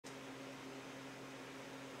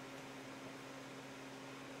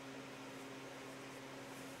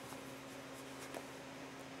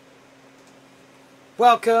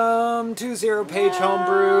Welcome to ZeroPage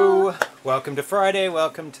Homebrew. Welcome to Friday.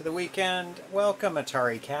 Welcome to the weekend. Welcome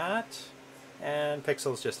Atari Cat. And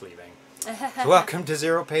Pixel's just leaving. So welcome to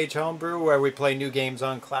ZeroPage Homebrew, where we play new games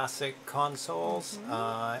on classic consoles.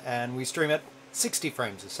 And we stream at 60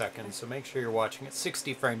 frames a second. So make sure you're watching at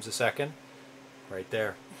 60 frames a second. Right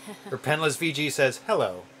there. Repentless VG says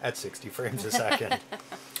hello at 60 frames a second.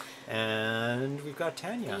 And we've got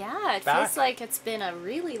Tanya. Yeah, it back. feels like it's been a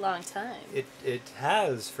really long time. It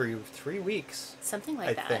has for you 3 weeks. Something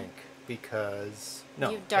like that. I think, because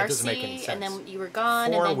no, you, that doesn't make Darcy, any sense. and then you were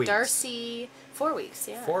gone, 4 and then weeks. Darcy. 4 weeks,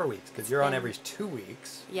 yeah. 4 weeks, because you're on every 2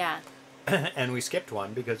 weeks. Yeah. And we skipped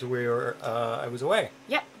one because we were I was away.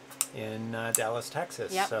 Yep. In Dallas,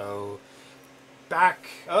 Texas. Yep. So back.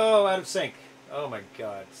 Oh, out of sync. Oh my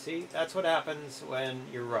God. See, that's what happens when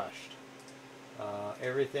you're rushed.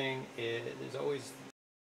 Everything is always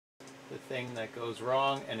the thing that goes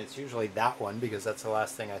wrong, and it's usually that one because that's the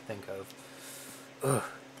last thing I think of. Ugh,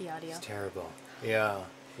 the audio. It's terrible. Yeah.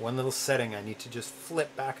 One little setting I need to just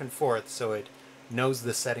flip back and forth so it knows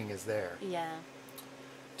the setting is there. Yeah.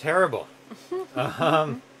 Terrible.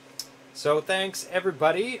 So thanks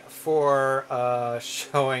everybody for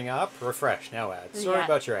showing up. Refresh now ads. Sorry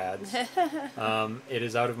about your ads. It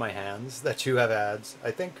is out of my hands that you have ads. I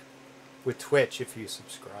think with Twitch, if you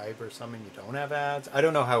subscribe or something, you don't have ads. I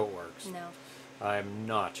don't know how it works. No. I'm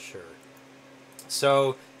not sure.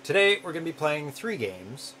 So today we're going to be playing 3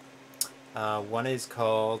 games. One is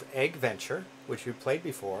called EggVenture, which we played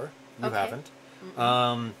before. You haven't.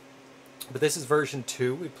 But this is version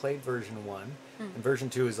 2. We played version 1. And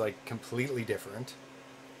version 2 is like completely different.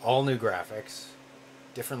 All new graphics.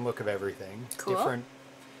 Different look of everything. Cool. Different.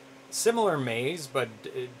 Similar maze, but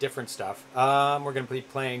different stuff. We're going to be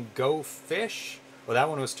playing Go Fish. Well, that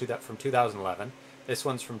one was from 2011. This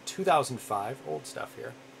one's from 2005. Old stuff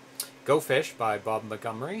here. Go Fish by Bob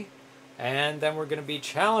Montgomery. And then we're going to be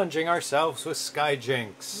challenging ourselves with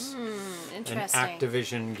Jinks. Interesting. An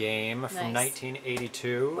Activision game from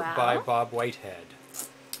 1982 by Bob Whitehead.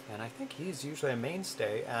 And I think he's usually a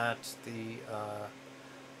mainstay at the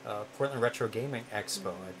Portland Retro Gaming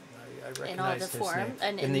Expo. I recognize in all the his form name.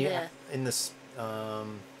 and in this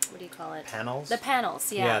what do you call it? Panels. The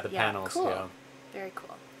panels, yeah. Yeah, the panels. Cool. Yeah. Very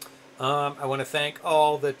cool. I want to thank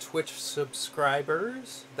all the Twitch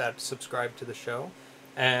subscribers that subscribe to the show,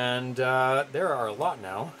 and there are a lot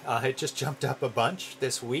now. It just jumped up a bunch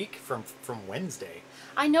this week from Wednesday.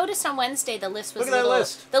 I noticed on Wednesday the list was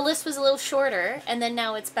the list was a little shorter, and then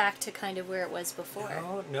now it's back to kind of where it was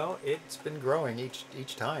before. No, it's been growing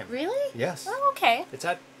each time. Really? Yes. Oh, okay. It's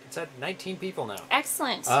at 19 people now.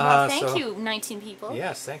 Excellent. Well, thank you, 19 people.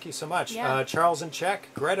 Yes, thank you so much. Yeah. Charles in Czech,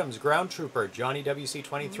 Gretham's Ground Trooper, Johnny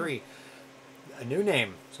WC23. A new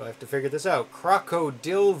name, so I have to figure this out.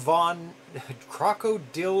 Crocodile Vomnil.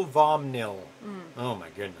 Oh my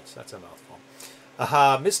goodness, that's a mouthful.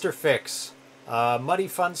 Mr. Fix, Muddy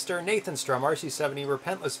Funster, Nathan Strum, RC70,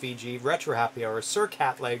 Repentless VG, Retro Happy Hour, Sir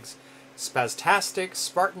Catlegs, Spastastic,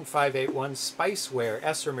 Spartan 581, Spiceware,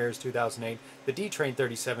 S. Ramirez 2008, The D-Train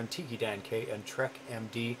 37, Tiki Dan K, and Trek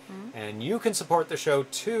MD. And you can support the show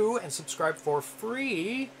too and subscribe for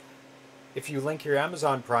free if you link your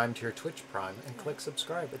Amazon Prime to your Twitch Prime and click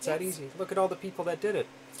subscribe. It's that easy. Look at all the people that did it.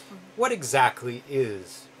 What exactly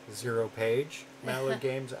is ZeroPage? Mallard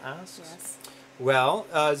Games asks. Yes. Well,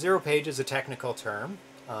 ZeroPage is a technical term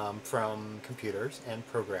from computers and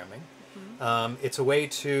programming. It's a way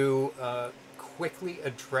to quickly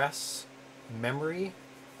address memory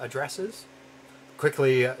addresses.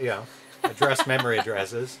 Address memory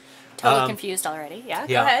addresses. Totally confused already. Yeah,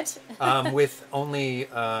 go ahead. With only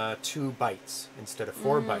 2 bytes instead of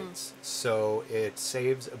 4 bytes. So it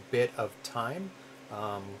saves a bit of time,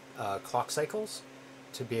 clock cycles,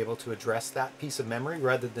 to be able to address that piece of memory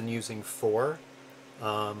rather than using 4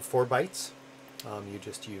 bytes. You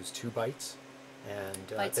just use 2 bytes. And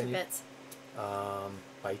bytes or bits?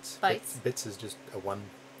 Bytes. Bytes. Bits is just a one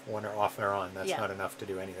or off or on. That's not enough to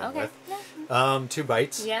do anything with. Yeah. 2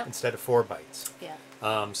 bytes instead of 4 bytes. Yeah.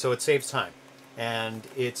 So it saves time. And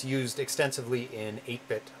it's used extensively in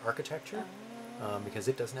 8-bit architecture because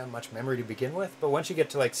it doesn't have much memory to begin with. But once you get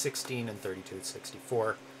to like 16 and 32 and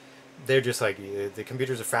 64, they're just like, the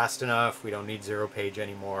computers are fast enough, we don't need ZeroPage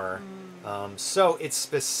anymore. So it's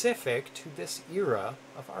specific to this era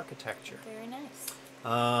of architecture. Very nice.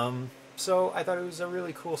 So I thought it was a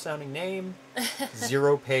really cool sounding name,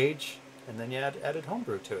 ZeroPage, and then you added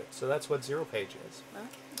Homebrew to it. So that's what ZeroPage is. Okay.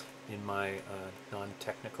 In my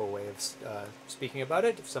non-technical way of speaking about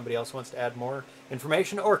it. If somebody else wants to add more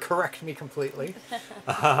information or correct me completely,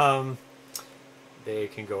 they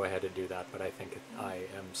can go ahead and do that, but I think I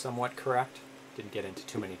am somewhat correct. didn't get into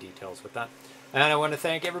too many details with that. And I want to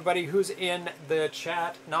thank everybody who's in the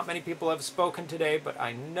chat. Not many people have spoken today, but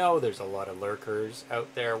I know there's a lot of lurkers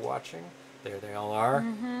out there watching. There they all are.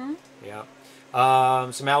 Mm-hmm. Yeah.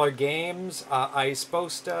 Some Allard Games, Ice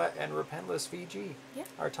Bosta, and Repentless VG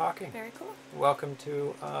are talking. Very cool. Welcome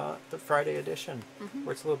to the Friday edition,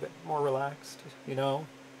 where it's a little bit more relaxed. You know,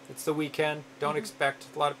 it's the weekend. Don't expect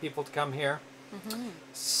a lot of people to come here.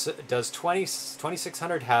 So, does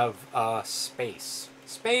 2600 have space?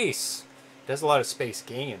 Space! It does a lot of space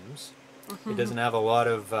games. It doesn't have a lot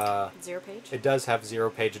of... ZeroPage? It does have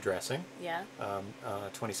zero-page addressing. Yeah.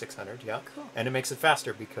 2600, yeah. Cool. And it makes it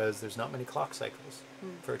faster because there's not many clock cycles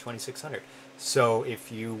for a 2600. So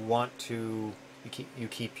if you want to... You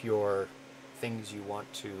keep your things you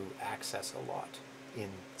want to access a lot in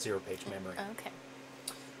zero-page memory. Okay.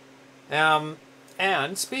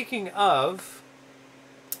 And speaking of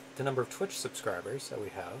the number of Twitch subscribers that we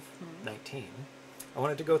have, 19, I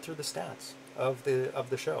wanted to go through the stats of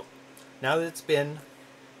the show. Now that it's been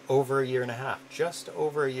over a year and a half, just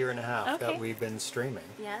over a year and a half that we've been streaming.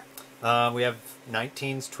 Yeah. We have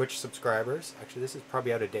 19 Twitch subscribers. Actually, this is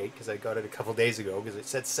probably out of date because I got it a couple days ago because it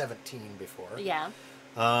said 17 before. Yeah.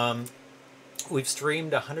 We've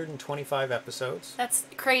streamed 125 episodes. That's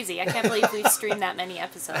crazy. I can't believe we've streamed that many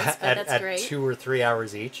episodes, but that's great. At 2 or 3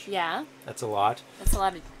 hours each. Yeah. That's a lot. That's a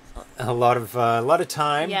lot of... A lot of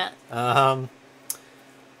time. Yeah.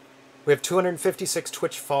 We have 256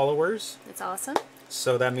 Twitch followers. That's awesome.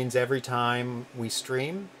 So that means every time we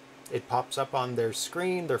stream, it pops up on their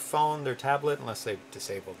screen, their phone, their tablet, unless they've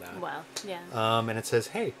disabled that. Wow. Yeah. And it says,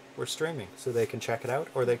 hey, we're streaming. So they can check it out,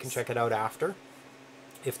 or they can check it out after,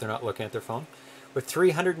 if they're not looking at their phone. With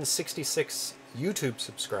 366 YouTube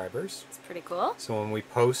subscribers. That's pretty cool. So when we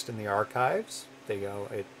post in the archives,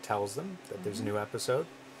 it tells them that there's a new episode.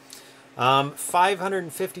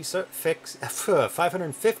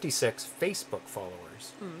 556 Facebook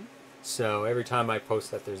followers. So every time I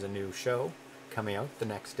post that there's a new show coming out the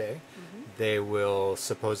next day, they will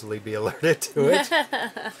supposedly be alerted to it.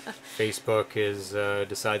 Facebook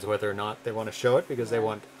decides whether or not they want to show it because they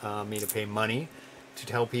want me to pay money to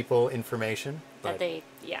tell people information. That they,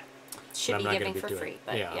 should be giving for free.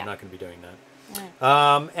 But I'm not going to be doing that.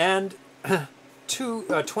 And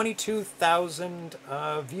 22,000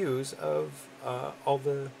 views of all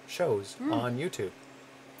the shows on YouTube.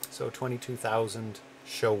 So 22,000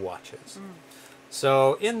 show watches.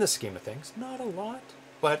 So in the scheme of things, not a lot,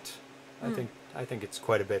 but I think it's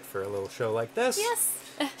quite a bit for a little show like this. Yes.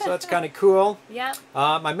 So that's kind of cool. Yeah.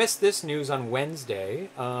 I missed this news on Wednesday.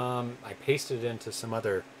 I pasted it into some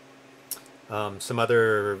other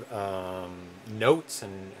notes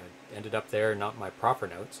and ended up there, not my proper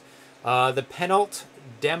notes. The Penult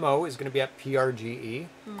demo is going to be at PRGE.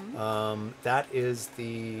 That is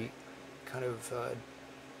the kind of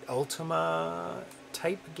Ultima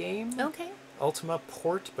type game. Okay. Ultima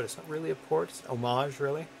port, but it's not really a port. It's homage,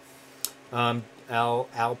 really.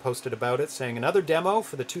 Al posted about it, saying another demo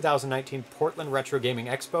for the 2019 Portland Retro Gaming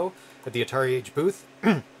Expo at the Atari Age booth.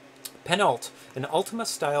 Penult, an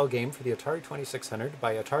Ultima-style game for the Atari 2600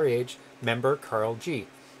 by Atari Age member Carl G.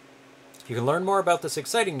 You can learn more about this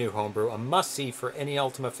exciting new homebrew, a must-see for any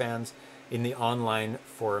Ultima fans, in the online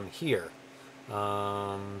forum here.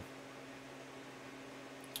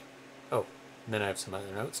 And then I have some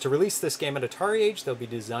other notes. To release this game at Atari Age, they'll be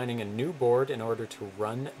designing a new board in order to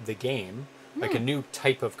run the game, like a new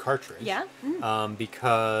type of cartridge. Yeah.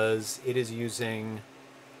 Because it is using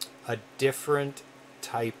a different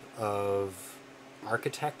type of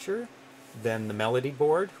architecture than the Melody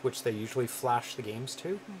board, which they usually flash the games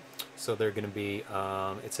to. So they're going to be,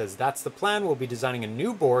 it says, that's the plan. We'll be designing a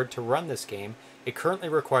new board to run this game. It currently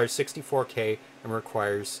requires 64K and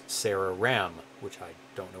requires Sarah RAM, which I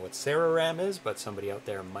don't know what Sarah RAM is, but somebody out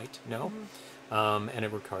there might know. And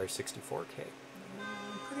it requires 64K.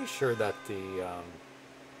 I'm pretty sure that the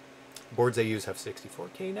boards they use have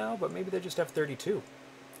 64K now, but maybe they just have 32.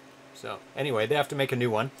 So anyway, they have to make a new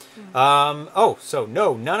one. So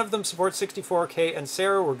no, none of them support 64K and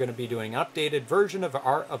Sarah. We're going to be doing an updated version of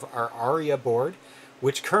our Aria board,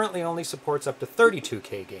 which currently only supports up to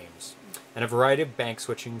 32K games, and a variety of bank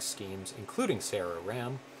switching schemes, including Sarah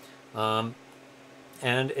RAM.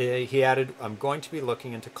 And he added, I'm going to be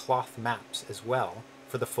looking into cloth maps as well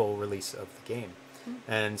for the full release of the game.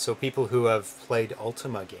 And so people who have played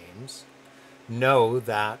Ultima games know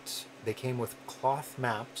that they came with cloth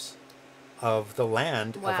maps of the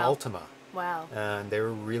land of Ultima. Wow. And they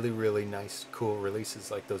were really, really nice, cool releases,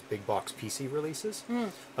 like those big box PC releases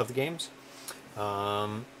of the games.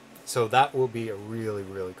 So that will be a really,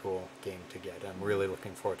 really cool game to get. I'm really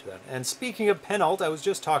looking forward to that. And speaking of Penult, I was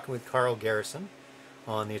just talking with Carl Garrison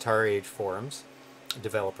on the Atari Age forums,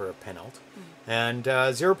 developer of Penult. And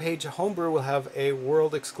ZeroPage Homebrew will have a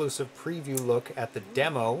world-exclusive preview look at the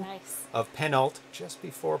demo of Penult just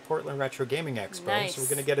before Portland Retro Gaming Expo. So we're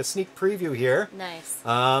going to get a sneak preview here. Nice.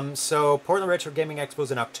 So Portland Retro Gaming Expo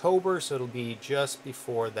is in October, so it'll be just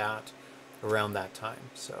before that, around that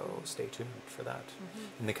time. So stay tuned for that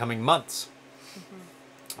in the coming months.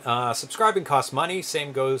 Subscribing costs money.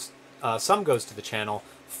 Some goes to the channel.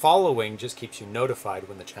 Following just keeps you notified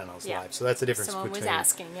when the channel is live. So that's the difference between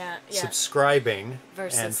subscribing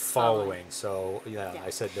versus and following. So I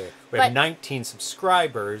said there we have 19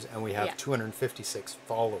 subscribers and we have 256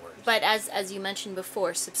 followers. But as you mentioned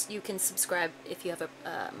before, you can subscribe if you have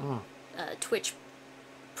a Twitch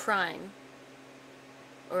Prime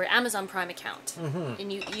or Amazon Prime account, and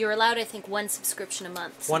you're allowed, I think, one subscription a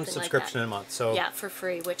month. One subscription a month, so for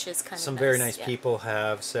free, which is kind of some very nice people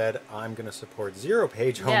have said, "I'm going to support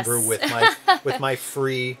ZeroPage Homebrew with my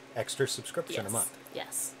free extra subscription a month."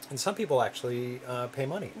 Yes. And some people actually pay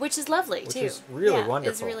money, which is lovely which too. Is really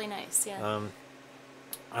wonderful. It's really nice. Yeah.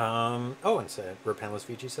 And Repentless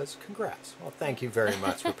VG says, "Congrats." Well, thank you very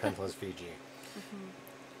much, Repentless VG.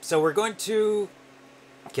 So we're going to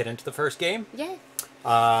get into the first game. Yay.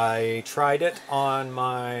 I tried it on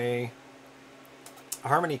my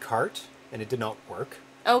Harmony cart, and it did not work.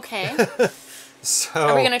 Okay. So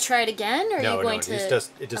are we going to try it again, or are you going to?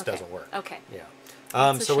 It just doesn't work. Okay.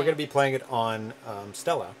 Yeah. So we're going to be playing it on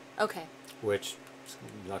Stella. Okay. Which is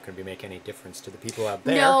not going to be make any difference to the people out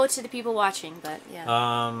there. No, to the people watching, but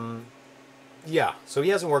yeah. Yeah. So he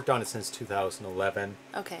hasn't worked on it since 2011.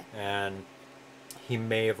 Okay. And he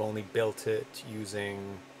may have only built it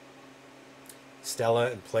using Stella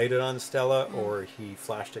and played it on Stella, or he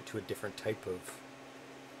flashed it to a different type of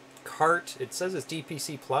cart. It says it's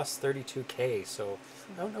DPC plus 32K, so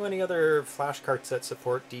I don't know any other flash carts that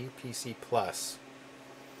support DPC plus.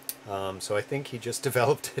 So I think he just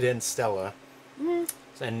developed it in Stella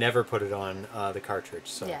and never put it on the cartridge.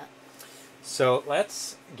 So so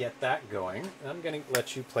let's get that going. I'm going to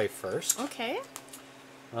let you play first. Okay.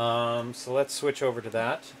 So let's switch over to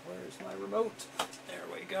that. Where's my remote? There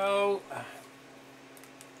we go.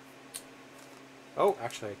 Oh,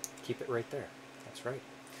 actually, keep it right there. That's right.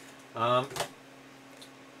 Let's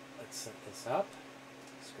set this up.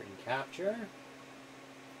 Screen capture.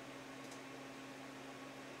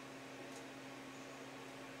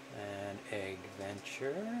 And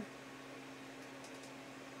EggVenture.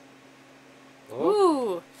 Oh.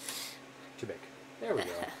 Ooh. Too big. There we go.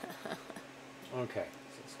 Okay,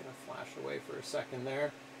 so it's going to flash away for a second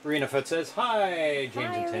there. Renafoot says, "Hi,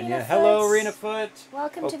 James and Tanya." Hello, Renafoot.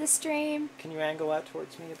 Welcome to the stream. Can you angle that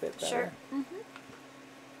towards me a bit better? Sure.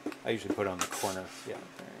 I usually put it on the corner. Yeah,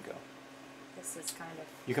 there you go. This is kind of...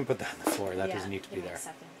 You can put that on the floor. That doesn't need to be there.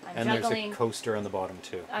 I'm and there's a coaster on the bottom,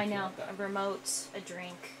 too. I know. A remote, a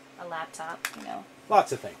drink, a laptop, you know.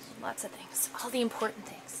 Lots of things. Lots of things. All the important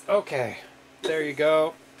things. Okay. There you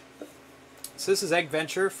go. So this is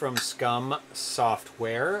EggVenture from Scum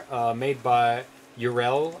Software, made by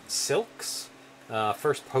Jurell Silks.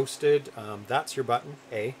 First posted, that's your button,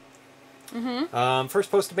 A.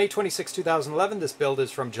 First posted May 26, 2011. This build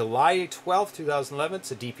is from July 12, 2011.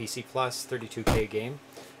 It's a DPC Plus 32K game.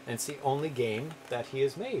 And it's the only game that he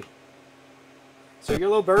has made. So you're a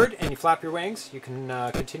little bird and you flap your wings. You can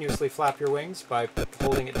continuously flap your wings by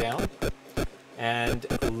holding it down. And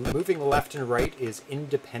moving left and right is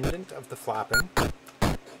independent of the flapping.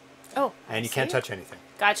 Oh, and you can't touch anything.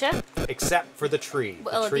 Gotcha. Except for the tree.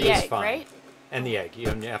 The tree is fine. Right? And the egg. You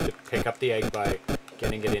have to pick up the egg by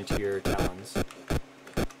getting it into your talons.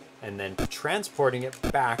 And then transporting it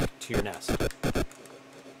back to your nest.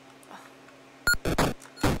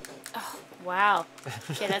 Oh, wow.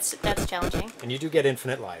 Okay, that's challenging. And you do get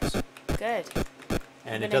infinite lives. Good.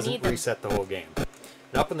 And it doesn't reset the whole game.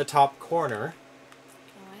 And up in the top corner...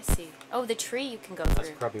 Oh, I see. Oh, the tree you can go through.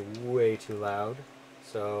 That's probably way too loud.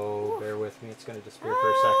 So bear with me. It's going to disappear for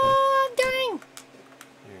a second. Dang!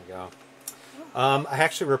 There you go. I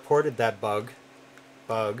actually reported that bug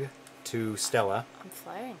to Stella. I'm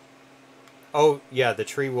flying. Oh, yeah, the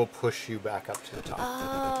tree will push you back up to the top.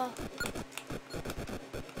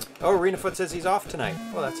 Oh, Arenafoot says he's off tonight.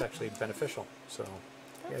 Well, that's actually beneficial. So,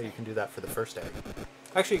 yeah, you can do that for the first egg.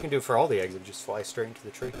 Actually, you can do it for all the eggs and just fly straight into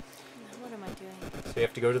the tree. Now what am I doing? So you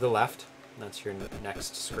have to go to the left. And that's your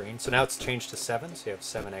next screen. So now it's changed to 7, so you have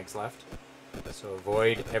 7 eggs left. So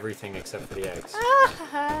avoid everything except for the eggs.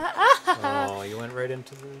 Oh, you went right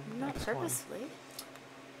into the Not purposely.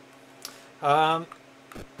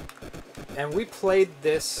 And we played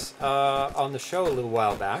this on the show a little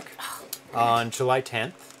while back, on July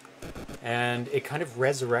 10th, and it kind of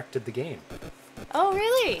resurrected the game. Oh,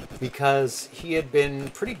 really? Because he had been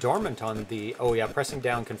pretty dormant on the, oh yeah, pressing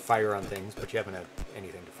down can fire on things, but you haven't had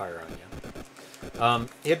anything to fire on yet.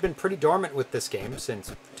 He had been pretty dormant with this game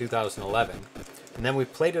since 2011, and then we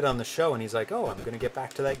played it on the show, and he's like, oh, I'm going to get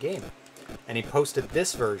back to that game. And he posted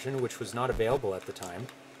this version, which was not available at the time.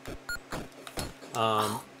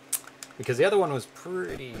 Because the other one was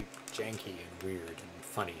pretty janky and weird and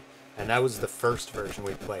funny. And that was the first version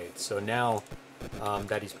we played. So now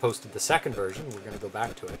that he's posted the second version, we're going to go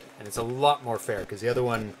back to it. And it's a lot more fair, because the other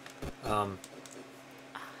one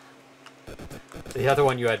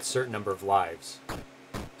you had a certain number of lives.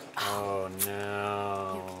 Oh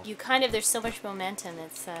no. You kind of, there's so much momentum,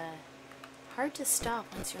 it's hard to stop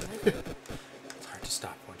once you're moving. It's hard to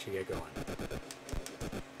stop once you get going.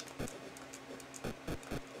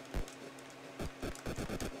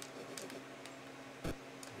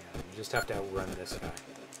 You just have to outrun this guy.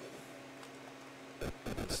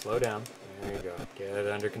 Slow down. There you go. Get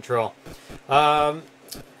it under control. And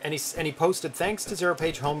he posted, thanks to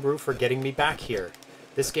ZeroPage Homebrew for getting me back here.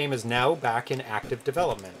 This game is now back in active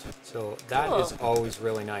development. So that is always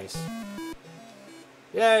really nice.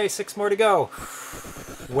 Yay, 6 more to go.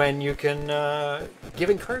 When you can give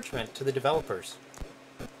encouragement to the developers.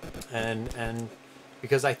 And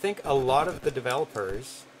because I think a lot of the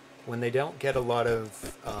developers, when they don't get a lot of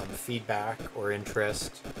feedback or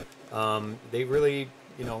interest, they really,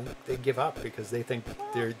 they give up because they think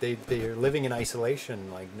they're living in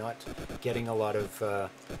isolation, like not getting a lot of.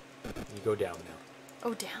 You go down now.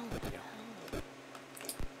 Oh, down. Yeah.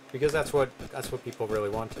 Because that's what people really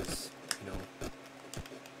want is,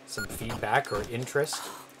 some feedback or interest.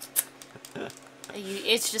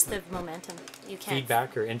 It's just the momentum. You can't.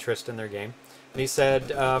 Feedback or interest in their game. And he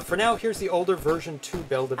said, for now, here's the older version 2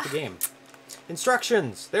 build of the game.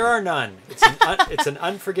 Instructions. There are none. It's an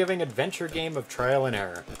unforgiving adventure game of trial and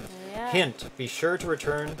error. Yeah. Hint, be sure to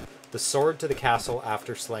return the sword to the castle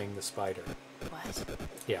after slaying the spider. What?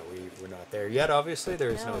 Yeah, we're not there yet, obviously.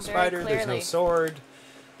 There's no very spider, there's no clearly. sword.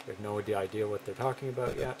 We have no idea what they're talking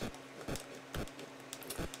about yet.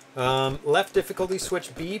 Left difficulty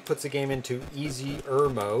switch B puts the game into easier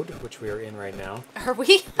mode, which we are in right now. Are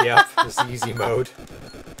we? Yep, this is easy mode.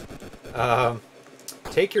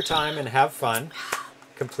 Take your time and have fun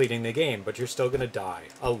completing the game, but you're still going to die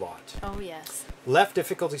a lot. Oh, yes. Left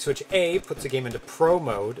difficulty switch A puts the game into pro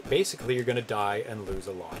mode. Basically, you're going to die and lose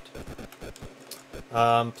a lot.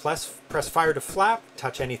 Press fire to flap,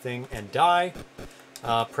 touch anything, and die.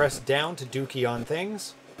 Press down to dookie on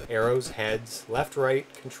things. Arrows, heads, left, right,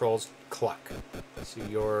 controls, cluck. So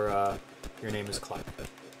your name is Cluck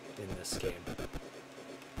in this game.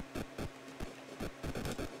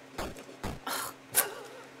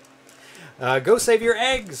 Go save your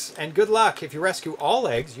eggs, and good luck. If you rescue all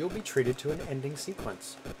eggs, you'll be treated to an ending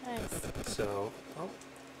sequence. Nice. So,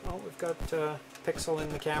 we've got Pixel in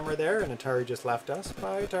the camera there, and Atari just left us.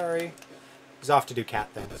 Bye, Atari. He's off to do cat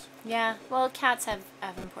things. Yeah, well, cats have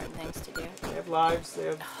important things to do. They have lives, they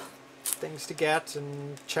have things to get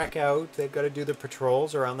and check out. They've got to do their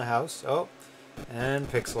patrols around the house. Oh, and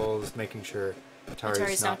Pixel is making sure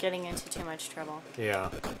Atari's not getting into too much trouble.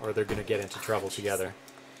 Yeah, or they're going to get into trouble together.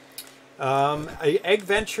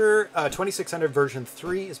 EggVenture 2600 version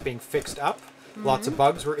 3 is being fixed up. Lots of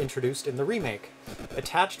bugs were introduced in the remake.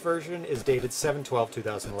 Attached version is dated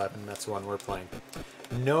 7/12/2011. That's the one we're playing.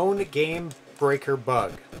 Known game breaker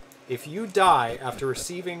bug. If you die after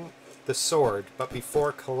receiving the sword, but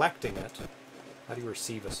before collecting it, how do you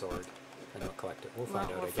receive a sword and not collect it? We'll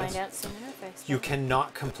find out, I guess. We'll find out soon enough, I suppose. You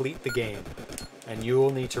cannot complete the game, and you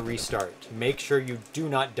will need to restart. Make sure you do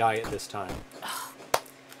not die at this time.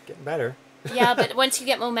 Getting better. Yeah, but once you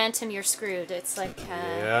get momentum, you're screwed. It's like...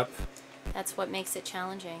 Yep. That's what makes it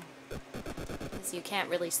challenging. Because you can't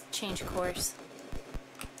really change course.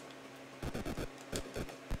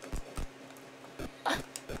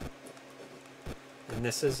 And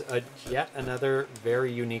this is yet another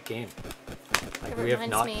very unique game. Like, we have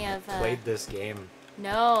not played this game.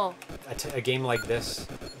 No. A game like this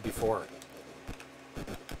before.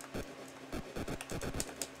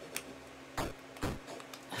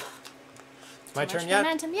 It's my turn yet?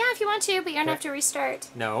 Momentum. Yeah, if you want to, but you're going to have to restart.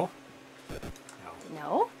 No.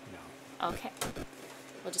 No? No. Okay.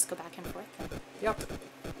 We'll just go back and forth then. Yep.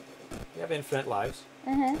 You have infinite lives,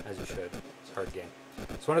 as you should. It's a hard game.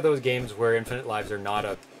 It's one of those games where infinite lives are not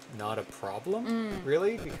a problem,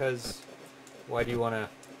 really, because why do you want to...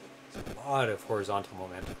 There's a lot of horizontal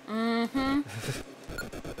momentum. Mm-hmm.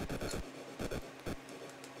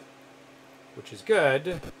 Which which is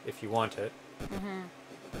good if you want it. Mm-hmm.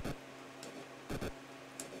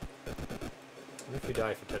 What if you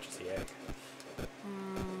die if it touches the egg?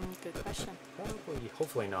 Good question. Probably,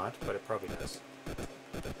 hopefully not, but it probably does.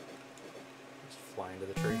 Just fly into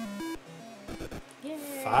the tree. Yay.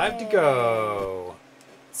 5 to go.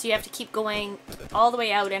 So you have to keep going all the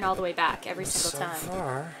way out and all the way back every single time. So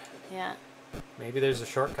far. Yeah. Maybe there's a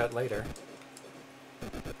shortcut later.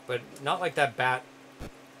 But not like that bat.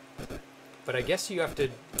 But I guess you have to...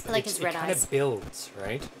 Like his red eyes. It kind of builds,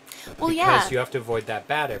 right? Well, because yeah. you have to avoid that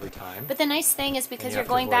bat every time. But the nice thing is because you you're have to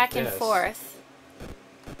going avoid back and this. forth.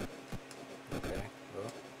 Okay.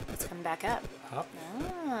 Well, It's coming back up. up.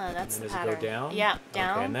 Ah, that's And the then pattern. does it go down? Yeah,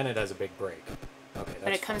 down. Okay, and then it has a big break. Okay, that's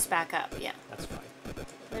But it comes back up, yeah. That's fine.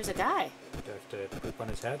 There's a guy. Do I have to poop on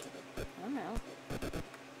his head? I don't know.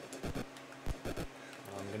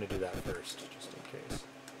 Well, I'm going to do that first, just in case.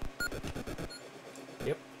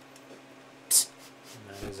 Yep.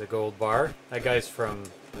 And that is a gold bar. That guy's from,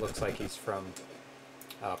 looks like he's from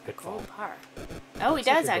Pitfall. Gold bar. Oh, he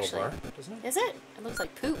does, actually. Bar, doesn't it? Is it? It looks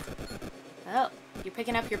like poop. Oh, you're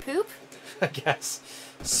picking up your poop? I guess.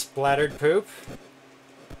 Splattered poop.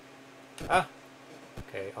 Ah.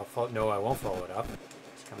 Okay, I'll follow. No, I won't follow it up. It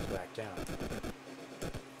just comes back down.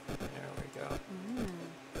 There we go.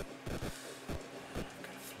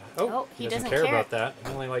 Oh, he doesn't doesn't care care. about that.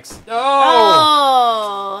 He only likes.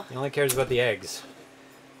 Oh! He only cares about the eggs.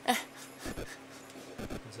 What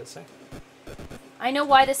does that say? I know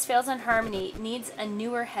why this fails on Harmony. It needs a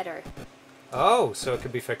newer header. Oh, so it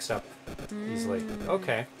could be fixed up easily.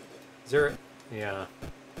 Okay. Yeah.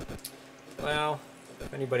 Well,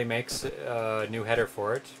 if anybody makes a new header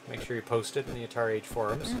for it, make sure you post it in the Atari Age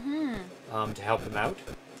forums to help them out,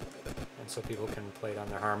 and so people can play it on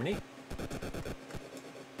their Harmony.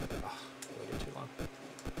 Oh, waited too long.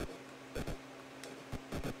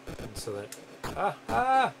 And so that...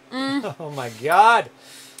 Oh my god!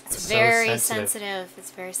 It's So very sensitive.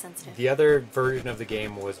 It's very sensitive. The other version of the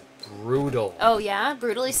game was brutal. Oh, yeah?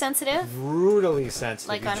 Brutally sensitive? Brutally sensitive.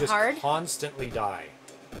 Like you on just hard? constantly die.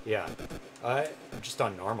 Yeah. Just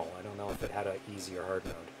on normal. I don't know if it had an easy or hard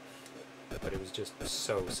mode. But it was just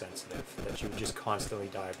so sensitive that you would just constantly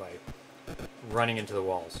die by running into the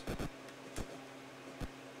walls.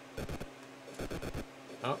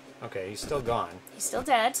 Oh, okay. He's still gone. He's still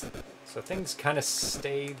dead. So things kind of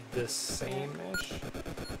stayed the same-ish.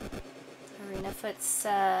 Arena Foot's,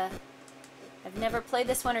 I've never played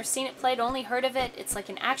this one or seen it played, only heard of it. It's like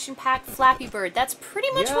an action-packed Flappy Bird. That's pretty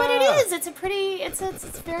much what it is. It's a pretty, it's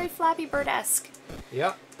very Flappy Bird-esque.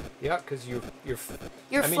 Yeah, yeah, because you're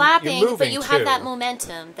flapping, you're but you have too. that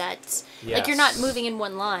momentum that, like, you're not moving in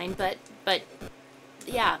one line, but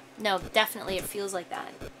yeah, no, definitely it feels like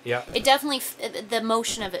that. Yeah. It definitely, the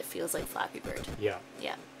motion of it feels like Flappy Bird. Yeah.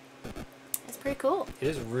 Yeah. It's pretty cool. It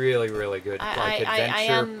is really, really good. Like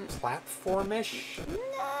adventure platformish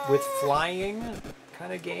with flying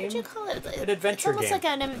kind of game. What would you call it? An adventure It's almost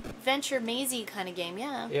game. like an adventure mazy kind of game,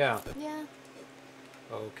 yeah. Yeah. Yeah.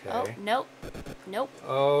 Okay. Oh, nope. Nope.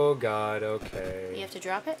 Oh, God, okay. You have to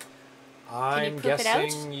drop it? I'm poop it out?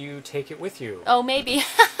 guessing you take it with you. Oh, maybe.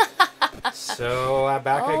 So,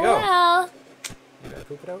 back I Oh, go. well. Did I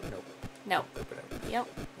poop it out? Nope. No. Poop it out. Yep.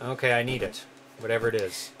 Okay, I need it. Whatever it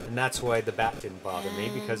is. And that's why the bat didn't bother me,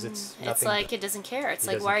 because it's nothing... It's like it doesn't care. It's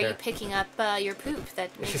like, why are you picking up your poop?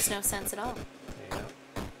 That makes no sense at all. Yeah.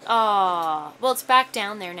 Oh, well, it's back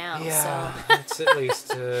down there now, Yeah, so... it's at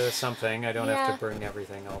least something. I don't have Yeah. to bring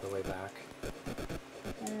everything all the way back.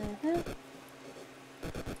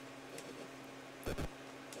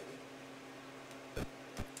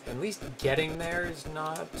 At least getting there is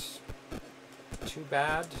not too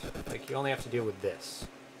bad. Like, you only have to deal with this,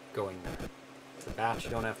 going there. The bat you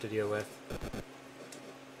don't have to deal with.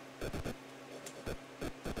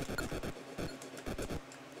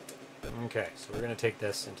 Okay, so we're going to take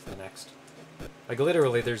this into the next. Like,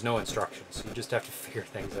 literally, there's no instructions. You just have to figure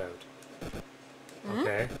things out.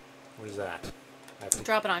 Okay, what is that? I have to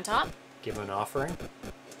Drop it on top? give him an offering.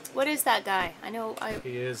 What is that guy? I know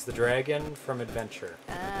He is the dragon from Adventure.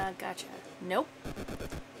 Gotcha. Nope.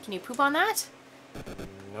 Can you poop on that?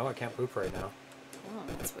 No, I can't poop right now. Oh,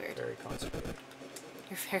 that's weird. Very constipated.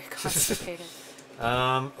 You're very constipated.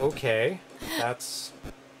 Okay. That's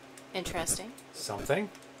Interesting. something.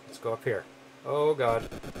 Let's go up here. Oh, God.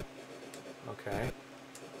 Okay.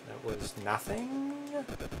 That was nothing?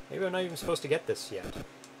 Maybe I'm not even supposed to get this yet. I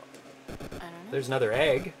don't know. There's another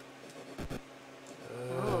egg.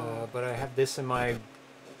 Oh. But I have this in my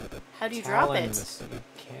How do you drop it? talons. You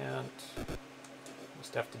can't. You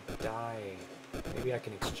just have to die. Maybe I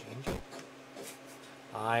can exchange it.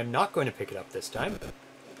 I'm not going to pick it up this time.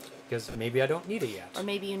 Because maybe I don't need it yet. Or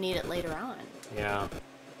maybe you need it later on. Yeah.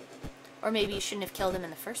 Or maybe you shouldn't have killed him in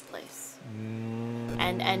the first place.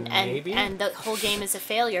 Maybe? And the whole game is a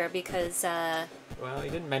failure because... well, he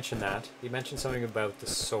didn't mention that. He mentioned something about the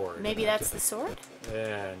sword. Maybe that's the sword?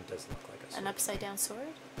 Yeah, it doesn't look like a sword. An upside-down sword?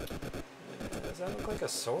 Does that look like a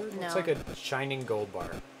sword? No. Looks like a shining gold bar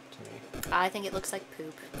to me. I think it looks like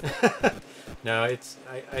poop. No, it's.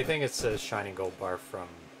 I think it's a shining gold bar from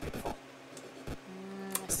Pitfall.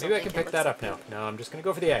 Maybe I can pick that up now. No, I'm just gonna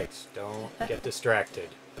go for the eggs. Don't get distracted.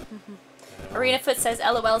 Arena Foot says,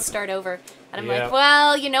 "LOL, start over," and I'm Yep, like,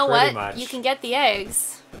 "Well, you know pretty what? much. You can get the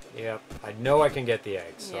eggs." Yep, I know I can get the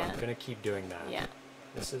eggs, so Yeah. I'm gonna keep doing that. Yeah.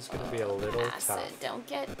 This is gonna be a little Acid, tough. don't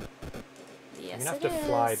get. Yes, You're gonna have to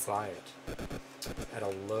fly by it at a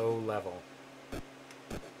low level.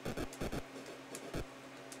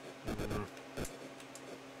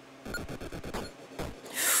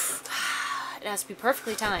 It has to be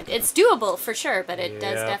perfectly timed. It's doable for sure, but it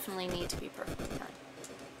does Yeah. definitely need to be perfectly timed.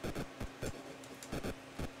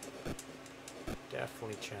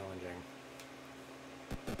 Definitely challenging.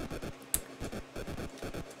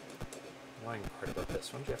 Annoying part about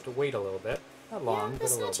this one, you have to wait a little bit. Not long, Yeah, but a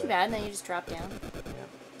that's little not too bit. bad. And then you just drop down. Yeah.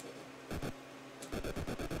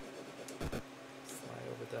 Fly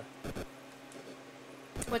over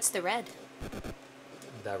What's the red?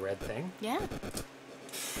 that red thing. Yeah.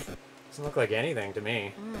 Doesn't look like anything to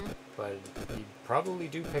me, Mm. but you probably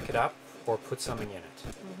do pick it up or put something in it.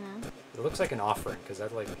 Mm-hmm. It looks like an offering because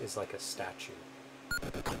that is like a statue.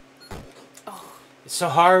 Oh. It's so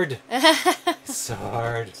hard. It's so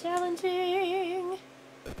hard. Challenging.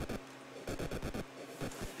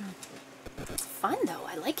 It's fun though.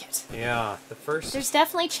 I like it. Yeah, the first. There's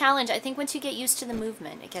definitely challenge. I think once you get used to the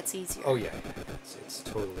movement, it gets easier. Oh yeah. It's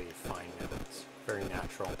totally fine now. It's very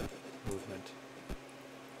natural movement.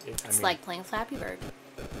 It's like playing Flappy Bird.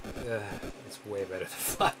 It's way better than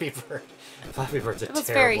Flappy Bird. Flappy Bird's a It was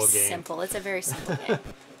terrible very game. simple. It's a very simple game.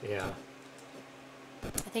 Yeah.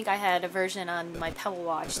 I think I had a version on my Pebble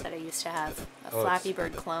Watch that I used to have. A Oh, Flappy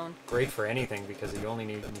Bird clone. Great for anything because you only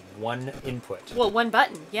need one input. Well, one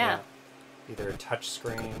button, yeah. Either a touch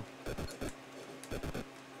screen. That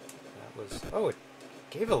was. Oh, it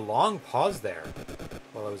gave a long pause there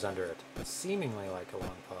while I was under it. Seemingly like a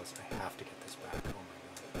long pause. I have to get this back. Oh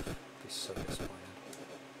my god. I'd be so disappointed.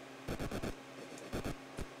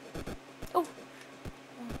 Oh.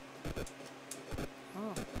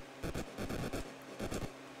 Oh.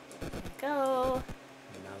 There we go.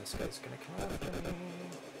 And now this guy's gonna come after me.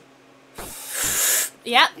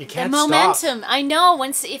 Yeah, You can't the momentum. I know.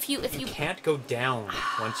 Once if you You can't go down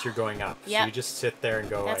once you're going up. Yeah. So you just sit there and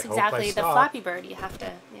go, that's I exactly hope I the stop. Flappy Bird. You have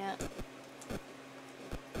to, yeah.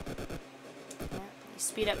 You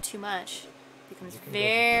speed up too much, it becomes You can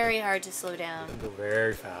very hard to slow down. You can go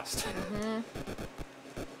very fast. Mm-hmm.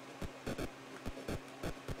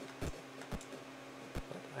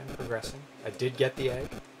 But I'm progressing. I did get the egg.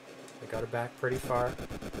 I got it back pretty far.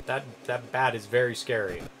 But that bat is very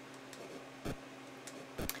scary.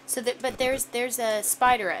 So, but there's a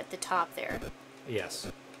spider at the top there.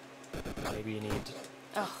 Yes. Maybe you need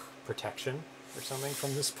Oh, protection or something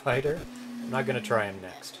from the spider. I'm not going to try him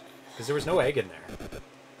next. Because there was no egg in there.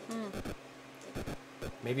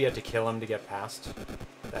 Maybe you had to kill him to get past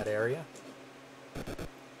that area.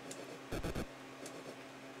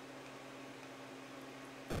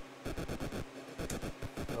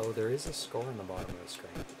 Oh, there is a score on the bottom of the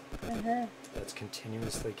screen. That's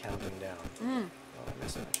continuously counting down. Oh, I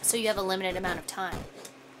missed my chance. so you have a limited amount of time.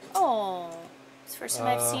 Oh, it's the first time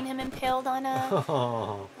I've seen him impaled on a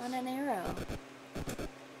Oh, on an arrow.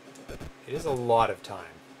 it is a lot of time.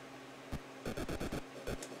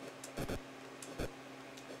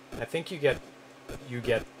 I think you get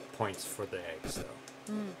points for the eggs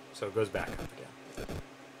though. So it goes back up again.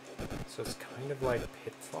 So it's kind of like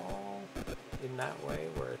Pitfall in that way,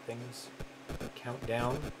 where things count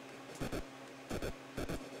down.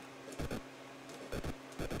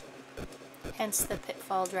 Hence the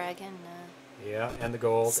Pitfall Dragon. Yeah, and the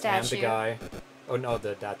gold, and Statue. the guy. Oh no,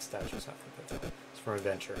 that statue's not from Pitfall. It's from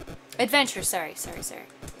Adventure. Adventure, sorry. There's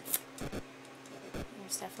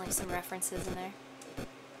definitely some references in there.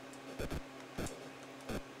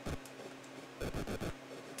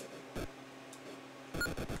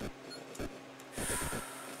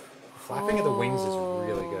 Flapping of the wings is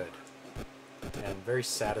really good. And very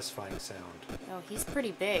satisfying sound. Oh, he's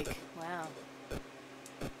pretty big. Wow.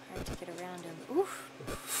 Hard to get around him.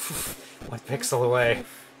 Oof. 1 pixel away.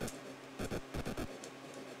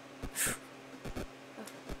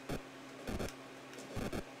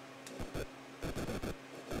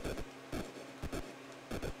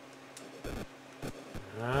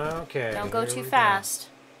 Don't go Here too we fast.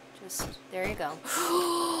 Just, there you go.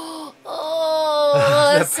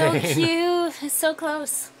 Oh, it's so pain. cute. It's so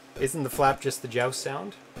close. Isn't the flap just the joust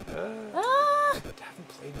sound? Ah. I haven't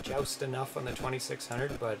played joust enough on the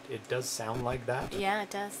 2600, but it does sound like that. Yeah, it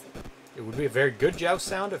does. It would be a very good joust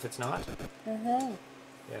sound if it's not. Mm-hmm.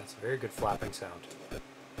 Yeah, it's a very good flapping sound.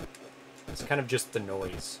 It's kind of just the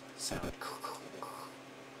noise sound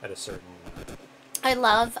at a certain. I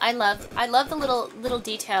love the little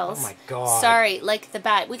details. Oh my god! Sorry, like the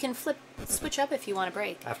bat. We can switch up if you want a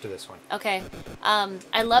break. After this one. Okay.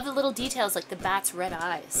 I love the little details, like the bat's red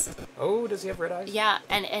eyes. Oh, does he have red eyes? Yeah,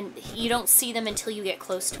 and you don't see them until you get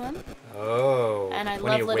close to him. Oh. And I when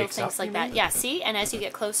love he little wakes things up, like you that. mean? Yeah, see? And as you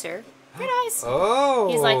get closer, red eyes. Oh.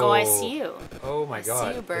 He's like, oh, I see you. Oh my I god.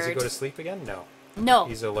 see you, Does he bird. go to sleep again? No. No.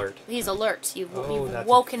 He's alert. He's alert. You've That's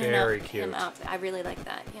woken very him cute. up. I really like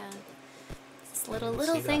that. Yeah. It's little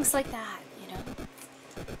see things that. like that, you know.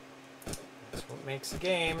 That's what makes a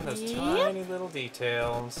game. Those Yep. tiny little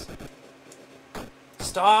details.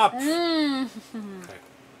 Stop! Mm.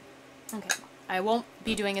 Okay. Okay. I won't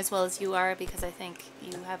be doing as well as you are because I think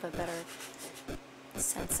you have a better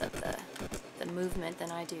sense of the movement than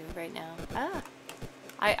I do right now. Ah.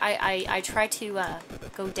 I try to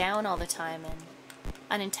go down all the time and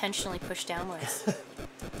unintentionally push downwards.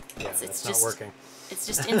 Yeah, It's that's just- not working. It's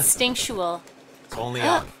just instinctual. It's only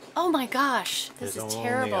up. Oh my gosh, this It's is only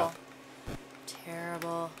terrible. up.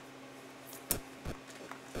 Terrible.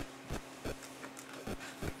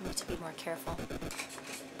 I need to be more careful.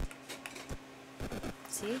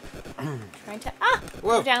 See? Trying to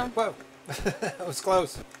Whoa! go down. Whoa! That was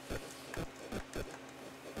close.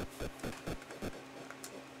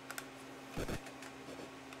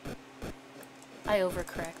 I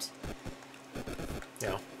overcorrect.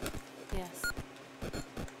 Yeah. Yes.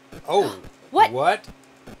 Oh! What? What?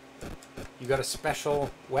 You got a special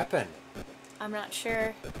weapon. I'm not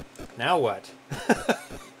sure. Now what? I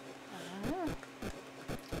don't know.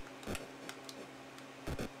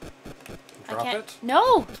 I Drop can't. it?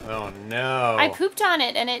 No! Oh no! I pooped on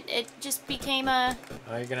it and it just became a.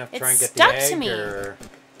 Oh, you're gonna have to It try and get the stuck egg to me. or...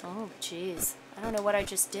 Oh, jeez. I don't know what I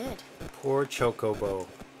just did. Poor Chocobo.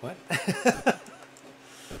 What?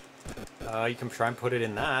 You can try and put it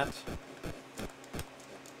in that.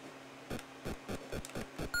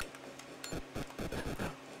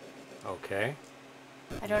 Okay.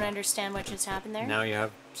 I don't understand what just happened there. Now you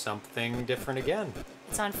have something different again.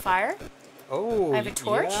 It's on fire? Oh, I have a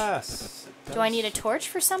torch? Yes. Do I need a torch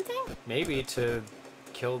for something? Maybe to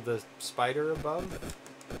kill the spider above?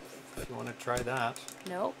 If you want to try that.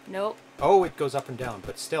 Nope, nope. Oh, it goes up and down,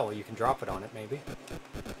 but still, you can drop it on it, maybe.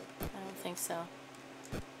 I don't think so.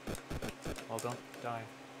 Well, don't die.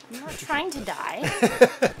 I'm not trying to die.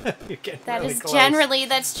 You're getting That really is close. generally, I'm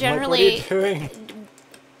like, what are you doing?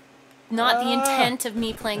 not the intent of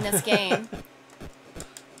me playing this game.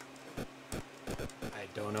 I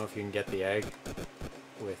don't know if you can get the egg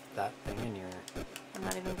with that thing in your... I'm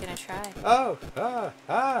not even gonna try. Oh!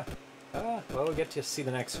 Well, we'll get to see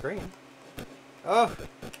the next screen. Oh!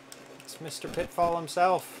 It's Mr. Pitfall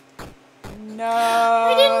himself. No!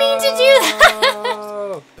 I didn't mean to do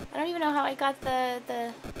that! I don't even know how I got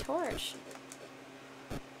the torch.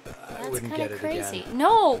 I That's wouldn't kind get of it crazy. again.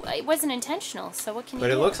 No, it wasn't intentional. So what can you But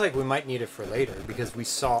do? it looks like we might need it for later because we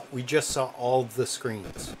just saw all the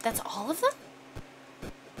screens. That's all of them?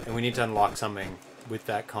 And we need to unlock something with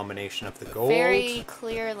that combination of the gold Very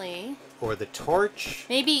clearly. or the torch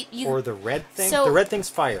Maybe you. or the red thing. So- The red thing's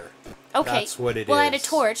fire. Okay. That's what it well, I is. had a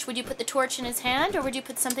torch. Would you put the torch in his hand, or would you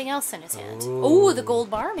put something else in his hand? Ooh. Oh, the gold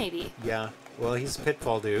bar, maybe. Yeah. Well, he's a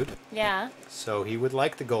Pitfall dude, Yeah. so he would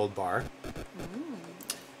like the gold bar.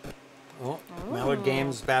 Oh, Ooh. Mallard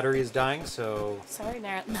Games' battery is dying, so Sorry,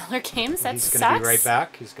 Miller Games. That he's sucks. going to be right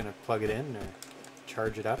back. He's going to plug it in or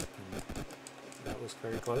charge it up. And that was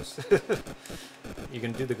very close. You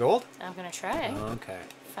going to do the gold? I'm gonna try. Okay.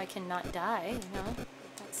 If I can not die, you know,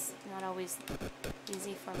 that's not always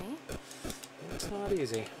easy for me. It's not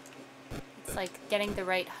easy. It's like getting the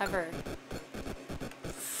right hover.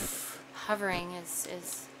 Hovering is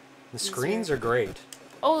The screens are great.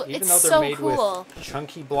 oh, Even it's though they're so made cool. with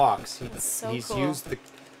chunky blocks, It's so he's cool. used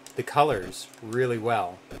the colors really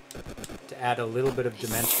well to add a little bit of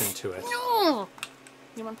dimension to it. No.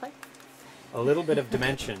 You want to play? A little bit of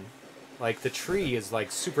dimension. Like the tree is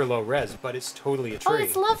like super low res, but it's totally a tree. Oh,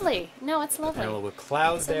 it's lovely. No, it's lovely. And a little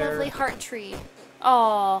cloud It's there. a lovely heart tree.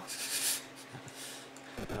 Oh,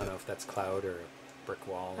 I don't know if that's cloud or a brick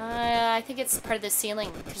wall. I think it's part of the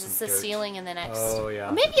ceiling because it's Some the dirt. ceiling in the next. Oh, yeah.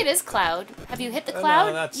 Well, maybe it is cloud. Have you hit the No,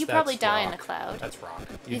 cloud? that's- You probably that's die in rock. the cloud. That's rock.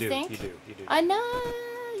 You You do. think? You do. I know.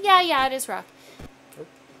 Yeah, it is rock. Oh,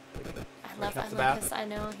 love up the bat. this. I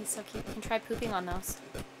know, he's so cute. You can try pooping on those.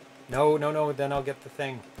 No, no, no, then I'll get the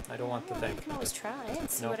thing. I don't want the Well, thing. You can always try and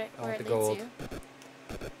see Nope, where I want it the leads gold. you.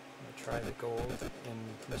 I'll try the gold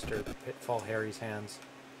in Mr. Pitfall Harry's hands.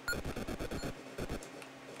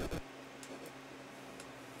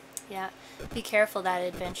 Yeah, be careful. That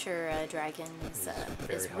adventure dragon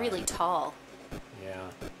is really tall. Yeah.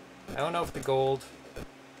 I don't know if the gold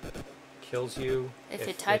kills you. If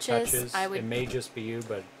it touches, I would. It may just be you,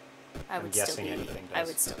 but I'm guessing anything does. I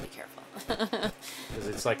would still be careful. Because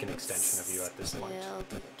it's like an extension of you at this point. Still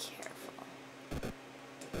be careful.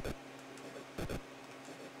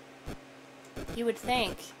 You would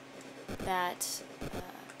think that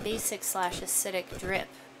basic / acidic drip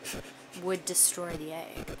would destroy the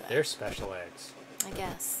egg. But They're special eggs. I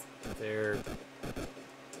guess. They're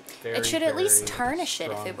very, it should at least very tarnish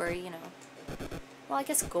strong. it if it were, you know. Well, I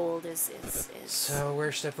guess gold is. So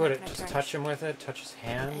where should I put it? gonna Just tarnish. touch him with it? Touch his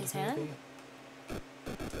hand? His hand? Maybe?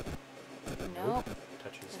 Nope.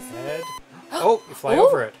 Touch his head. Oh, you fly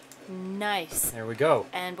over it. Nice. There we go.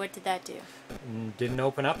 And what did that do? Didn't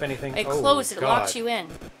open up anything. It Oh, closed. It God. locked you in.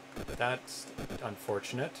 That's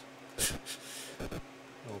unfortunate.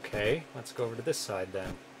 Okay, let's go over to this side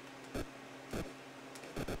then.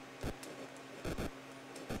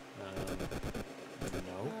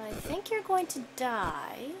 No. I think you're going to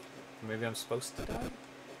die. Maybe I'm supposed to die?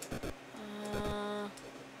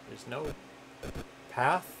 There's no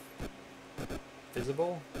path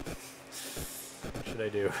visible. What should I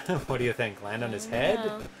do? What do you think? Land on his head?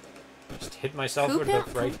 No. Just hit myself Poop with him?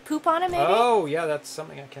 the right... Poop on him, maybe? Oh, yeah, that's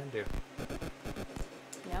something I can do.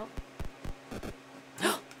 Nope.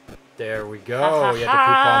 There we Ha, go. ha, You had to poop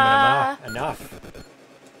ha. on him enough.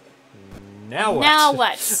 Now what? Now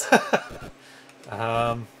what?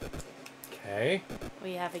 Okay.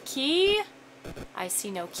 We have a key. I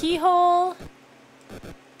see no keyhole.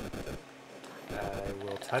 I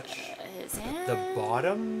will touch His hand. the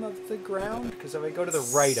bottom of the ground, because if I go to the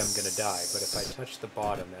right, I'm going to die. But if I touch the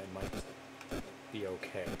bottom, it might be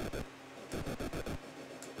okay.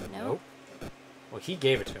 Nope. Well, he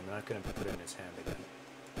gave it to him. I'm not going to put it in his hand again.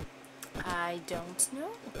 I don't know.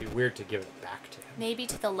 It'd be weird to give it back to him. Maybe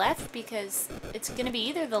to the left, because it's going to be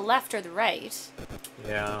either the left or the right.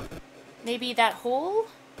 Yeah. Maybe that hole?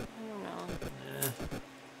 I don't know.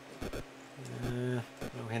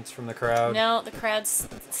 No hints from the crowd. No, the crowd's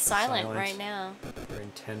silent right now. They're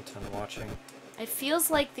intent on watching. It feels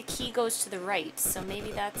like the key goes to the right, so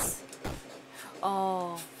maybe that's...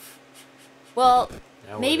 Oh. Well,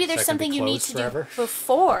 Now maybe what, there's it's something you need closed to forever? do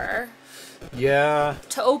before Yeah.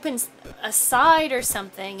 to open a side or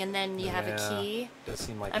something, and then you have a key. Does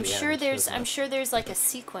seem like I'm the sure end, there's doesn't it? I'm sure there's like a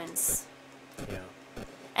sequence. Yeah.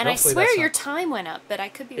 And I Hopefully swear that's your not- time went up, but I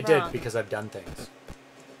could be It wrong. did, because I've done things.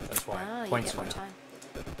 That's why. Oh, you Points get more went up. time.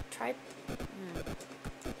 Try.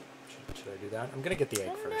 Should I do that? I'm gonna get the egg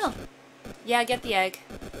I don't first. know. Yeah, get the egg.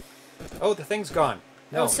 Oh, the thing's gone.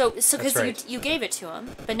 No. Oh, so that's because right. you gave it to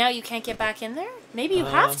him, but now you can't get back in there? Maybe you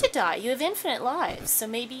have to die. You have infinite lives, so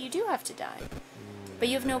maybe you do have to die. But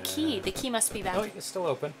you have no key. The key must be back. Oh, it's still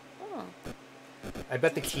open. Oh, I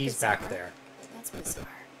bet the key's back bizarre. there that's bizarre.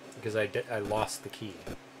 because I lost the key.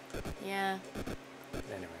 Yeah.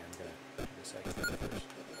 Anyway, I'm gonna do this egg thing first.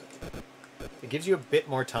 It gives you a bit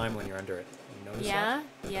more time when you're under it. You notice Yeah?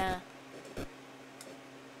 Yeah.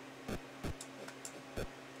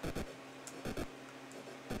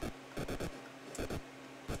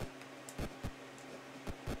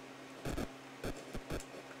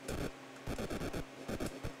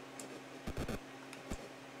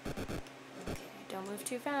 Okay, don't move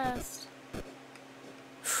too fast.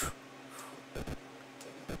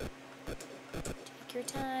 Take your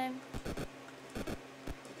time.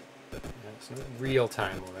 Yeah, it's no real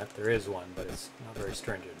time limit. There is one, but it's not very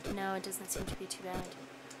stringent. No, it doesn't seem to be too bad.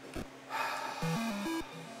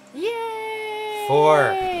 Yay!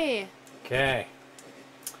 4. Okay.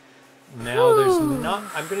 Now there's not...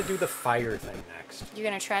 I'm going to do the fire thing next. You're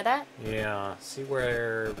gonna try that? Yeah. See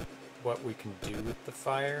what we can do with the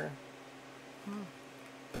fire.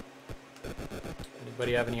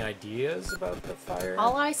 Anybody have any ideas about the fire?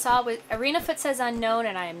 All I saw was ArenaFoot says unknown,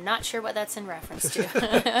 and I am not sure what that's in reference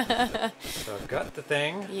to. So I've got the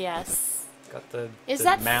thing. Yes. Got the Is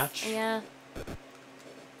that match. Yeah.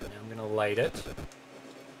 Now I'm going to light it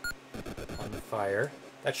on the fire.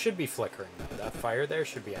 That should be flickering, though. That fire there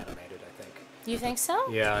should be animated, I think. You think so?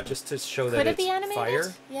 Yeah, just to show that Could it it's be animated?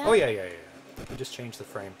 fire. Yeah. Oh, yeah. You just change the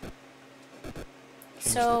frame. Change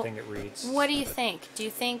So, the thing it reads. what do you think? Do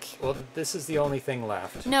you think... Well, this is the only thing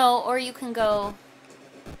left. No, or you can go...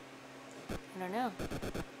 I don't know.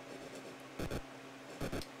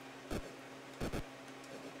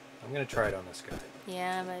 I'm I'm going to try it on this guy.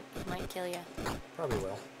 Yeah, but it might kill you. Probably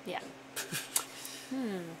will. Yeah.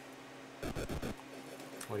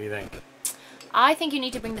 What do you think? I think you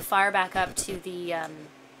need to bring the fire back up to the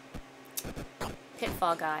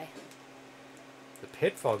pitfall guy. The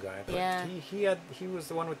pitfall guy? But yeah. He was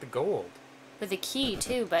the one with the gold. With the key,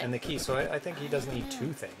 too, but... And the key, so I think he doesn't need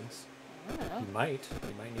two things. I don't know. He might.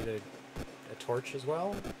 He might need a torch as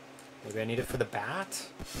well. Maybe I need it for the bat?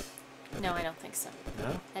 No, I don't think so.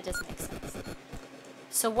 No? That doesn't make sense.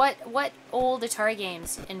 So what old Atari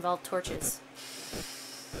games involve torches?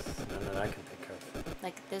 None that I can think of.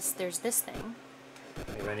 Like this, there's this thing.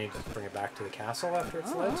 Maybe I need to bring it back to the castle after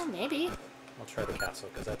it's lit? Maybe. I'll try the castle,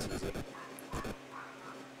 because that's easy.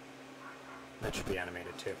 That should be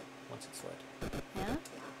animated too, once it's lit. Yeah?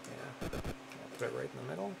 Yeah. I'll put it right in the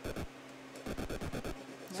middle.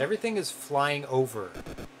 So everything is flying over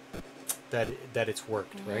that it's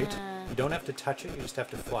worked, right? You don't have to touch it, you just have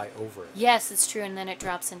to fly over it. Yes, it's true, and then it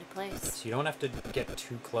drops into place. So you don't have to get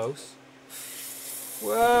too close.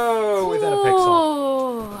 Whoa, within a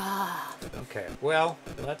pixel. Okay, well,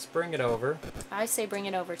 let's bring it over. I say bring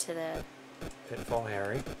it over to the... Pitfall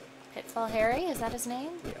Harry. Pitfall Harry? Is that his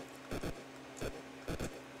name? Yeah.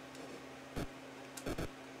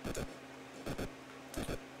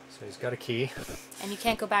 So he's got a key. And you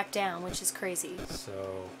can't go back down, which is crazy.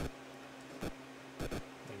 So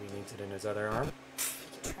maybe he needs it in his other arm. You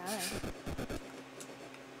can try.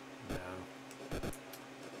 No.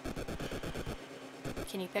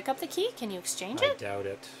 Can you pick up the key? Can you exchange I it? doubt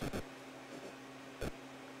it.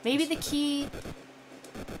 Maybe the key...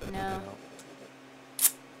 No. No.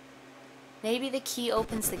 Maybe the key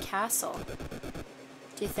opens the castle.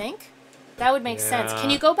 Do you think? That would make sense. Yeah. Can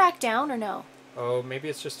you go back down or no? Oh, maybe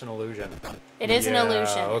it's just an illusion. It is an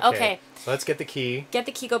illusion. Okay. So let's get the key. Get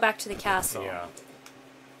the key, go back to the castle. Yeah.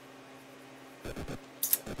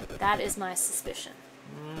 That is my suspicion.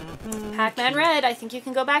 Pac-Man Red, I think you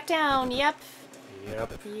can go back down. Yep.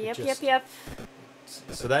 Yep.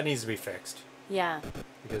 So that needs to be fixed. Yeah.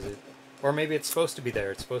 Because it... Or maybe it's supposed to be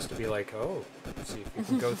there. It's supposed to be like, oh, see if you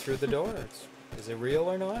can go through the door. Is it real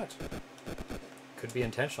or not? Could be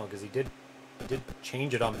intentional, because he did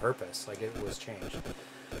change it on purpose. Like, it was changed.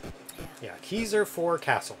 Yeah, keys are for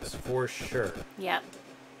castles, for sure. Yep.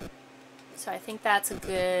 So I think that's a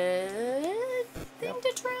good thing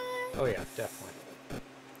to try. Oh yeah, definitely.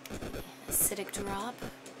 Acidic drop.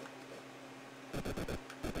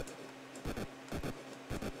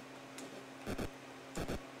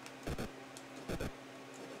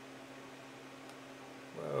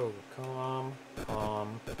 Whoa, calm.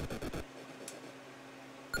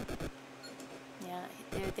 Yeah,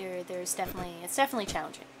 there's definitely, it's definitely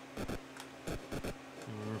challenging.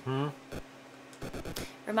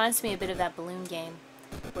 Reminds me a bit of that balloon game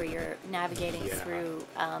where you're navigating through,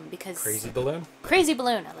 because... Crazy Balloon? Crazy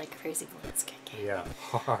Balloon. I like Crazy Balloon. It's a good game. Yeah,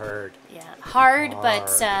 hard. Yeah, hard. But,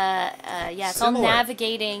 yeah, it's Similar. all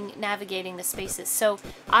navigating the spaces. So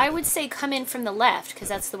I would say come in from the left, because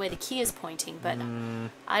that's the way the key is pointing, but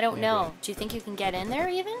I don't know. Do you think you can get in there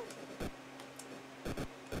even?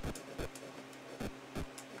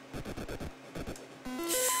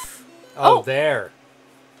 Oh, there.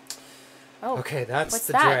 Oh, okay, that's what's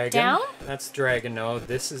the that? dragon. Down? That's the dragon. No,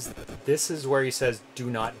 this is where he says, "Do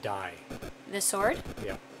not die." The sword?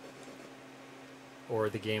 Yeah. Or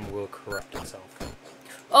the game will corrupt itself.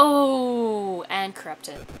 Oh, and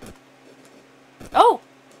corrupted. Oh.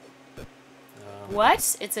 What?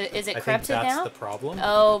 Is it corrupted I think that's now? the problem.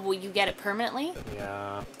 Oh, will you get it permanently?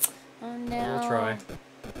 Yeah. Oh no. We'll try.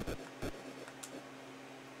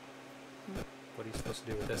 What are you supposed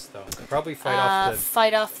to do with this, though? Probably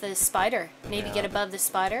fight off the spider. Maybe Yeah. get above the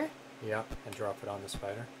spider. Yeah, and drop it on the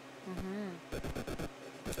spider.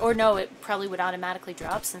 Or no, it probably would automatically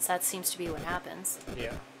drop, since that seems to be what happens.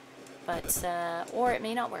 Yeah. But or it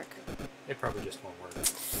may not work. It probably just won't work. Yeah.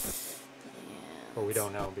 But we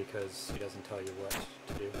don't know, because he doesn't tell you what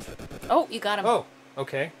to do. Oh, you got him. Oh,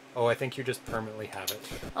 okay. Oh, I think you just permanently have it.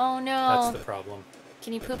 Oh no. That's the problem.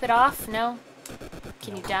 Can you poop it off? No.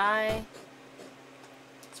 Can you die?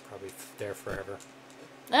 It's probably there forever.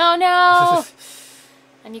 Oh no!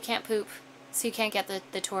 And you can't poop, so you can't get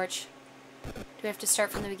the torch. Do we have to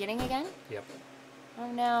start from the beginning again? Yep. Oh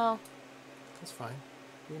no. That's fine.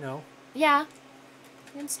 You know. Yeah.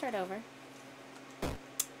 We can start over.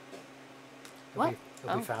 It'll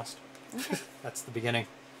be fast. Okay. That's the beginning.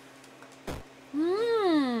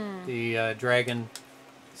 Hmm. The dragon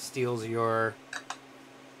steals your...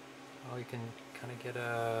 Oh, you can kind of get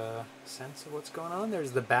a sense of what's going on.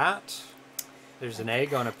 There's the bat. There's an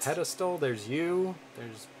egg on a pedestal. There's you.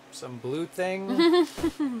 There's some blue thing.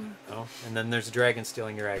 Oh, and then there's a dragon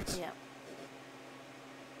stealing your eggs. Yeah.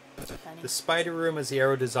 That's funny. The spider room as the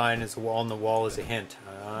arrow design is on the wall as a hint.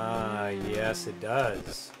 Ah, yes, it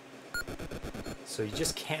does. So you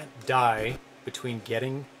just can't die between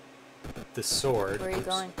getting the sword. Where are you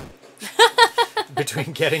going?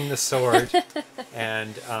 Between getting the sword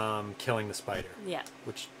and killing the spider. Yeah.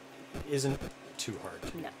 Which isn't too hard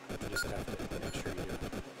to do. No. You just have to make sure you do it.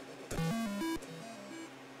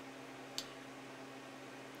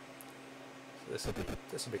 So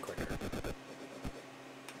this will be quicker.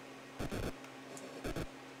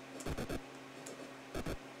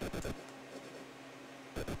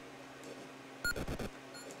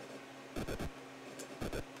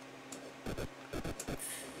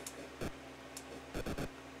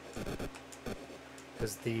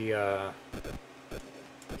 Because the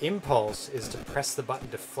impulse is to press the button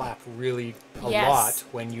to flap really a lot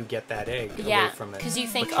when you get that egg away from it. Because you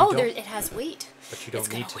think, it has weight. But you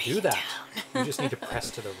don't need to do that. You just need to press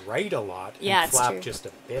to the right a lot and it's flap true. just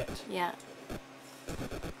a bit. Yeah.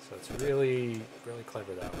 So it's really, really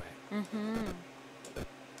clever that way. Mm-hmm.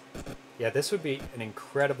 Yeah, this would be an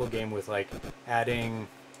incredible game with, like, adding,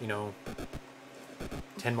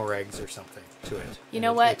 10 more eggs or something to it. You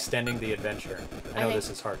know what? Extending the adventure. I know this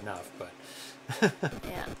is hard enough, but...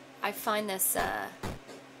 Yeah. I find this,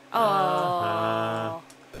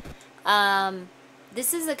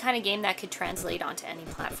 this is the kind of game that could translate onto any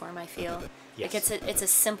platform, I feel. Yes. Like, it's a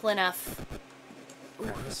simple enough...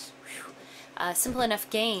 simple enough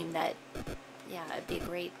game that, it'd be a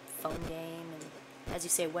great phone game, and, as you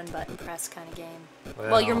say, one button press kind of game.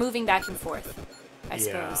 Well, you're moving back and forth, I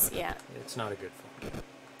suppose. Yeah. It's not a good phone game.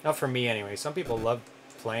 Not for me, anyway. Some people love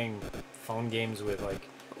playing phone games with, like...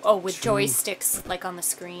 Oh, with joysticks, like, on the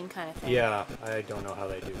screen kind of thing. Yeah, I don't know how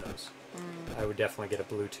they do those. I would definitely get a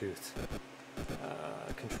Bluetooth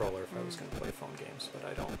controller if I was going to play phone games, but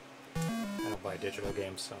I don't buy digital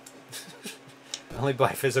games, so... I only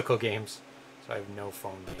buy physical games, so I have no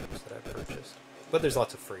phone games that I've purchased. But there's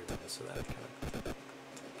lots of free ones, so that kind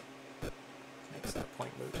of makes that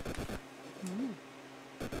point moot.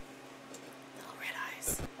 Little red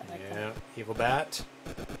eyes. I like Yeah, evil bat.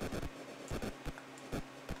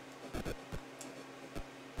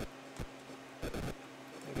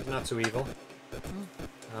 Maybe he's not so evil.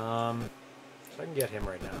 So I can get him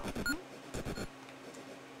right now.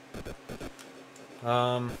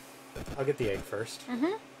 I'll get the egg first.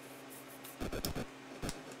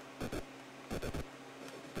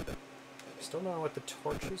 Still don't know what the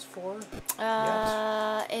torch is for.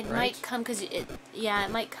 It might come because it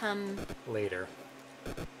might come later.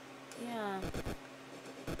 Yeah.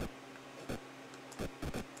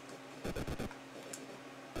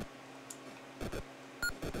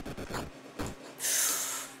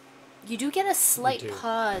 You do get a slight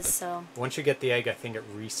pause, so... Once you get the egg, I think it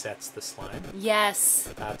resets the slime. Yes.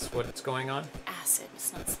 That's what's going on? Acid,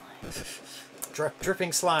 it's not slime.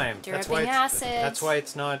 Dripping slime. Dripping acid. That's why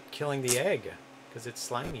it's not killing the egg. Because it's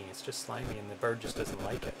slimy. It's just slimy, and the bird just doesn't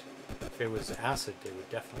like it. If it was acid, it would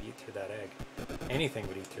definitely eat through that egg. Anything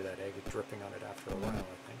would eat through that egg, dripping on it after a while,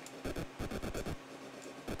 I think.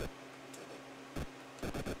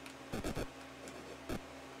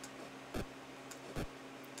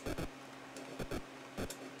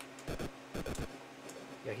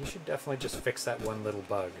 Yeah, he should definitely just fix that one little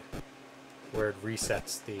bug where it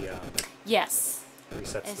resets the yes.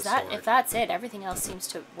 Resets Is the that sword. if that's it? Everything else seems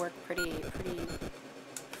to work pretty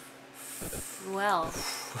well.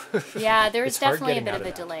 Yeah, there is definitely a bit of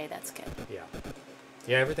a delay. That's good. Yeah.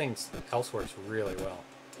 Yeah, everything else works really well.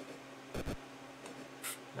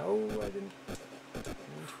 No, I didn't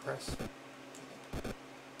press.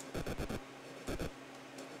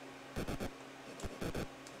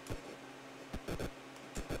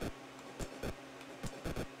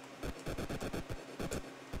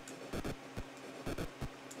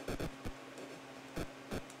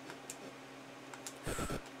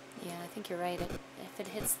 You're right. If it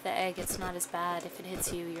hits the egg, it's not as bad. If it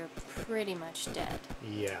hits you, you're pretty much dead.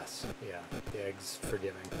 Yes. Yeah. The egg's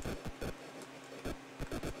forgiving.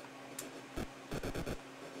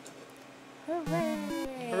 Hooray!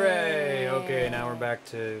 Hooray! Okay, now we're back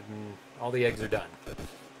to all the eggs are done.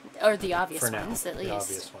 Or the obvious For now. ones, at least. The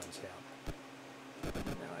obvious ones, yeah.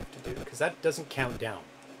 Now I have to do because that doesn't count down.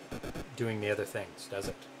 Doing the other things, does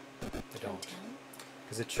it? I don't.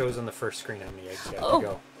 Because it shows on the first screen how many eggs you have to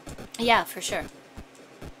go. Yeah, for sure.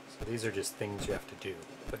 So these are just things you have to do,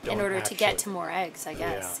 but don't in order actually... to get to more eggs, I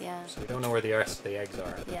guess. Yeah. So we don't know where the rest of the eggs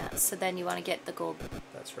are. Yeah. So then you want to get the gold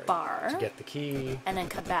That's right. bar. To get the key. And then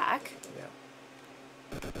come back. Yeah.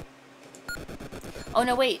 Oh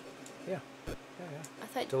no! Wait. Yeah. I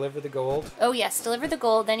thought... Deliver the gold. Oh, yes. Deliver the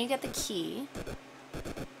gold. Then you get the key.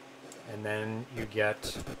 And then you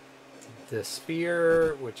get the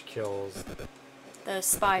spear, which kills... The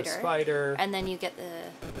spider. The spider. And then you get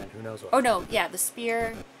the... And then who knows what. Oh, no. Yeah, the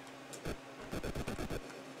spear.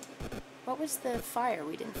 What was the fire?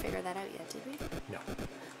 We didn't figure that out yet, did we? No.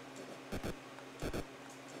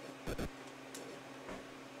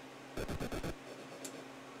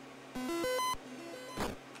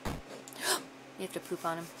 You have to poop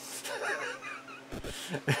on him.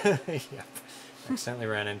 Yep. Accidentally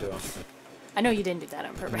ran into him. I know you didn't do that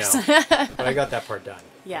on purpose. No. But I got that part done.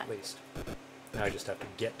 Yeah. At least. Now I just have to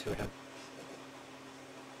get to him.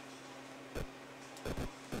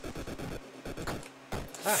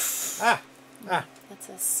 That's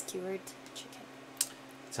a skewered chicken.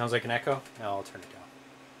 Sounds like an echo? No, I'll turn it down.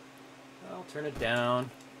 I'll turn it down.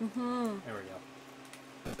 Mm-hmm. There we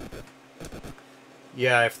go.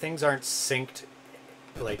 Yeah, if things aren't synced,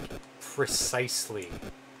 like, precisely,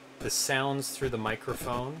 the sounds through the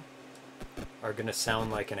microphone are going to sound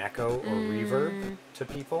like an echo or reverb to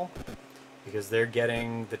people, because they're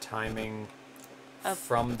getting the timing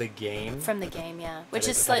from the game. From the game, yeah. Which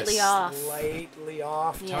is slightly off. Slightly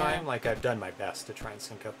off Yeah. time. Like, I've done my best to try and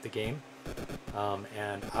sync up the game.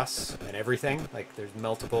 And us and everything. Like, there's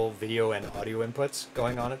multiple video and audio inputs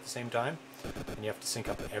going on at the same time. And you have to sync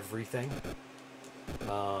up everything.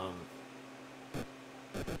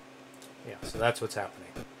 Yeah, so that's what's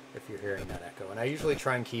happening if you're hearing that echo. And I usually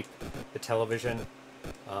try and keep the television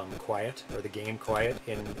quiet, or the game quiet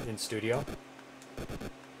in studio.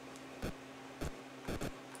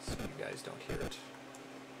 So you guys don't hear it.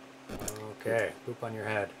 Okay, poop on your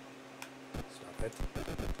head. Stop it.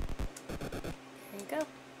 There you go.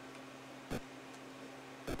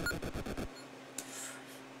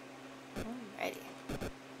 Alrighty.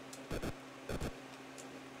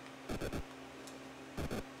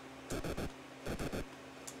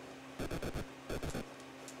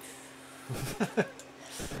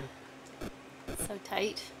 So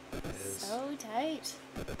tight. So tight.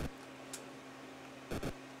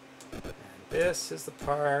 And this is the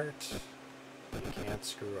part you can't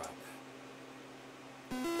screw up.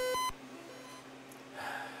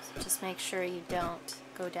 So just make sure you don't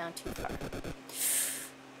go down too far.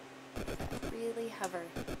 Really hover.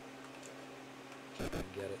 Try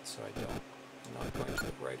and get it so I'm not going to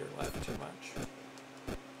the right or left too much.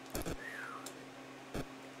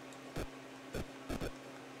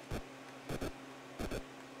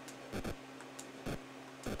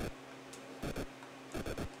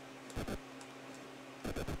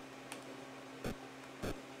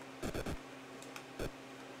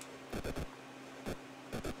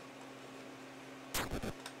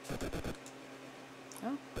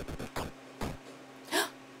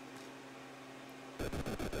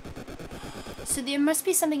 So there must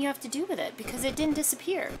be something you have to do with it, because it didn't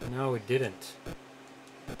disappear. No, it didn't.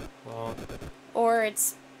 Well... Or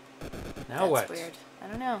it's... Now what? That's weird. I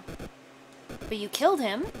don't know. But you killed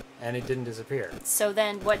him. And it didn't disappear. So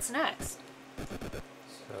then what's next?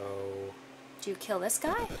 So... Do you kill this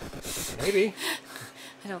guy? Maybe.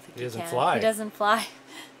 I don't think He doesn't can. fly. He doesn't fly.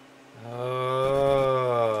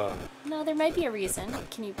 Oh. No, there might be a reason.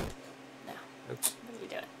 Can you... No. Oops. What are you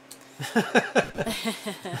doing?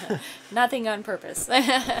 Nothing on purpose.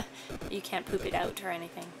 You can't poop it out or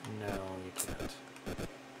anything. No, you can't.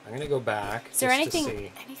 I'm gonna go back. Is there just anything to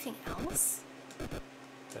see anything else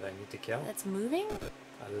that I need to kill that's moving?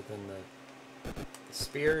 other than the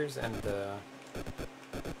spears and the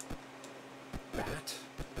bat?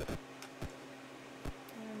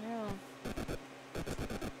 I don't know.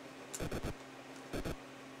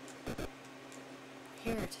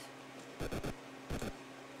 Weird.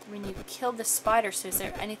 When you killed the spider, so is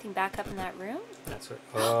there anything back up in that room? That's what.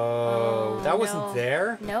 Oh, that wasn't no.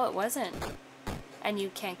 there. No, it wasn't. And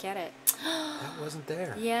you can't get it. That wasn't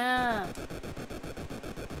there. Yeah.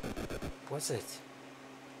 Was it?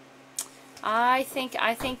 I think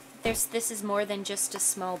this is more than just a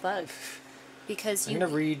small bug, because I'm gonna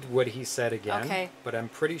read what he said again. Okay. But I'm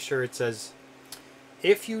pretty sure it says,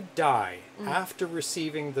 if you die after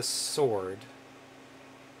receiving the sword,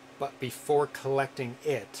 but before collecting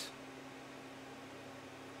it,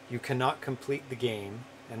 you cannot complete the game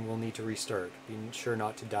and will need to restart. Be sure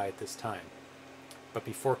not to die at this time. But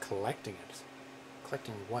before collecting it.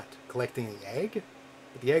 Collecting what? Collecting the egg?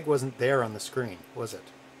 But the egg wasn't there on the screen, was it?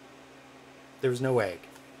 There was no egg.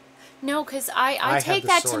 No, because I take the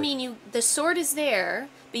that to sword. mean the sword is there,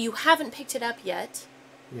 but you haven't picked it up yet.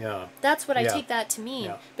 Yeah. That's what I Yeah. take that to mean.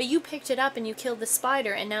 Yeah. But you picked it up and you killed the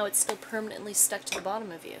spider, and now it's still permanently stuck to the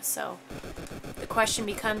bottom of you. So the question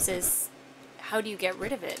becomes is, how do you get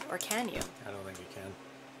rid of it, or can you? I don't think he can.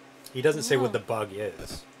 He doesn't say what the bug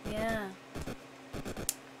is. Yeah.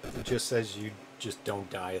 It just says you just don't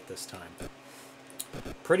die at this time.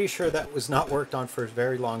 Pretty sure that was not worked on for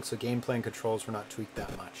very long, so gameplay and controls were not tweaked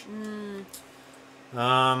that much.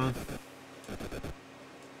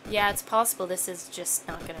 Yeah, it's possible this is just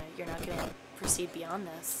you're not gonna proceed beyond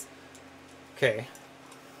this. Okay.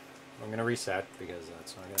 I'm gonna reset because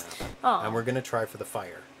that's not gonna happen. Oh. And we're gonna try for the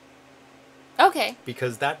fire. Okay.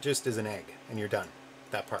 Because that just is an egg, and you're done.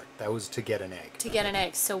 That part. That was to get an egg. To get an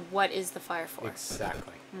egg. So what is the fire for?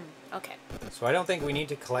 Exactly. Okay. So I don't think we need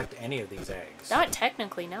to collect any of these eggs. Not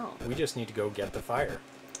technically, no. We just need to go get the fire.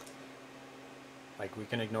 Like, we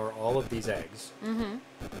can ignore all of these eggs.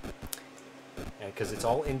 Because it's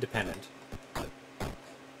all independent. No,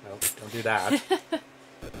 don't do that.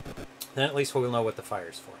 Then at least we'll know what the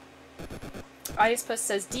fire's for. Audios Post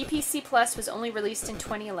says DPC Plus was only released in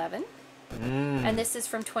 2011. And this is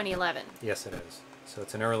from 2011. Yes, it is. So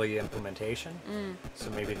it's an early implementation. So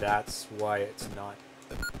maybe that's why it's not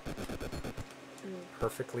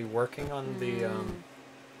perfectly working on the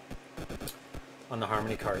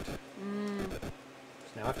Harmony card. So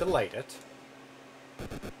now I have to light it.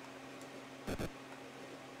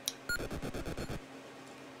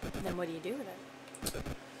 Then what do you do with it?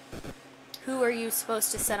 Who are you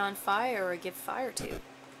supposed to set on fire or give fire to?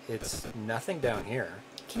 It's nothing down here.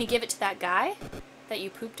 Can you give it to that guy that you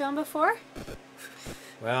pooped on before?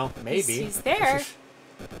 Well, maybe. He's there.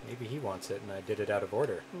 Maybe he wants it and I did it out of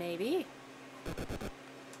order. Maybe. No.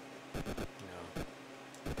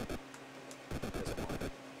 Doesn't want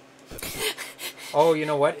it. Oh, you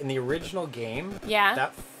know what? In the original game,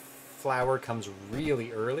 that flower comes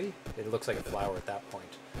really early. It looks like a flower at that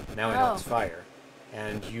point. Now I know it's fire.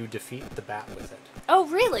 And you defeat the bat with it. Oh,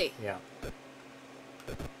 really? Yeah.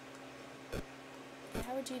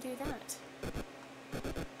 How would you do that?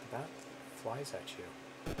 The bat flies at you.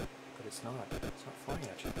 But it's not. It's not flying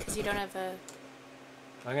at you. Because you don't have a...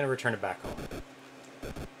 I'm going to return it back home.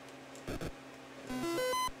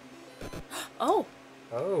 Oh.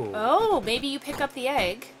 Oh. Oh, maybe you pick up the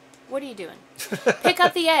egg. What are you doing? Pick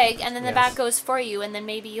up the egg, and then the bat goes for you, and then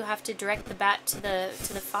maybe you have to direct the bat to the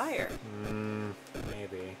fire.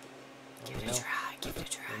 Maybe. Give it a try. Give it a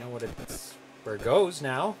try. I know where it goes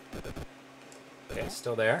now. Okay, it's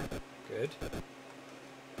still there. Good.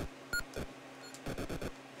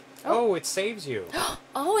 Oh, it saves you.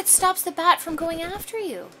 Oh, it stops the bat from going after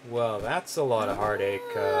you. Well, that's a lot of heartache.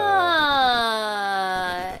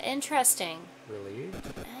 Interesting.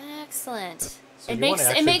 Relieved. Excellent. So it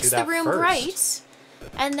makes the room bright,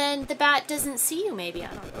 and then the bat doesn't see you. Maybe, I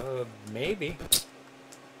don't know. Maybe.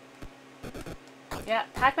 Yeah,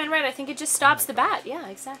 Pac-Man Red. I think it just stops the bat. Yeah,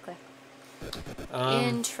 exactly.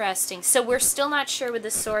 Interesting. So we're still not sure with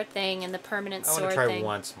the sword thing and the permanent sword thing. I want to try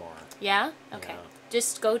once more. Yeah. Okay. Yeah.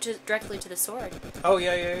 Just go directly to the sword. Oh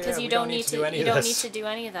yeah. Because you don't need to do any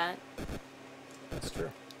of that. That's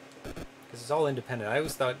true. Because it's all independent. I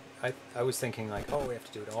always thought I was thinking like, oh, we have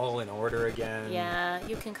to do it all in order again. Yeah,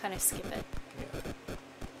 you can kind of skip it.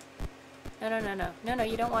 Yeah. No,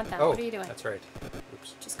 you don't want that. Oh, what are you doing? That's right.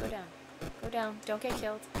 Oops. Just go down. Go down. Don't get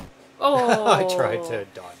killed. Oh. I tried to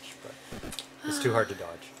dodge, but it's too hard to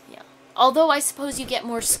dodge. Yeah. Although I suppose you get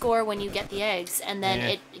more score when you get the eggs, and then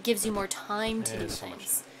it gives you more time to do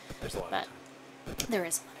things. There's a lot of time. There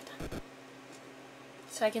is a lot of time.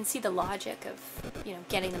 So I can see the logic of,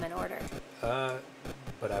 getting them in order.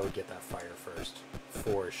 But I would get that fire first,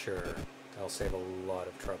 for sure. That'll save a lot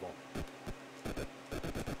of trouble.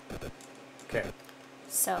 Okay.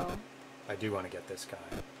 So. I do want to get this guy,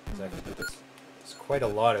 because I have to do this. It's quite a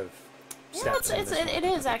lot of steps. It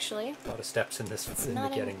is actually. A lot of steps in this. It's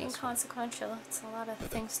not inconsequential. It's a lot of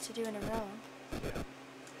things to do in a row.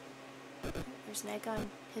 Yeah. There's an egg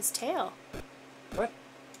on his tail. What?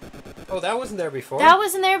 Oh, that wasn't there before. That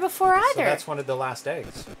wasn't there before either. So that's one of the last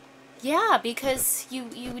eggs. Yeah, because you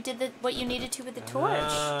did what you needed to with the torch.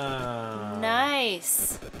 Ah.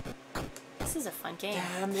 Nice. This is a fun game.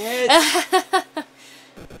 Damn it!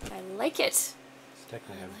 I like it.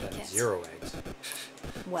 Technically, I've done 0 eggs.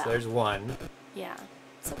 Well. So there's 1. Yeah,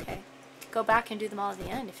 it's okay. Go back and do them all at the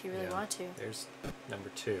end if you really want to. There's number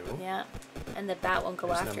 2. Yeah, and the bat won't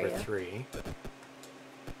go after you. There's number 3.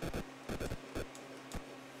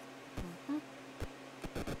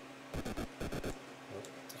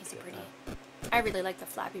 He's pretty. I really like the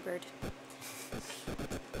Flappy Bird.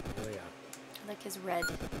 Oh yeah. I like his red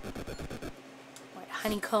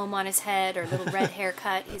honeycomb on his head, or little red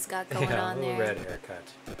haircut he's got going on there. Yeah, little red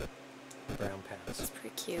haircut. Brown pants. It's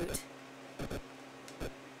pretty cute.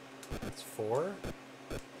 That's 4.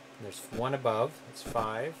 And there's 1 above. That's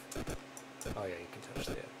 5. Oh yeah, you can touch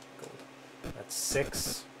the gold. That's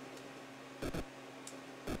 6.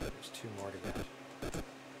 There's 2 more to get.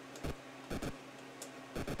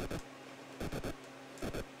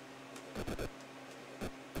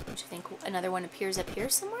 Don't you think another one appears up here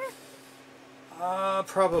somewhere?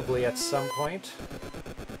 Probably at some point.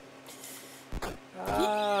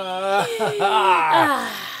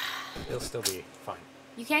 It'll still be fine.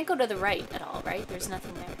 You can't go to the right at all, right? There's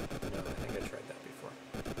nothing there. No, I think I tried that before.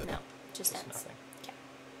 No, just ends. Nothing. Okay.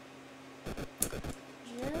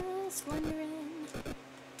 Just wondering.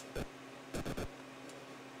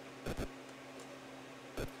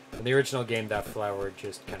 In the original game, that flower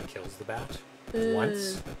just kind of kills the bat.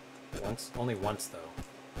 Once. Only once, though.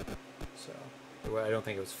 So, I don't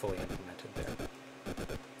think it was fully implemented there.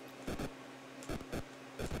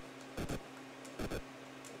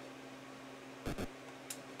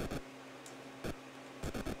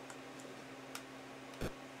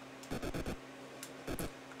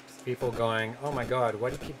 People going, oh my god,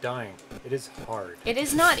 why do you keep dying? It is hard. It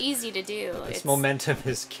is not easy to do. This momentum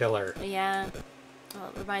is killer. Yeah. Well,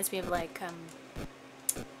 it reminds me of like,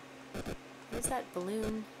 what is that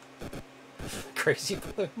balloon? Crazy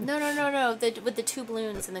balloon? No. With the 2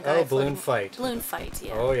 balloons and the guy. Oh, balloon fight. Balloon fight,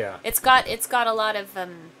 yeah. Oh yeah. It's got a lot of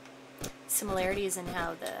similarities in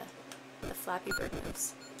how the Flappy Bird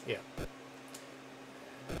moves. Yeah.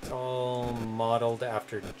 It's all modeled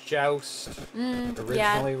after Joust. Originally,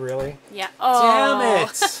 yeah. really? Yeah. Oh.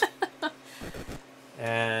 Damn it!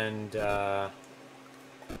 And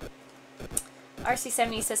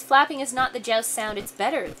RC70 says flapping is not the Joust sound; it's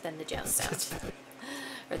better than the Joust sound,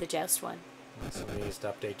 or the Joust one. Somebody needs to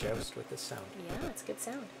update Joust with this sound. Yeah, it's a good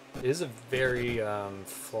sound. It is a very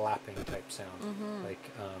flapping type sound, like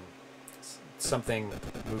something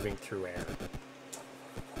moving through air.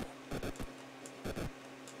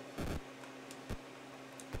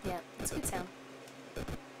 Yeah, it's a good sound.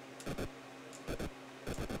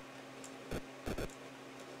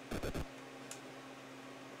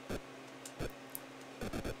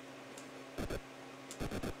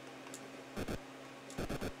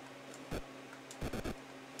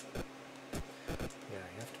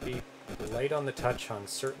 Light on the touch on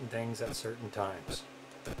certain things at certain times.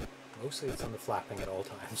 Mostly it's on the flapping at all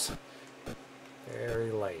times. Very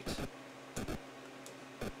light.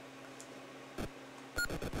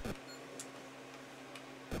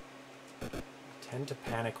 Tend to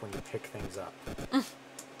panic when you pick things up.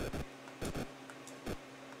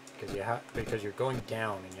 Because you're going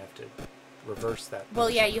down and you have to reverse that. Well,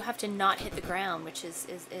 yeah, you have to not hit the ground, which is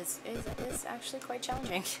actually quite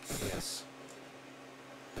challenging. Yes.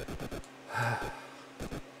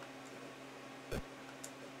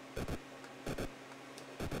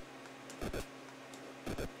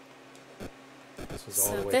 This was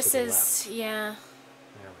all the way to the left. Yeah.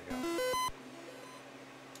 There we go.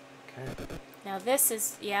 Okay. Now this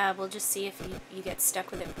is, yeah, we'll just see if you get stuck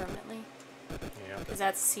with it permanently. Yeah. Because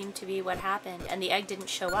that seemed to be what happened. And the egg didn't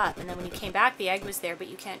show up. And then when you came back, the egg was there, but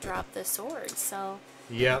you can't drop the sword, so...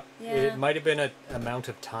 Yep. Yeah. It might have been an amount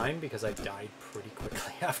of time because I died pretty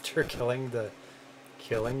quickly after killing the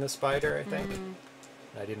spider, I think.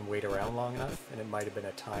 I didn't wait around long enough, and it might have been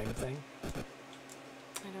a time thing.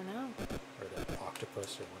 I don't know. Or the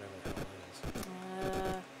octopus, or whatever the hell it is.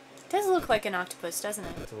 It does look like an octopus, doesn't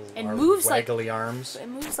it? It moves waggly arms. It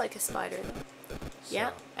moves like a spider, though. So.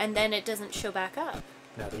 Yeah, and then it doesn't show back up.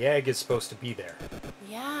 Now the egg is supposed to be there.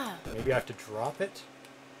 Yeah. Maybe I have to drop it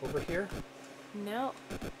over here? No.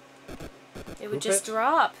 It would just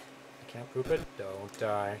drop. I can't poop it? Don't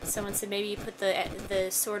die. Someone said maybe you put the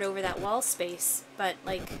sword over that wall space, but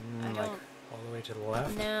like I don't. Like all the way to the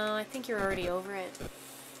left? No, I think you're already over it.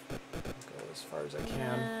 Go as far as I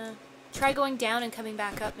can. Try going down and coming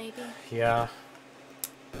back up, maybe. Yeah.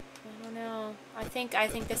 I don't know. I think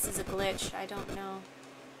this is a glitch. I don't know.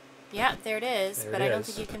 Yeah, there it is, but I don't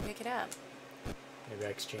think you can pick it up. Maybe I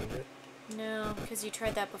exchange it? No, because you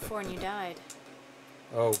tried that before and you died.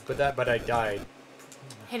 Oh, but I died.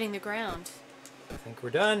 Hitting the ground. I think we're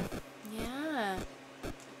done. Yeah.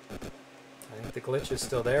 I think the glitch is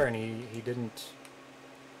still there, and he didn't.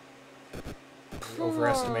 He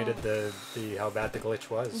overestimated the how bad the glitch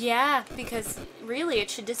was. Yeah, because really it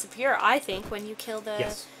should disappear, I think, when you kill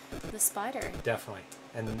the spider. Definitely,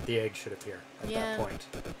 and the egg should appear at that point.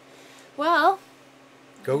 Well.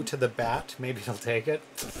 Go to the bat. Maybe it'll take it.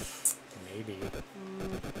 Maybe.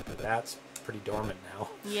 The bat's pretty dormant now.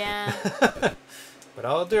 Yeah. But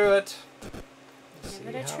I'll do it. Give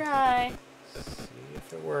it a try. See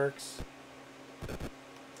if it works.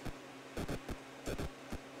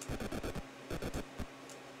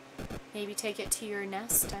 Maybe take it to your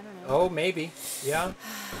nest. I don't know. Oh, maybe. Yeah.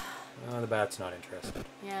 Oh, the bat's not interested.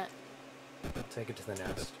 Yeah. I'll take it to the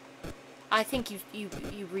nest. I think you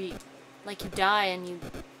die and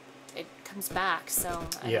it comes back, so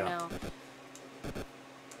I don't know.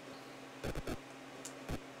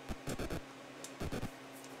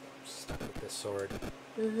 Stuck with this sword.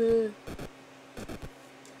 I've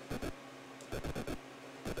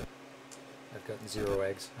gotten 0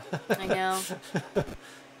 eggs. I know.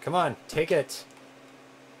 Come on, take it.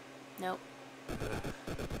 Nope.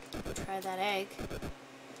 Try that egg.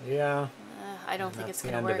 Yeah. I don't think it's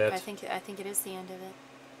gonna work. I think it is the end of it.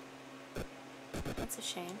 That's a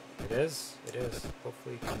shame. It is. It is.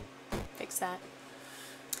 Hopefully you can fix that.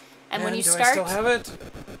 And when you start, I still have it?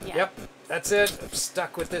 Yeah. Yep. That's it. I'm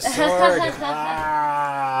stuck with this sword.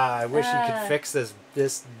 I wish you could fix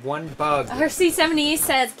this one bug. RC70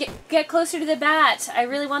 says, get closer to the bat. I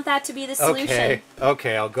really want that to be the solution.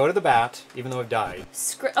 Okay, I'll go to the bat, even though I've died.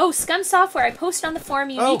 Scum Software. I posted on the forum.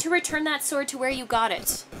 You need to return that sword to where you got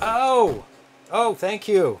it. Oh, thank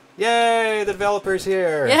you. Yay, the developer's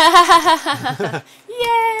here. Yeah.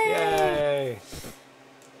 Yay. Yay.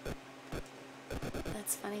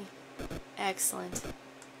 That's funny. Excellent.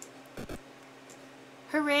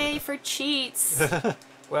 Hooray for cheats.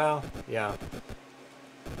 Well, yeah.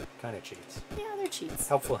 Kind of cheats. Yeah, they're cheats.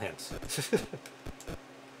 Helpful hints.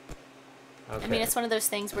 Okay. I mean, it's one of those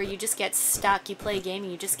things where you just get stuck. You play a game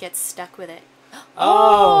and you just get stuck with it.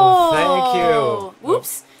 Oh, thank you.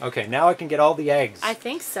 Whoops. Oh, okay, now I can get all the eggs. I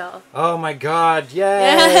think so. Oh my god,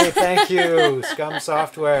 yay! Thank you, Scum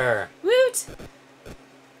Software. Woot!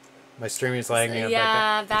 My streaming is lagging.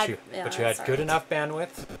 Yeah, but you had good enough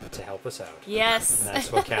bandwidth to help us out. Yes. And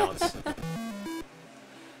that's what counts.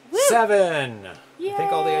 7! Yay. I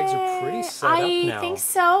think all the eggs are pretty set up now. I think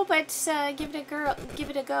so, but give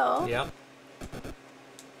it a go. Yep.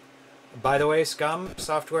 By the way, Scum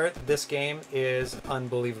Software, this game is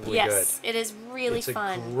unbelievably good. Yes, it is really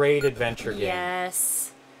fun. It's a great adventure game.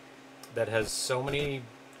 Yes. That has so many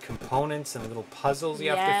components and little puzzles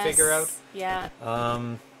you have to figure out. Yeah.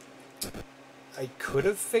 I could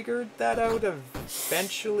have figured that out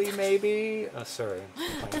eventually, maybe. Oh, sorry,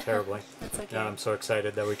 I'm playing terribly. That's okay. Now I'm so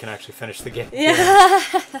excited that we can actually finish the game. Yeah.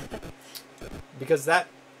 Because that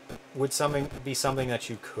would be something that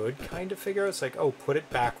you could kind of figure out. It's like, oh, put it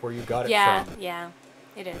back where you got it from. Yeah,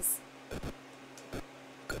 it is.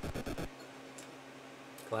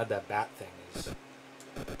 Glad that bat thing is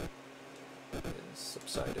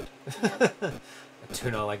subsided. Yep. I do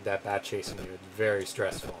not like that bat chasing you. It's very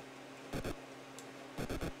stressful.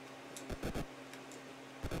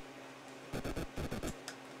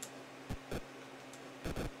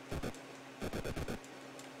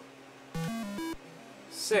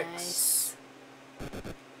 Six. Nice.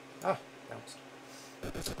 Ah, bounced.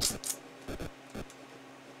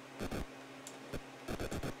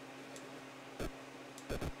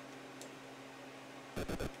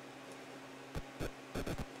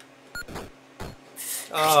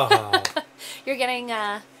 Oh. You're getting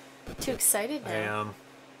too excited now. I am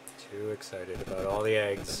too excited about all the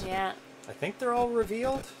eggs. Yeah. I think they're all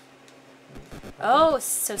revealed. Oh,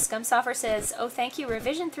 so ScumSoftware says, oh, thank you.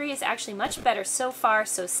 Revision 3 is actually much better so far,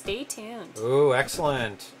 so stay tuned. Ooh,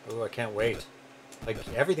 excellent. Ooh, I can't wait. Like,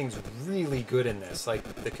 everything's really good in this. Like,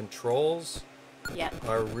 the controls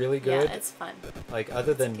are really good. Yeah, it's fun. Like,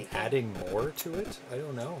 other than adding more to it, I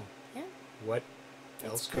don't know. Yeah. What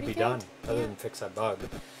else could be good. done other than fix that bug?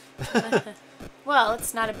 Well,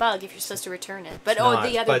 it's not a bug if you're supposed to return it. But, It's the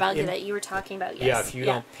not, other bug that you were talking about, yes. Yeah, if you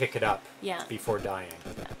don't pick it up before dying.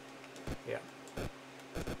 Yeah.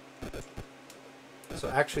 So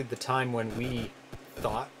actually, the time when we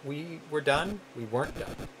thought we were done, we weren't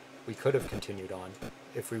done. We could have continued on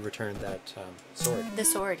if we returned that sword. The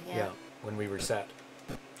sword, yeah. Yeah, when we reset.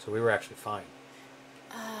 So we were actually fine.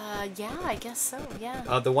 Yeah, I guess so, yeah.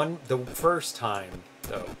 The first time,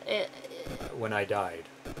 though, when I died,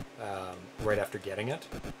 right after getting it,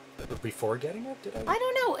 or before getting it, did I? I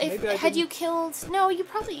don't know. If had you killed... No,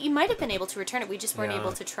 you might have been able to return it. We just weren't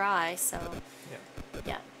able to try, so...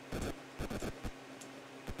 Yeah.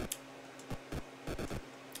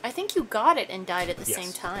 I think you got it and died at the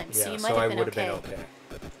same time, so you might have been okay. I would have been okay.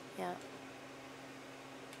 Yeah.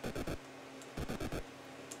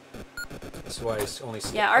 That's why I only...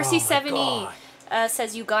 Yeah, RC70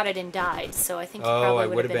 says you got it and died, so I think you probably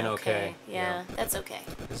would have been okay. Yeah, that's okay.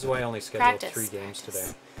 This is why I only scheduled 3 games today,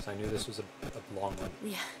 because I knew this was a long one.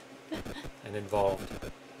 Yeah. And involved.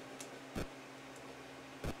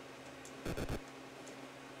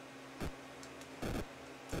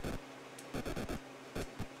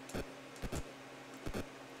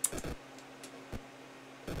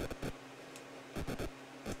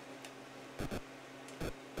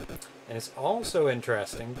 And it's also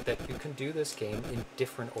interesting that you can do this game in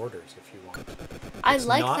different orders if you want. I It's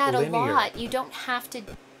like not that linear. a lot. You don't have to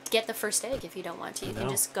get the first egg if you don't want to. You can No.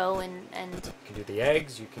 just go and You can do the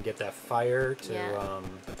eggs, you can get that fire to Yeah.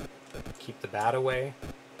 keep the bat away.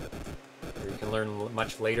 Or you can learn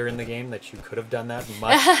much later in the game that you could have done that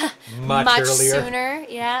much much earlier. sooner.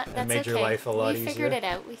 Yeah, that's And made okay. your life a lot easier. We figured it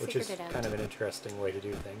out. Which is kind of an interesting way to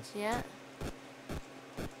do things. Yeah.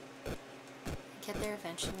 Get there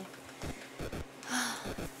eventually.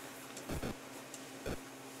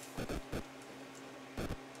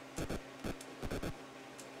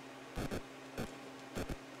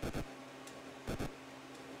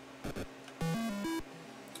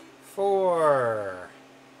 Four.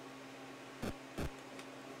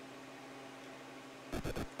 I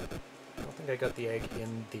don't think I got the egg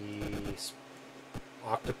in the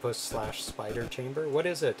octopus/spider chamber. What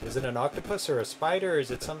is it? Is it an octopus or a spider, or is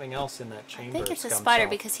it something else in that chamber? I think it's a ScumSoft? spider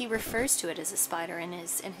because he refers to it as a spider in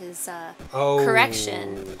his Oh,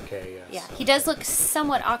 correction. Okay, yes. Yeah, he does look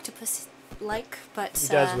somewhat octopus-like, but He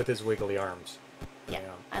does with his wiggly arms. yeah,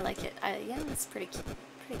 I like it. Yeah, it's pretty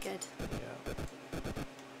good. Yeah.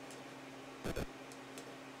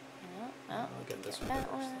 Oh, I'll we get can this get one that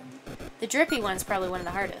first. one. The drippy one's probably one of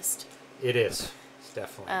the hardest It is. It's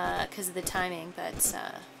definitely because of the timing, but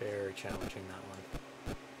very challenging, that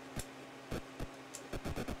one.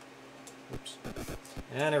 Oops.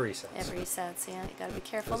 And it resets. it resets. Yeah, you gotta be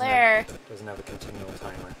careful Doesn't there. Doesn't have a continual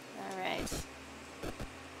timer. All right.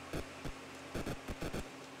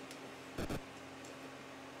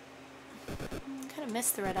 Kind of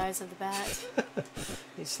miss the red eyes of the bat.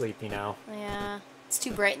 He's sleepy now. Yeah, it's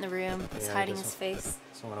too bright in the room. It's Yeah, hiding it his doesn't- face.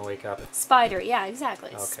 So I want to wake up. Spider. Yeah,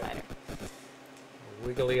 exactly. It's a Okay. spider. A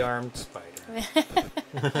wiggly-armed spider.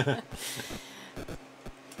 If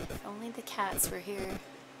only the cats were here.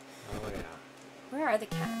 Oh, yeah. Where are the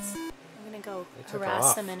cats? I'm gonna go They took harass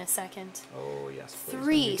off. them in a second. Oh, yes. Please. Can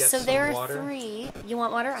 3. you get So some there are water? 3. You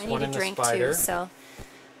want water? There's I one need in a the drink spider. too. So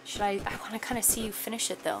should I? I want to kind of see you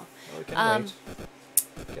finish it though. Oh, we can Um,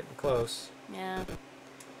 wait. Getting close. Yeah.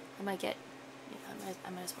 I might get. Yeah, I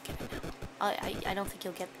might as well get it now. I don't think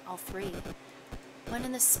you'll get all 3. One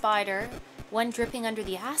in the spider. One dripping under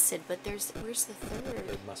the acid. But where's the third?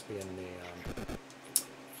 It must be in the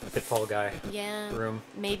pitfall guy Yeah. room.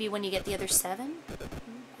 Maybe when you get the other 7. I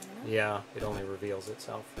don't know. Yeah, it only reveals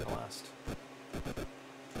itself in the last.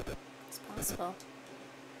 It's possible.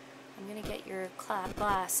 I'm gonna get your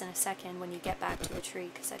glass in a second when you get back to the tree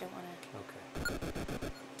because I don't want to Okay.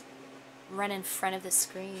 run in front of the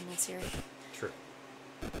screen as you're True.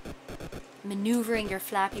 maneuvering your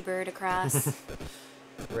Flappy Bird across.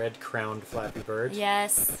 Red-crowned Flappy Bird.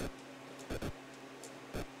 Yes.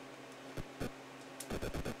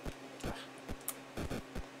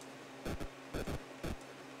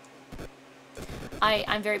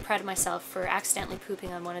 I'm very proud of myself for accidentally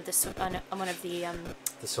pooping on one of the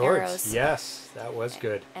The swords. arrows. Yes, that was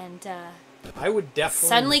good. And I would definitely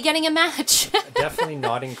suddenly getting a match. definitely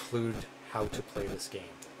not include how to play this game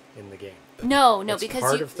in the game. no, It's because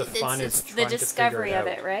part of the fun it's is the trying to discovery figure of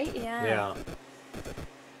it it, right? Yeah. Yeah.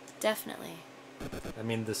 Definitely. I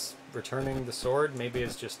mean, this returning the sword maybe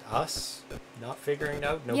is just us not figuring it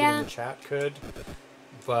out. Nobody Yeah. in the chat could,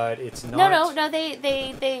 but it's not. No. They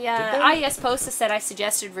they? IES Posta said I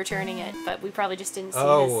suggested returning it, but we probably just didn't see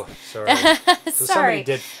Oh, sorry. his. So Sorry. somebody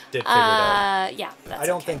did figure it out. Yeah. That's I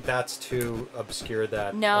don't okay. think that's too obscure.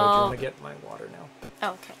 That. No. Oh, do you want to get my water now?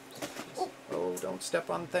 Oh, okay. Oh, don't step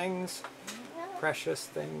on things. Precious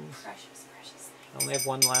things. Precious thing. I only have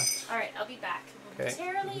one left. All right, I'll be back. Okay. You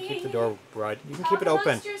Momentarily. can keep the door wide. You can keep it open.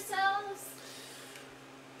 Amongst yourselves.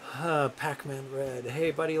 Pac-Man Red.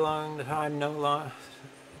 Hey, buddy, long time no long.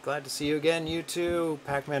 Glad to see you again, you too.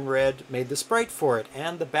 Pac-Man Red made the sprite for it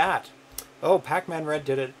and the bat. Oh, Pac-Man Red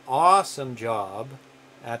did an awesome job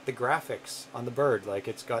at the graphics on the bird. Like,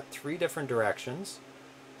 it's got 3 different directions.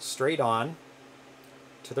 Straight on,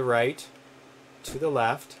 to the right, to the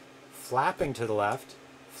left, flapping to the left,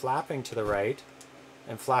 flapping to the right,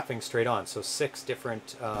 and flapping straight on. So 6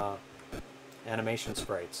 different animation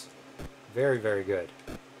sprites. Very, very good.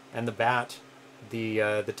 And the bat,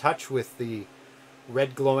 the touch with the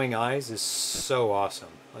red glowing eyes is so awesome.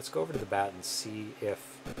 Let's go over to the bat and see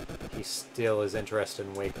if he still is interested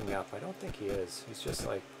in waking up. I don't think he is. He's just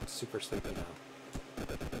like super sleepy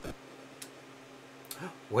now.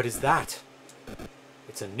 What is that?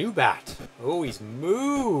 It's a new bat. Oh, he's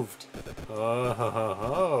moved. Oh, ho, ho,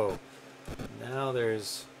 ho. Now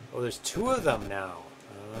there's 2 of them now.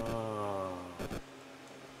 Oh,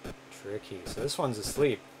 tricky. So this one's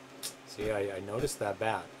asleep. See, I noticed that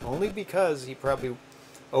bat. Only because he probably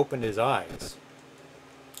opened his eyes.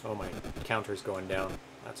 Oh, my counter's going down.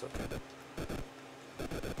 That's okay.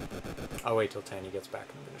 I'll wait till Tanya gets back.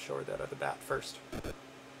 I'm going to show her that other bat first.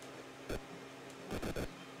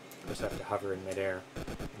 Just have to hover in midair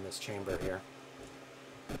in this chamber here.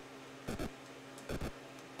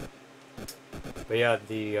 But yeah,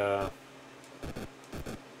 the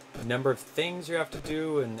number of things you have to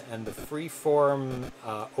do and the free-form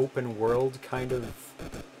open world kind of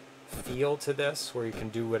feel to this, where you can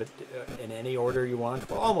do what in any order you want.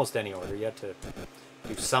 Well, almost any order. You have to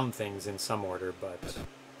do some things in some order, but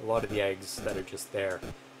a lot of the eggs that are just there,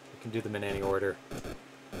 you can do them in any order.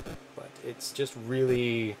 But it's just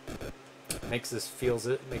really makes this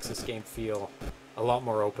game feel a lot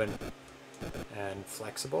more open and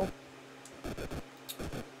flexible.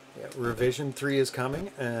 Yeah, Revision 3 is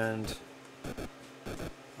coming, and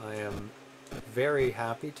I am very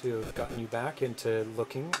happy to have gotten you back into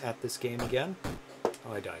looking at this game again.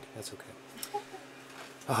 Oh, I died. That's okay.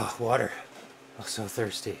 Oh, water. I'm so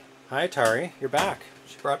thirsty. Hi, Atari. You're back.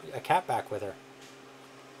 She brought a cat back with her.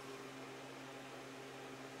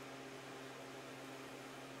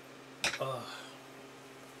 Oh,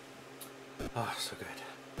 oh, so good.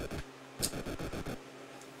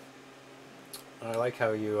 I like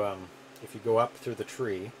how you, if you go up through the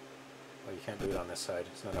tree, well, you can't do it on this side.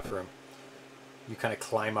 There's not enough room. You kind of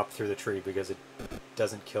climb up through the tree because it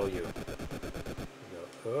doesn't kill you. You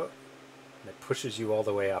go, oh, and it pushes you all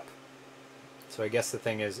the way up. So I guess the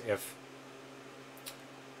thing is,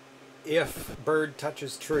 if bird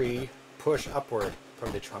touches tree, push upward.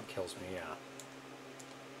 Probably the trunk kills me, yeah.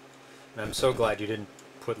 And I'm so glad you didn't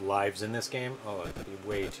put lives in this game. Oh, it'd be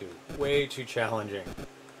way too challenging.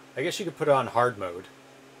 I guess you could put it on hard mode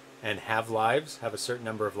and have lives, have a certain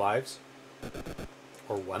number of lives.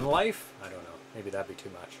 Or one life? I don't know. Maybe that'd be too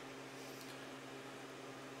much.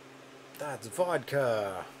 That's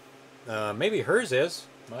vodka. Maybe hers is.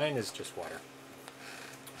 Mine is just water.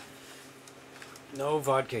 No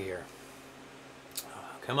vodka here.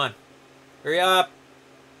 Oh, come on. Hurry up.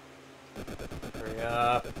 Hurry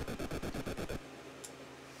up.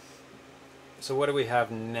 So what do we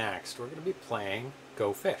have next? We're going to be playing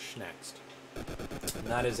Go Fish next. And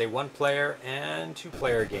that is a 1-player and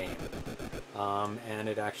 2-player game. And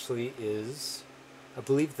it actually is, I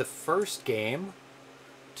believe, the first game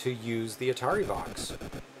to use the Atari box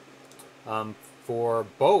for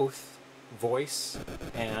both voice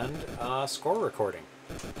and score recording.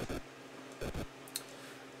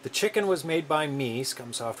 The chicken was made by me,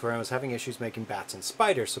 ScumSoft, where I was having issues making bats and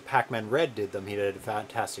spiders, so Pac-Man Red did them. He did a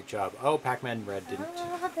fantastic job. Oh, Pac-Man Red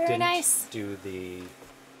didn't nice. Do the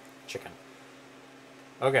chicken.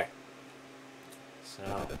 Okay.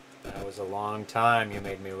 So, that was a long time you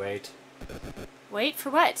made me wait. Wait for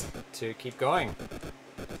what? To keep going.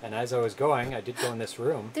 And as I was going, I did go in this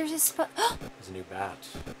room. There's a spot. There's a new bat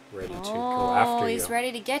ready to go after you. Oh, he's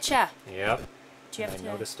ready to get ya. Yep. Do you have I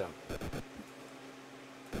noticed him.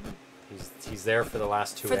 He's there for the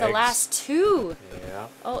last 2 eggs. For the last 2? Yeah.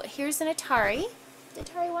 Oh, here's an Atari.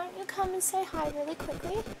 Atari, why don't you come and say hi really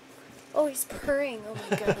quickly? Oh, he's purring. Oh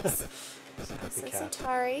my goodness. This is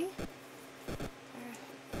Atari.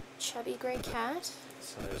 Our chubby gray cat.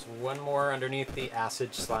 So there's one more underneath the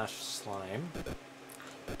acid/slime.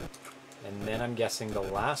 And then I'm guessing the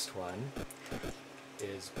last one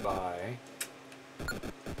is by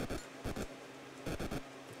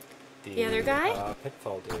the other guy?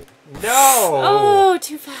 Pitfall dude. No! Oh,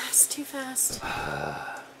 too fast, too fast. To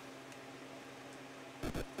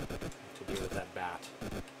deal with that bat.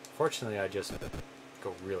 Fortunately, I just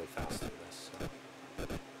go really fast through this. So.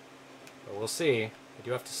 But we'll see. I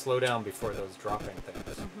do have to slow down before those dropping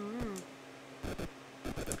things.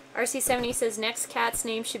 RC70 says next cat's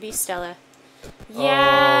name should be Stella.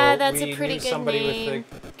 Yeah, that's a pretty good somebody name.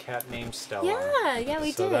 with a cat named Stella. Yeah, we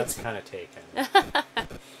did. So that's kind of taken.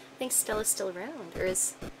 I think Stella's still around, or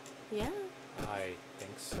is... Yeah. I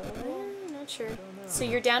think so. I'm not sure. So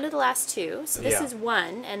you're down to the last 2. So this is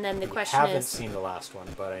 1, and then the question is... I haven't seen the last one,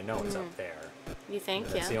 but I know it's up there. You think?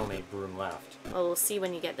 That's the only room left. Well, we'll see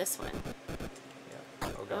when you get this one. Yeah.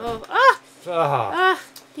 Oh, God. Oh, ah! Ah! Ah!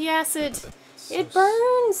 The acid! It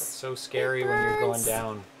burns! So scary when you're going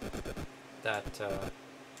down that,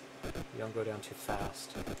 you don't go down too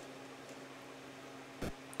fast. Oh,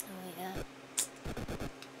 yeah.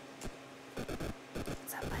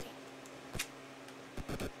 What's up, buddy?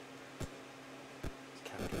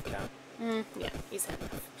 Captain Cat. Yeah, he's had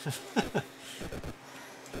enough.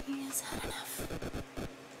 He's had enough.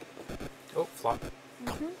 Oh, flop.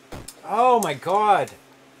 Oh my God!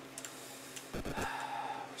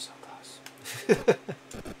 We're so close.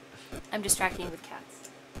 I'm distracting you with cats.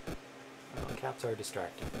 Well, cats are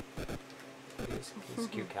distracting. He's a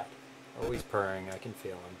cute cat. Always purring. I can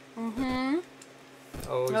feel him. Mm-hmm.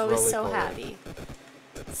 Always Oh, he's so roly-poly. happy.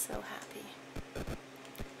 So happy.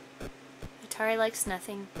 Atari likes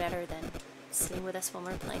nothing better than sitting with us when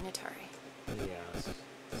we're playing Atari. Yes.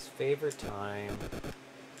 His favorite time.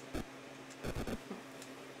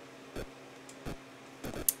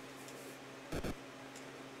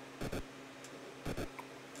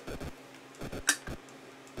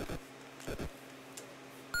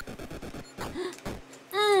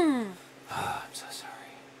 I'm so sorry.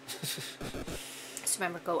 Just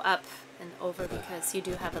remember, go up and over because you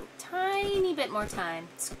do have a tiny bit more time.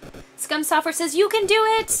 ScumSoft says you can do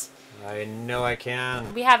it! I know I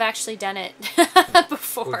can. We have actually done it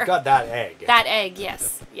before. We've got that egg. That egg,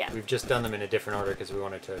 yes. Yeah. We've just done them in a different order because we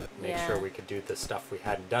wanted to make Yeah. sure we could do the stuff we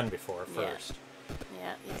hadn't done before first.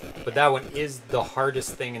 Yeah. But that one is the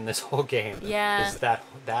hardest thing in this whole game. Yeah. Is that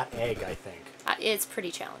egg, I think. It's pretty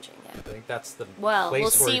challenging, yeah. I think that's the Well, place we'll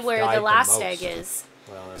see we've where died the last most. egg is.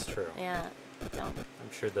 Well, that's true. Yeah. Don't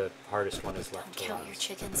I'm sure the hardest one is left to kill last. your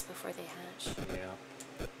chickens before they hatch. Yeah.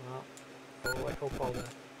 Well,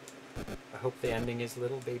 I hope the ending is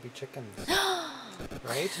little baby chickens.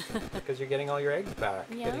 Right? Because you're getting all your eggs back.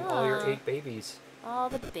 Yeah. Getting all your 8 babies. All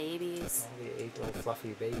the babies. All the 8 little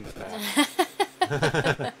fluffy babies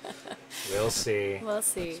back. We'll see. We'll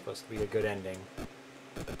see. It's supposed to be a good ending.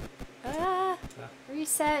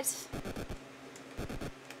 Reset.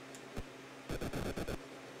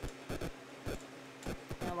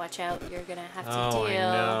 Now watch out, you're gonna have to deal. Oh, I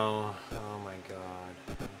know. Oh my god.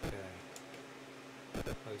 Okay.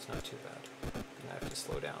 Oh, he's not too bad. I have to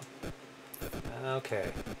slow down. Okay.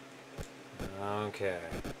 Okay.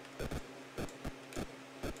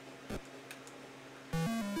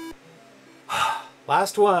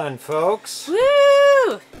 Last one, folks.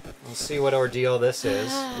 Woo! Let's see what ordeal this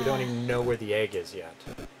is. We don't even know where the egg is yet.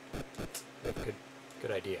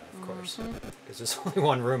 Good idea, of course. Because there's only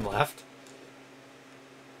one room left.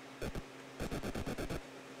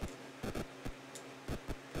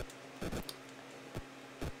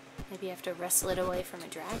 Maybe you have to wrestle it away from a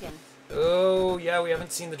dragon. Oh, yeah, we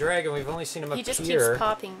haven't seen the dragon. We've only seen him He appear. just keeps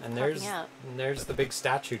popping out. And there's the big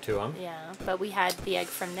statue to him. Yeah, but we had the egg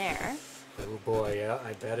from there. Oh boy, yeah,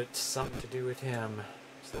 I bet it's something to do with him.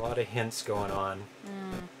 There's a lot of hints going on.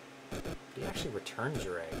 He actually returns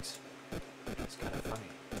your eggs. It's kind of funny.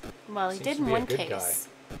 Well, he Seems did to in be a one good case. guy.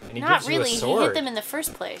 And he Not gives really. you a He sword. hit them in the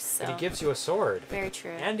first place. So. But he gives you a sword. Very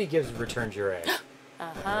true. And he returns your egg.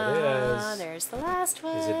 Uh-huh. There it is. There's the last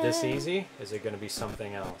one. Is it this easy? Is it going to be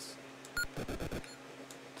something else?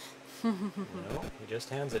 No, he just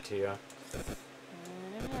hands it to you. I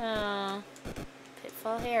don't know.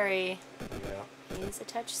 Pitfall Harry. Yeah. He's a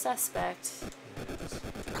touch suspect.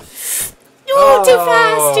 Yes. Oh, too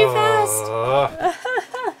fast! Too fast!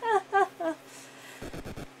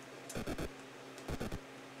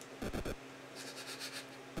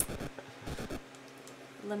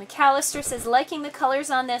 Le McAllister says, liking the colors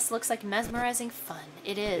on this looks like mesmerizing fun.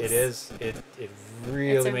 It is. It is. It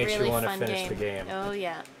really makes you want to finish the game. Oh,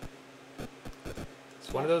 yeah.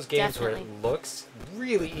 It's one of those games where definitely. it looks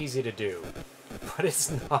really easy to do, but it's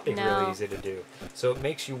not really easy to do. So it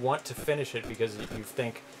makes you want to finish it because you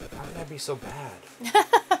think, how can I be so bad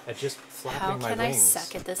at just flapping my wings? How can I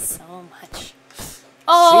suck at this so much?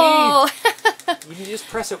 Oh! You can just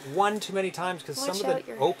press it one too many times because some of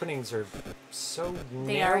the openings are so narrow.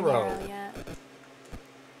 They are narrow, yeah.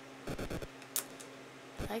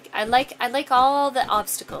 I like all the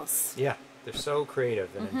obstacles. Yeah, they're so creative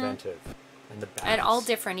and inventive. And the balance. And all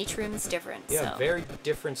different. Each room is different. Yeah, so. very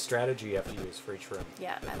different strategy you have to use for each room.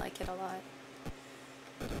 Yeah, I like it a lot.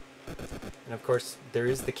 And of course, there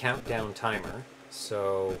is the countdown timer.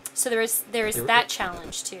 So there is that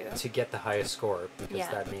challenge too. To get the highest score, because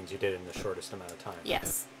that means you did it in the shortest amount of time.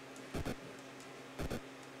 Yes.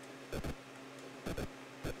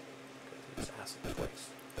 Use acid twice.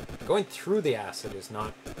 Going through the acid is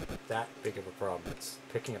not that big of a problem. It's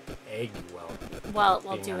picking up the egg while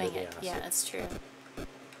being doing under the it. acid. Yeah, that's true.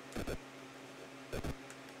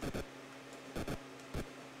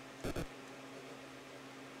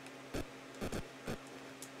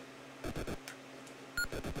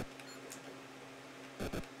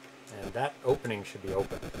 That opening should be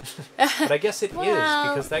open. But I guess it is,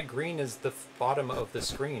 because that green is the bottom of the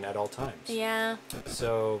screen at all times. Yeah.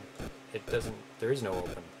 So it doesn't, there is no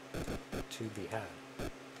open to be had.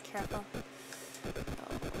 Careful.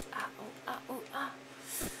 Oh.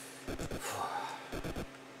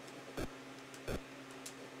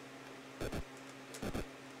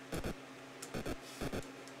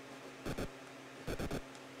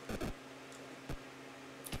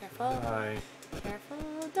 Careful. Bye. Careful.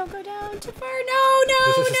 Don't go down too far. No,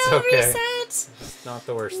 It's no, okay. reset. It's not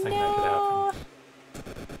the worst thing that could happen.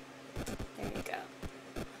 There you go.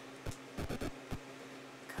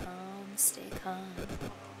 Calm, stay calm.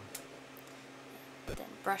 Then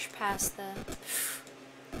brush past the...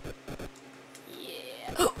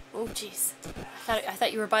 Yeah. Oh, jeez. I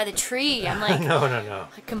thought you were by the tree. I'm like... No.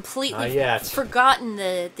 I completely Not yet. forgotten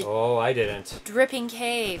the Oh, I didn't. dripping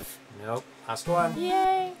cave. Nope. Last one.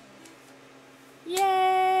 Yay.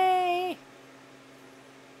 Yay.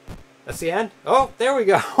 That's the end? Oh, there we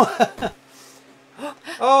go.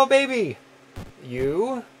 Oh, baby.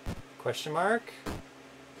 You? Question mark?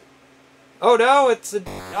 Oh, no. It's the...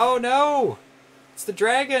 Oh, no. It's the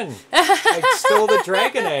dragon. I stole the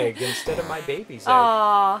dragon egg instead of my baby's egg.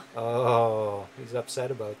 Aww. Oh, he's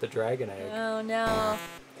upset about the dragon egg. Oh, no.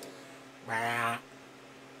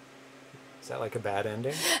 Is that like a bad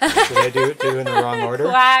ending? Did I do it in the wrong order?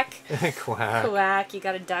 Quack. Quack. Quack. You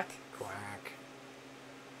got a duck. Quack.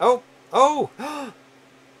 Oh! Oh!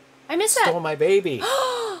 I missed Stole that. my baby. He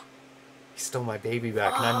stole my baby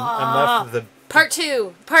back, and I'm left with the... Part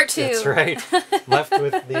two. Part two. That's right. Left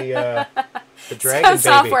with the dragon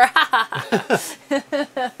ScumSoft. baby.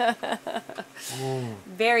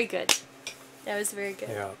 Very good. That was very good.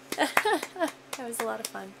 Yeah. That was a lot of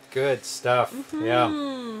fun. Good stuff.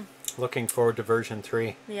 Yeah. Looking forward to version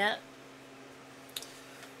 3. Yeah.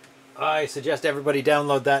 I suggest everybody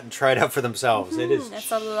download that and try it out for themselves. It is That's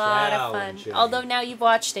a lot of fun. challenging. Although now you've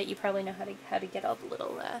watched it, you probably know how to get all the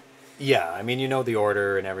little... Yeah, I mean, you know the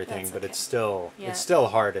order and everything, That's but okay. it's still Yeah.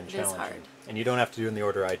 hard and It is challenging. hard. And you don't have to do it in the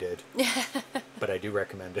order I did. But I do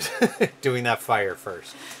recommend it. Doing that fire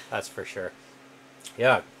first. That's for sure.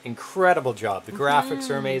 Yeah, incredible job. The graphics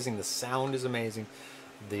are amazing. The sound is amazing.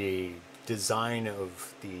 The design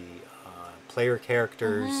of the player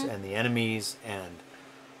characters and the enemies and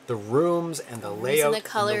the rooms and the layout and the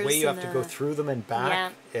colors and the way you and have to go through them and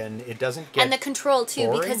back. And it doesn't get And the control, too,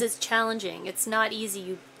 boring. because it's challenging. It's not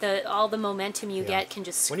easy. All the momentum you get can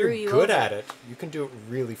just when screw you're you good over. at it, you can do it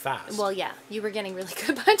really fast. Well, yeah. You were getting really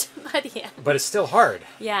good by the end. But it's still hard.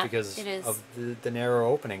 Yeah, because it is. of the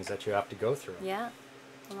narrow openings that you have to go through. Yeah.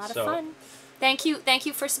 A lot So- of fun. Thank you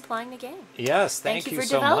for supplying the game. Yes, thank you you for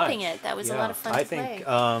so developing much. it. That was a Yeah, lot of fun I to play. think It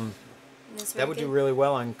was that very would do good. really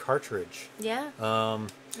well on cartridge. Yeah. Yeah.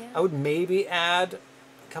 Yeah. I would maybe add a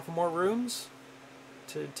couple more rooms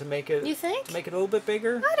to make it. You think? To make it a little bit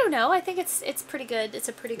bigger. I don't know. I think it's pretty good. It's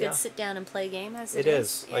a pretty good Yeah. sit down and play game as It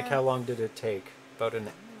is. Like, Yeah. how long did it take? About an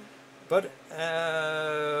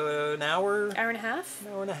hour. Hour and a half.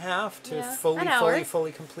 An hour and a half to Yeah, fully an hour.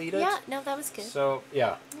 complete it. Yeah. No, that was good. So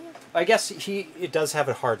yeah. Yeah. I guess it does have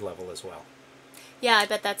a hard level as well. Yeah, I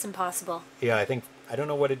bet that's impossible. Yeah, I don't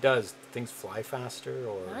know what it does. Things fly faster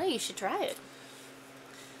or... Oh, you should try it.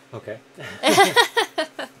 Okay.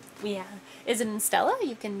 Yeah. Is it in Stella?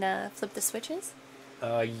 You can flip the switches?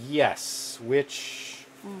 Yes. Which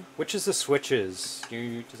is the switches?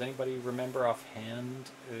 Does anybody remember offhand?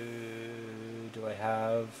 Do I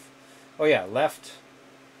have... Oh yeah, left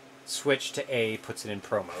switch to A puts it in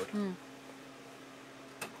pro mode.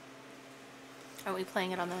 Are we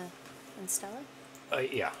playing it on Stella?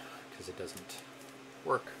 Yeah, because it doesn't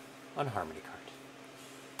work on Harmony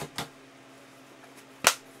card.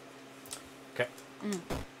 Okay.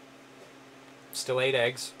 Still 8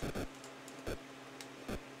 eggs.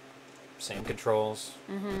 Same controls.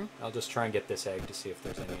 I'll just try and get this egg to see if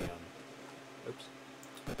there's any... Oops.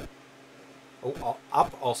 Oh,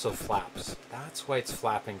 up also flaps. That's why it's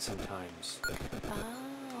flapping sometimes. Oh.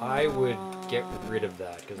 I would get rid of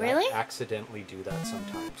that because Really? I accidentally do that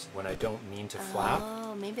sometimes when I don't mean to flap.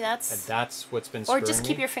 Oh, maybe that's... And that's what's been Or screwing just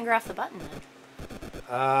keep me. your finger off the button then.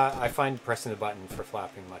 I find pressing the button for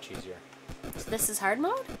flapping much easier. So this is hard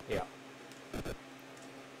mode? Yeah.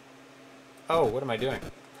 Oh, what am I doing?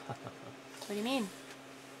 What do you mean?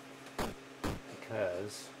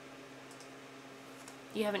 Because...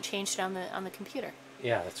 You haven't changed it on the computer.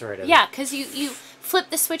 Yeah, that's right. Yeah, because you flipped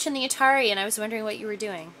the switch in the Atari, and I was wondering what you were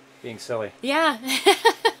doing. Being silly. Yeah.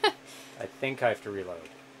 I think I have to reload.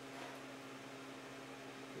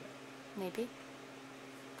 Maybe.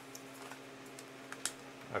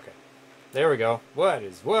 Okay. There we go. What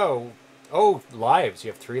is... Whoa! Oh, lives.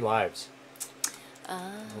 You have 3 lives. Oh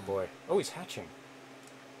boy. Oh, he's hatching.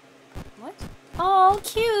 What? Oh,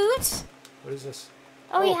 cute! What is this?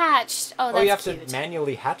 Oh, he hatched. Oh, that's you have cute. to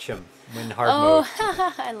manually hatch him in hard mode.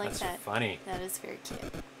 Oh, I like That's that. funny. That is very cute.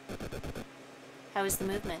 How is the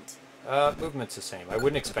movement? Movement's the same. I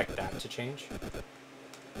wouldn't expect that to change.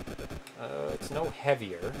 It's no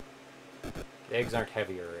heavier. The eggs aren't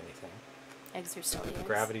heavier or anything. Eggs are still the eggs.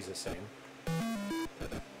 Gravity's the same.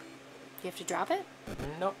 You have to drop it?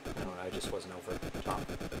 Nope. No, I just wasn't over the top.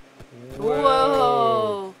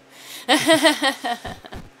 Whoa!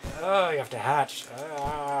 Oh, you have to hatch.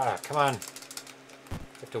 Ah, come on. You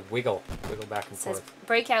have to wiggle back and It says forth.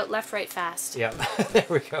 break out left, right, fast. Yeah, there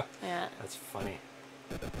we go. Yeah. That's funny.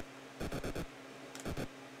 I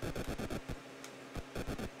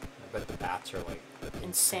bet the bats are like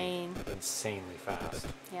Insane. insanely fast.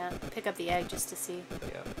 Yeah. Pick up the egg just to see.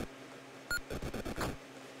 Yeah.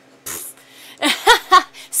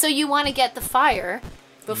 So you want to get the fire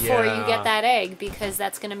before you Yeah. get that egg because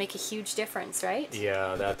that's going to make a huge difference, right?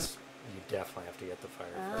 Yeah, that's... You definitely have to get the fire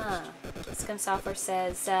first. ScumSoft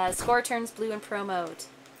says score turns blue in pro mode.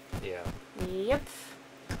 Yeah. Yep.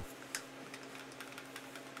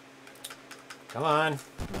 Come on.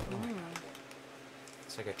 Oh my God.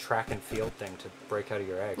 It's like a track and field thing to break out of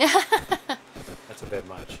your egg. That's a bit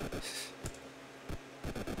much.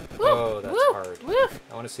 Woo, Oh, that's woo, hard. Woo.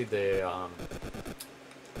 I want to see the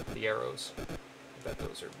arrows. I bet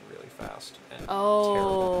those are really fast and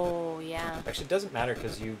terrible. Oh, yeah. Actually, it doesn't matter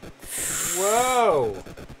because you... Whoa!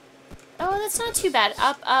 Oh, that's not too bad.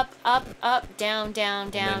 Up, up, up, up, down, down,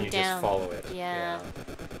 And down, then you down. just follow it. Yeah.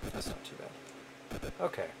 That's not too bad.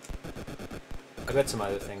 Okay. I bet some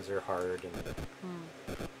other things are hard and...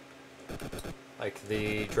 Like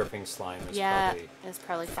the dripping slime is probably... it's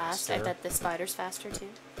probably fast. I faster. bet the spider's faster too.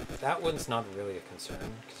 That one's not really a concern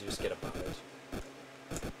because you just get above it.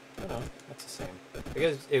 I don't know. That's the same.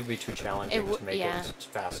 Because it would be too challenging to make it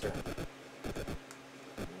faster.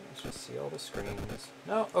 Let's just see all the screens.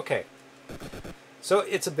 No? Okay. So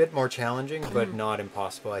it's a bit more challenging, but not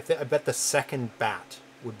impossible. I bet the second bat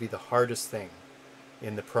would be the hardest thing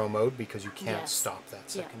in the pro mode because you can't stop that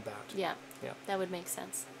second bat. Yeah. Yeah. That would make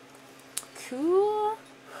sense. Cool.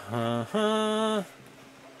 Update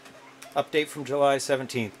from July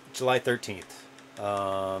 17th, July 13th.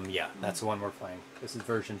 Yeah, that's the one we're playing. This is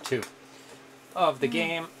version 2 of the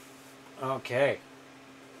game. Okay.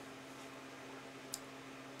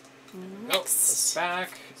 Next.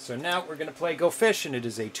 Back. So now we're going to play Go Fish, and it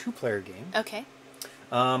is a 2-player game. Okay.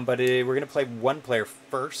 But we're going to play 1 player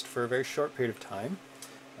first for a very short period of time.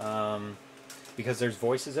 Because there's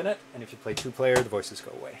voices in it, and if you play 2-player, the voices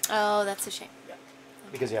go away. Oh, that's a shame. Yeah.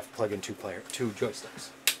 Because you have to plug in 2 joysticks.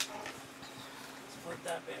 Let's plug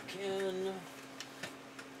that back in.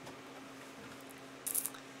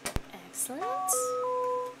 Excellent.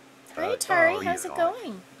 Hi, Atari. How's it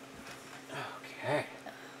going? Okay.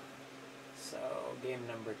 So, game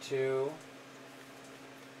number 2.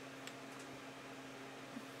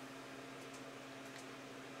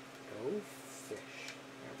 Go Fish.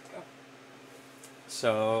 There we go.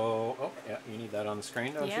 So, oh, yeah, you need that on the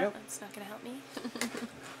screen, don't you? Yeah, that's not going to help me.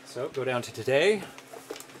 So, go down to today.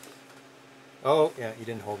 Oh, yeah, you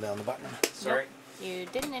didn't hold down the button. Sorry. Nope. You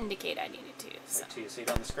didn't indicate I needed to. So. Wait till you see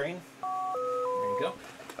it on the screen. There you go.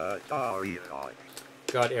 Atari.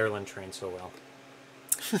 God, Erlen trained so well.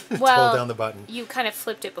 Well, hold down the button. You kind of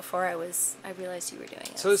flipped it before I realized you were doing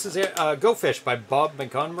it. So this is Go Fish by Bob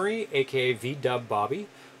Montgomery, aka VDub Bobby.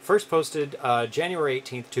 First posted January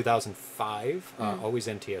 18th, 2005. Always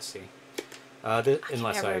NTSC. Unless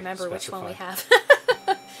I never remember specify. which one we have.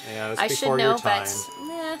 Yeah, it was I before should know, your time. but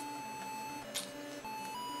nah.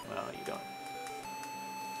 Well, you don't.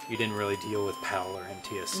 You didn't really deal with PAL or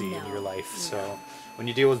NTSC in your life, so when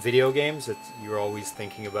you deal with video games, you're always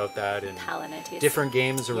thinking about that. And PAL and NTSC. different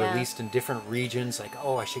games are released in different regions. Like,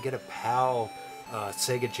 oh, I should get a PAL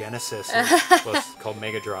Sega Genesis, or, well, it's called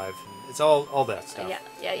Mega Drive. It's all that stuff.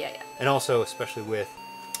 Yeah. And also, especially with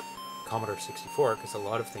Commodore 64, because a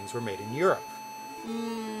lot of things were made in Europe.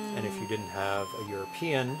 And if you didn't have a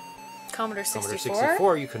European Commodore 64? Commodore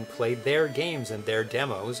 64, you can play their games and their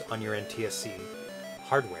demos on your NTSC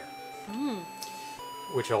hardware.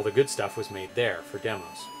 Which all the good stuff was made there for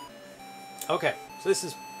demos. Okay, so this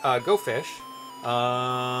is Go Fish.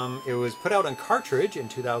 It was put out on cartridge in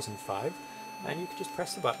 2005, and you can just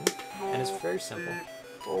press the button, and it's very simple.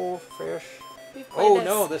 Go Fish. Oh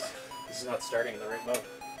no, this is not starting in the right mode.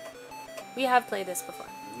 We have played this before.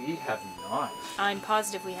 We have not. I'm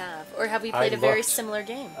positive we have. Or have we played a very similar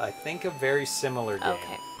game? I think a very similar game.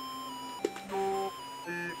 Okay.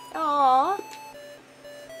 Aww.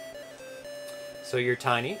 So you're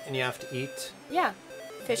tiny, and you have to eat... Yeah.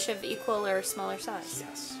 Fish of equal or smaller size.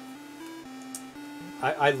 Yes.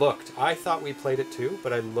 I looked. I thought we played it too,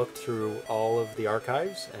 but I looked through all of the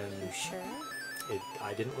archives, and... You sure?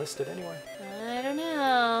 I didn't list it anyway. I don't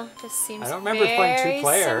know. This seems I don't remember playing very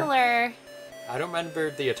 2-player. similar. I don't remember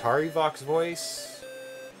the Atari Vox voice.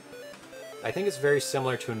 I think it's very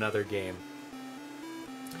similar to another game.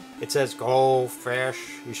 It says Go Fish.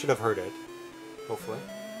 You should have heard it. Hopefully.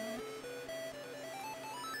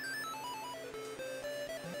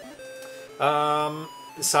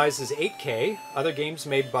 The size is 8K. Other games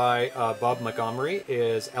made by Bob Montgomery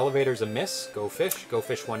is Elevators Amiss, Go Fish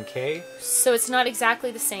 1K. So it's not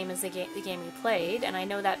exactly the same as the game you played, and I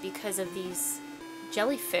know that because of these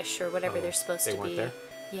jellyfish or whatever they're supposed to be. They weren't there?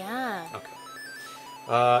 Yeah. Okay.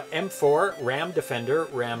 M4, Ram Defender,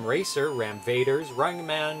 Ram Racer, Ram Vaders, Running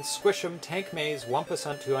Man, Squish'em, Tank Maze, Wampus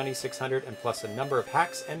Hunt 2600, and plus a number of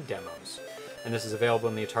hacks and demos. And this is available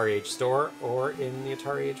in the Atari Age store or in the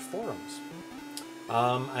Atari Age forums.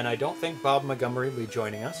 And I don't think Bob Montgomery will be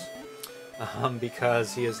joining us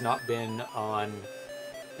because he has not been on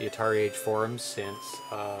the Atari Age forums since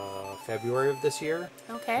February of this year.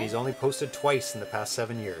 Okay. He's only posted twice in the past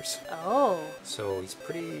 7 years. Oh. So he's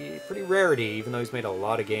pretty rarity, even though he's made a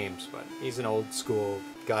lot of games. But he's an old school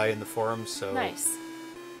guy in the forums, so Nice.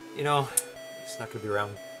 you know, he's not going to be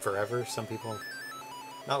around forever. Some people,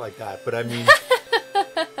 not like that, but I mean,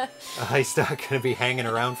 he's not going to be hanging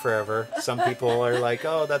around forever. Some people are like,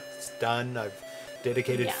 oh, that's done. I've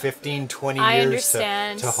dedicated 15, 20 years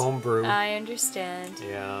to Homebrew. I understand.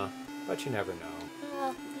 Yeah, but you never know.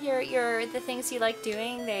 Well, the things you like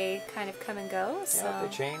doing, they kind of come and go. So. Yeah, they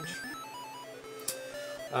change.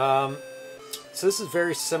 So this is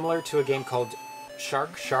very similar to a game called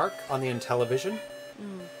Shark on the Intellivision.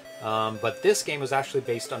 But this game was actually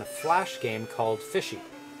based on a Flash game called Fishy.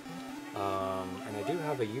 And I do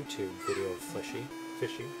have a YouTube video of Fishy.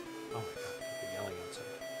 Oh my god, people yelling outside.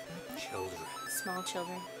 Children. Small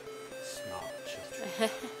children. Small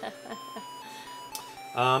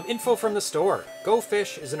children. Info from the store. Go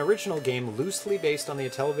Fish is an original game loosely based on the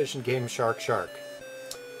Intellivision game Shark.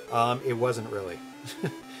 It wasn't really.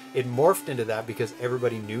 It morphed into that because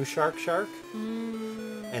everybody knew Shark.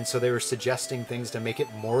 And so they were suggesting things to make it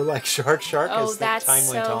more like Shark as the time went on. Oh,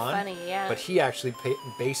 that's so funny, yeah. But he actually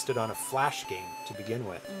based it on a Flash game to begin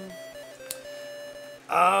with.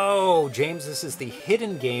 Oh, James, this is the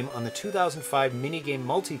hidden game on the 2005 minigame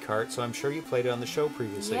multi-cart, so I'm sure you played it on the show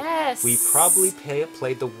previously. Yes. We probably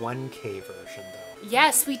played the 1K version, though.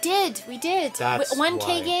 Yes, we did. That's 1K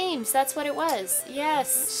why. games, that's what it was.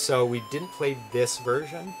 Yes. So we didn't play this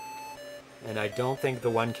version, and I don't think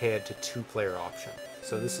the 1K had the two-player option.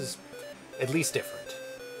 So this is at least different.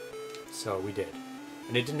 So we did.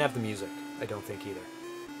 And it didn't have the music, I don't think either.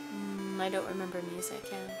 I don't remember music,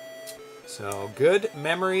 yeah. So, good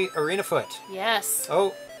memory, Arena Foot. Yes.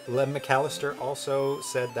 Oh, Lem McAllister also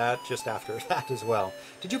said that just after that as well.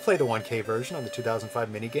 Did you play the 1K version on the 2005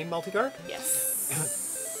 minigame multicard?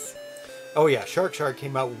 Yes. Oh yeah, Shark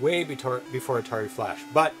came out way before Atari Flash,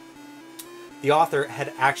 but the author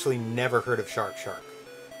had actually never heard of Shark.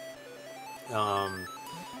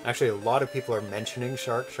 Actually, a lot of people are mentioning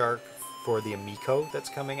Shark for the Amico that's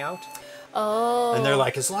coming out. Oh. And they're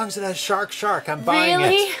like, as long as it has Shark, I'm buying it.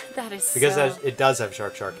 Really? That is because so... it does have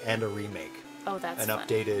Shark and a remake. Oh, that's an fun.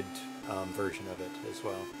 Updated version of it as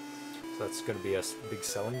well. So that's going to be a big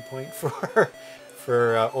selling point for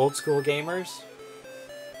old school gamers.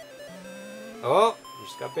 Oh, it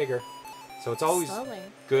just got bigger. So it's always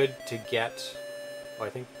good to get... Oh, I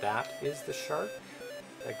think that is the shark.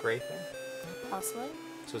 That gray thing. Possibly.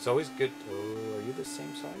 So it's always good... Oh, are you the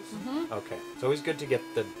same size? Mm-hmm. Okay. It's always good to get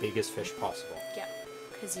the biggest fish possible. Yeah,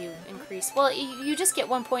 because you increase... Well, you just get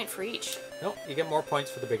 1 point for each. No, you get more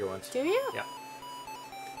points for the bigger ones. Do you? Yeah.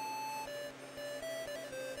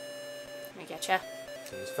 I getcha.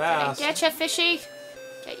 He's fast. I getcha, fishy.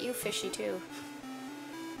 Get you, fishy, too.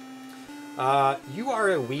 You are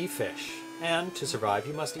a wee fish, and to survive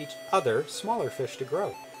you must eat other, smaller fish to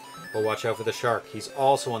grow. But watch out for the shark. He's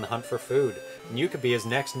also on the hunt for food, and you could be his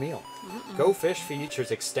next meal. Go Fish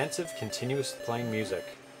features extensive, continuous playing music.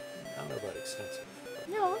 I don't know about extensive.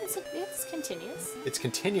 No, it's continuous. It's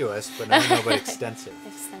continuous, but I don't know about extensive.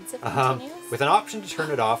 Extensive, continuous? With an option to turn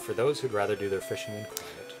it off for those who'd rather do their fishing in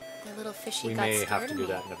quiet. The little fishy We got may scared have to of do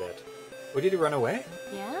me. that in a bit. Oh, did he run away?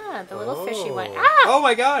 Yeah, the little fishy went, ah! Oh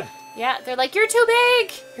my god! Yeah, they're like, you're too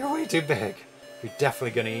big! You're way too big. You're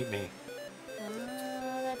definitely gonna eat me.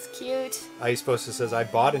 Oh, that's cute. I supposed to says I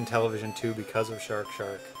bought Intellivision 2 because of Shark.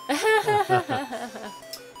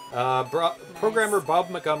 Programmer Bob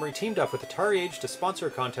Montgomery teamed up with Atari Age to sponsor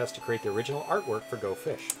a contest to create the original artwork for Go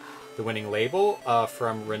Fish. The winning label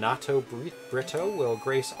from Renato Brito will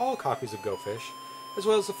grace all copies of Go Fish, as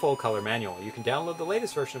well as the full color manual. You can download the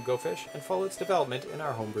latest version of Go Fish and follow its development in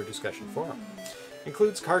our Homebrew discussion forum.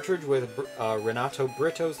 Includes cartridge with Renato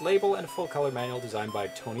Brito's label and a full color manual designed by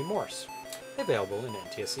Tony Morse. Available in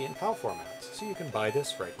NTSC and PAL formats, so you can buy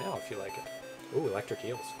this right now if you like it. Ooh, electric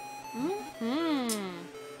eels.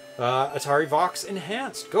 Atari Vox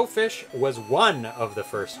Enhanced. Go Fish was one of the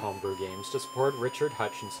first homebrew games to support Richard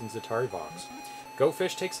Hutchinson's Atari Vox. Go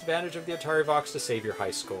Fish takes advantage of the Atari Vox to save your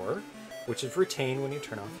high score, which is retained when you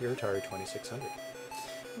turn off your Atari 2600.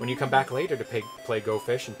 When you come back later to play Go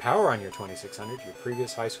Fish and power on your 2600, your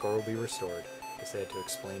previous high score will be restored. Because they had to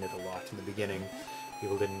explain it a lot in the beginning.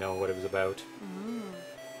 People didn't know what it was about.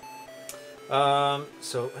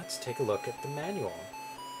 So let's take a look at the manual.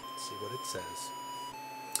 Let's see what it says.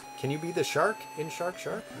 Can you be the shark in Shark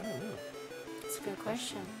Shark? I don't know. That's a good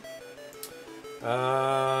question.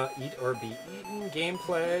 Eat or be eaten.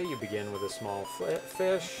 Gameplay. You begin with a small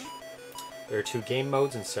fish. There are 2 game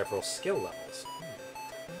modes and several skill levels.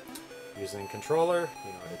 Using controller,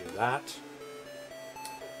 you know how to do that.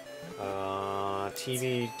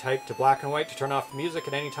 TV type to black and white to turn off the music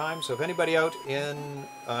at any time. So if anybody out in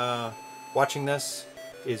watching this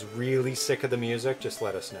is really sick of the music, just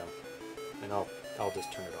let us know, and I'll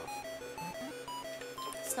just turn it off.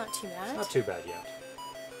 It's not too bad. It's not too bad yet.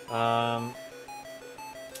 On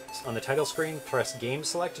the title screen, press Game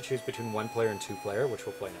Select to choose between 1 player and 2 player, which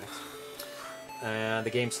we'll play next. And the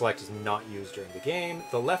Game Select is not used during the game.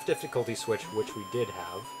 The left difficulty switch, which we did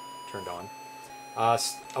have turned on,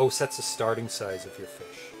 sets the starting size of your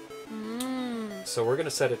fish. So we're going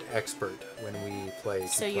to set it to expert when we play.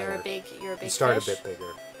 So you're a big you start fish? a bit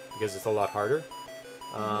bigger because it's a lot harder.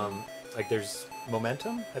 Like there's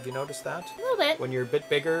momentum. Have you noticed that? A little bit. When you're a bit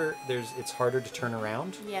bigger, it's harder to turn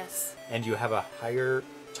around. Yes. And you have a higher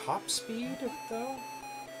top speed, though.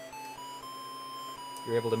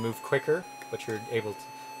 You're able to move quicker, but you're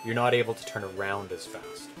not able to turn around as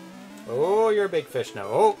fast. Oh, you're a big fish now.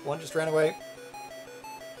 Oh, one just ran away.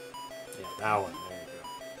 Yeah, that one. There you go.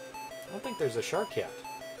 I don't think there's a shark yet.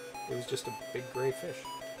 It was just a big gray fish.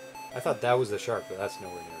 I thought that was the shark, but that's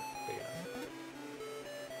nowhere near big enough.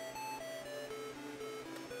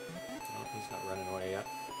 Oh, he's not running away yet.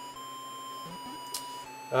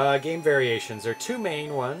 Game variations. There are 2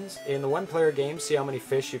 main ones. In the 1-player game, see how many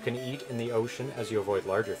fish you can eat in the ocean as you avoid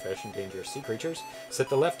larger fish and dangerous sea creatures. Set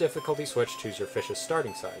the left difficulty switch, choose your fish's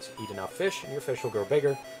starting size. Eat enough fish and your fish will grow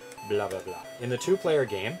bigger, blah blah blah. In the 2-player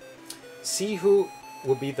game, see who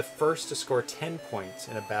will be the first to score 10 points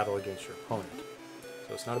in a battle against your opponent.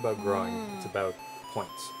 So it's not about growing, it's about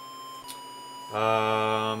points.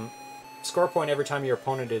 Score a point every time your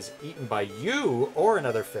opponent is eaten by you or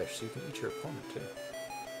another fish, so you can eat your opponent too.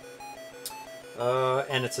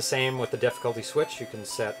 And it's the same with the difficulty switch. You can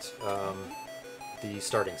set the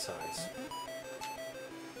starting size.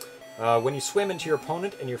 When you swim into your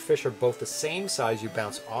opponent and your fish are both the same size, you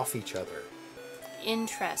bounce off each other.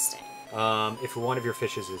 Interesting. If one of your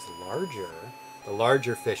fishes is larger, the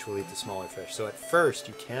larger fish will eat the smaller fish. So at first,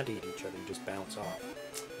 you can't eat each other. You just bounce off.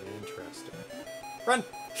 Interesting. Run!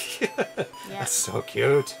 That's so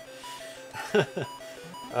cute.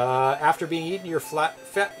 After being eaten, your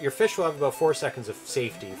fish will have about 4 seconds of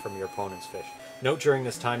safety from your opponent's fish. Note during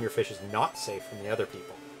this time your fish is not safe from the other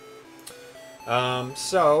people. 1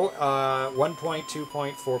 point, 2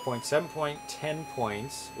 point, 4 point, 7 point, 10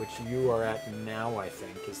 points, which you are at now, I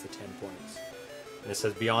think, is the 10 points. And it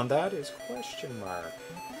says beyond that is question mark.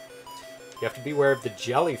 You have to beware of the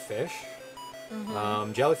jellyfish.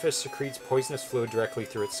 Jellyfish secretes poisonous fluid directly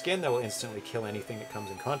through its skin that will instantly kill anything it comes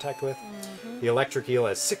in contact with. The electric eel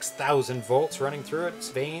has 6,000 volts running through its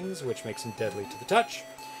veins, which makes him deadly to the touch.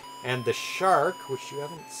 And the shark, which you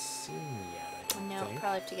haven't seen yet, I don't think.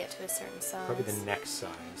 Probably have to get to a certain size. Probably the next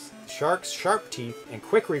size. The shark's sharp teeth and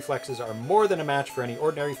quick reflexes are more than a match for any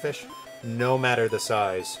ordinary fish, no matter the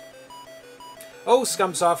size. Oh,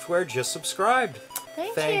 Scum Software just subscribed.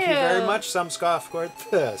 Thank you very much, Scum Software.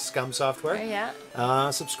 Yeah.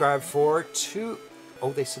 Subscribed for 2...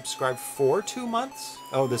 Oh, they subscribed for 2 months?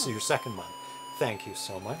 Oh, this is your 2nd month. Thank you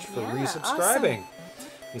so much for resubscribing. Awesome.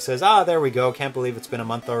 He says, there we go. Can't believe it's been a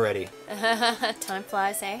month already. Time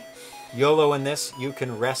flies, eh? YOLO in this, you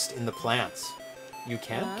can rest in the plants. You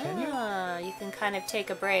can you? You can kind of take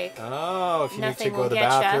a break. Oh, if you need to go to the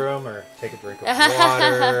bathroom or take a drink of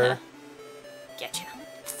water. Getcha.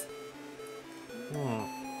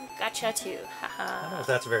 Gotcha too. I don't know if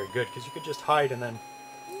that's very good, because you could just hide and then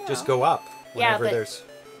just go up whenever there's...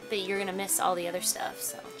 But you're going to miss all the other stuff,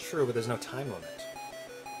 so... True, but there's no time limit.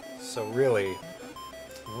 So really...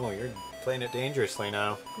 Oh, you're playing it dangerously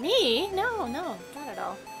now. Me? No, not at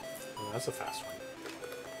all. Oh, that's a fast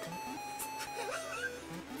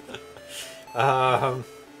one.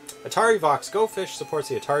 Atari Vox Go Fish supports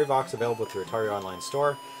the Atari Vox, available through Atari Online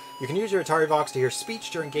Store. You can use your Atari Vox to hear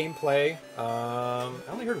speech during gameplay. I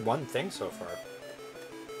only heard one thing so far.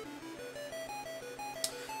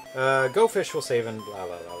 Go Fish will save and blah,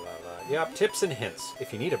 blah, blah, blah, blah. Yep, tips and hints.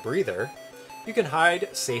 If you need a breather, you can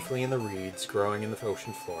hide safely in the reeds growing in the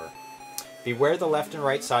ocean floor. Beware the left and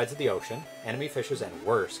right sides of the ocean. Enemy fishes and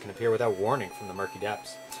worse can appear without warning from the murky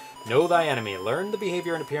depths. Know thy enemy. Learn the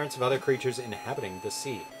behavior and appearance of other creatures inhabiting the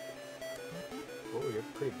sea. Oh, you're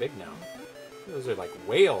pretty big now. Those are like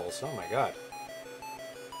whales. Oh my god.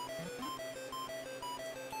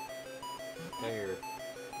 Yeah, you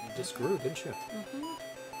just grew, didn't you? Mm-hmm.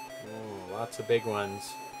 Oh, lots of big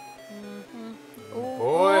ones. Mm-hmm.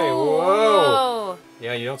 Boy, whoa!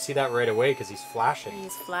 Yeah, you don't see that right away because he's flashing.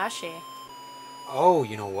 He's flashy. Oh,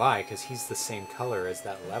 you know why? Because he's the same color as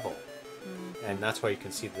that level. And that's why you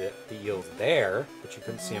can see the eels there, but you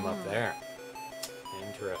couldn't see them up there.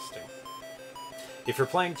 Interesting. If you're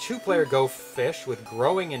playing 2-player Go Fish with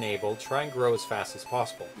growing enabled, try and grow as fast as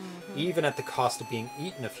possible, even at the cost of being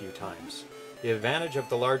eaten a few times. The advantage of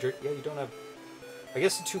the larger... Yeah, you don't have... I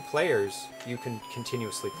guess the 2 players, you can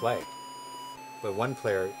continuously play. But 1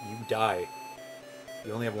 player, you die.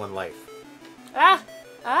 You only have 1 life. Ah!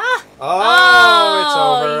 Ah! Oh, it's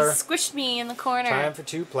over. He squished me in the corner. Time for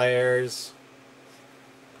 2 players.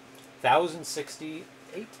 1,068.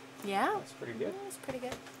 Yeah. That's pretty good. That's pretty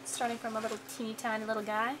good. Starting from a little teeny tiny little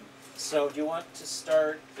guy. So, do you want to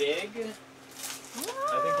start big?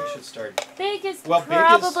 I think we should start... Big is Well,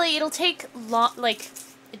 probably... big is... It'll take long... Like,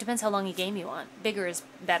 it depends how long a game you want. Bigger is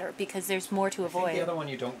better because there's more to avoid. I think the other one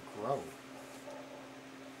you don't grow.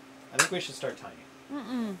 I think we should start tiny.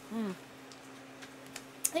 I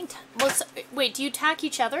think... Well, so, wait, do you attack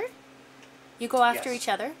each other? You go after Yes. each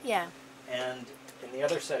other? Yeah. And in the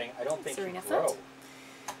other setting, I don't think Serena you grow. foot.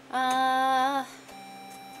 I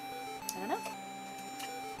don't know.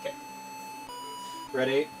 Okay.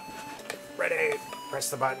 Ready? Ready. Press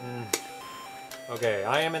the button. Okay,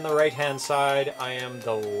 I am in the right-hand side. I am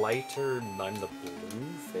the lighter... I'm the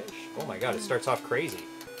blue fish? Oh my god, it starts off crazy.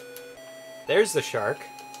 There's the shark.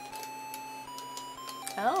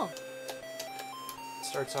 Oh. It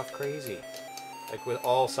starts off crazy. Like with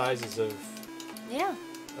all sizes of... Yeah.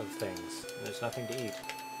 Of things. And there's nothing to eat.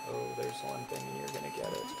 Oh, there's one thing and you're gonna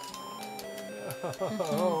get it.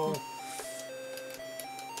 Oh, no.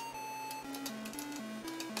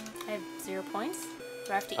 I have 0 points.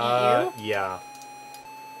 Do I have to eat you? Yeah.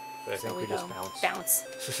 But I So think we just bounce. Bounce.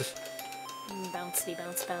 Bouncy,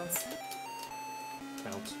 bounce, bounce.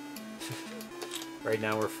 Bounce. Right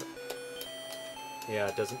now we're... Yeah,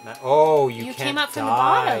 it doesn't matter. Oh, you can't came up from the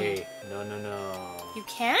die. bottom. No. You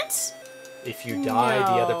can't? If you die,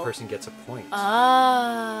 the No. other person gets a point.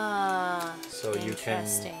 Ah. So you can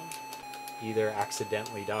Interesting. either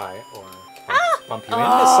accidentally die or bump you Oh,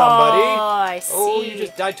 into somebody. I see. Oh, you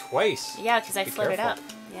just died twice. Yeah, because I Be floated careful.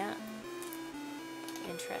 up. Yeah.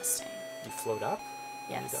 Interesting. You float up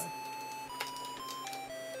when you Yes. die?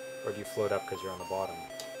 Or do you float up because you're on the bottom?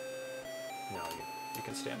 No, you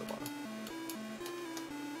can stay on the bottom.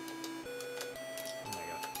 Oh my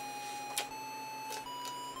god.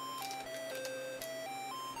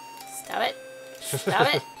 Stop it. Stop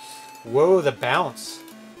it. Whoa, the bounce.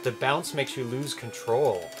 The bounce makes you lose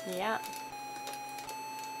control Yeah.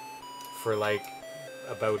 for like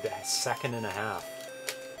about a second and a half.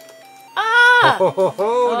 Ah!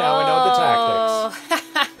 Oh, now I know the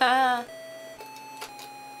tactics. Ha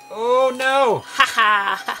Oh no! ha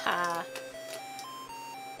ha ha.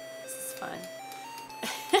 This is fun.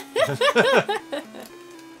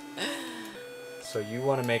 So you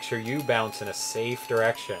want to make sure you bounce in a safe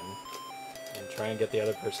direction and try and get the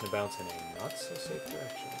other person to bounce in a not so safe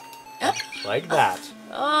direction. Like that.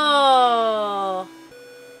 Oh.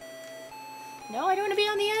 No, I don't want to be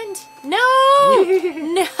on the end. No!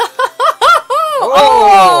 No!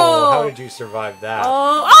 Oh! How did you survive that?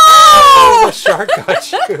 Oh! Oh, Oh! the shark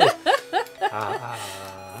got you.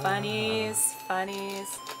 Funnies,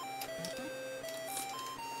 funnies.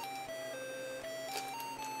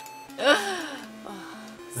 Oh,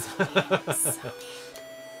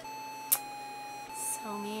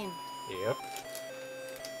 so mean. Yep.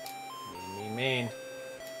 Mean.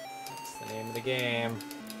 That's the name of the game.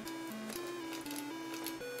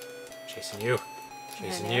 Chasing you.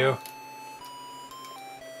 Chasing you.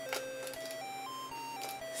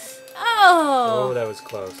 Oh! Oh, that was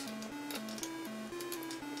close.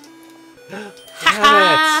 Damn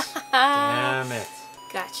it! Damn it.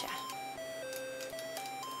 Gotcha.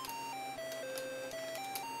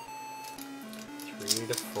 3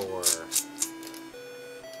 to 4.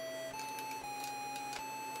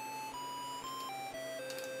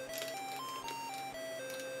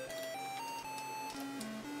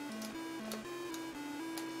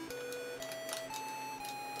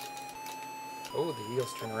 Oh, the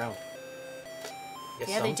eels turn around. I guess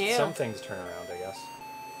Yeah, they do. Some things turn around, I guess.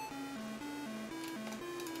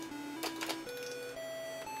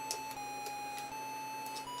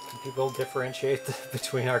 Can people differentiate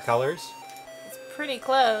between our colors? It's pretty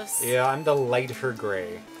close. Yeah, I'm the lighter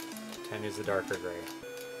gray. Tanya's the darker gray.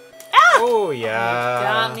 Ah! Oh, yeah. You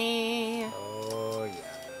got me. Oh,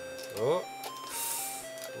 yeah. Oh.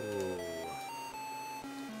 Ooh.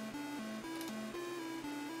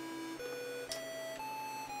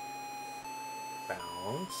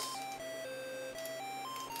 Bounce.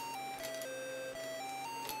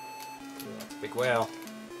 Ooh, that's a big whale.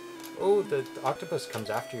 Oh, the octopus comes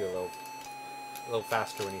after you a little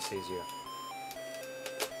faster when he sees you.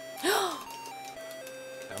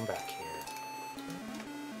 Come back here.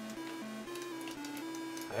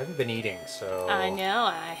 I haven't been eating, so... I know,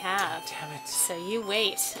 I have. Damn it. So you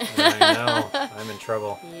wait. I know. I'm in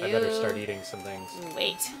trouble. I better You start eating some things.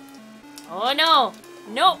 Wait. Oh, no.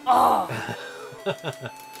 No. Oh.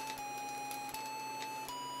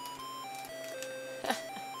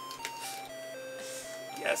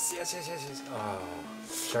 Yes, yes, yes, yes, yes. Oh.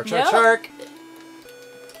 Shark, No. shark, shark!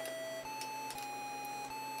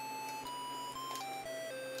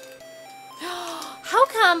 How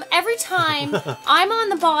come every time I'm on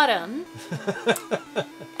the bottom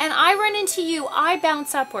and I run into you, I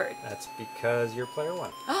bounce upward? That's because you're player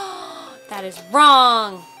one. That is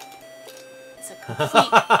wrong. It's a complete...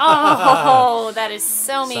 Oh, that is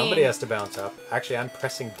so mean. Somebody has to bounce up. Actually, I'm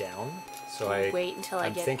pressing down, so Wait until I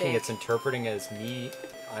I'm get thinking big. it's interpreting as me.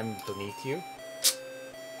 I'm beneath you.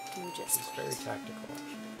 You just It's very tactical,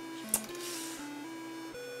 actually.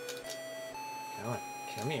 Come on,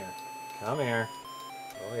 come here, come here.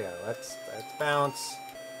 Oh yeah, let's bounce.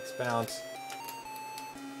 Let's bounce.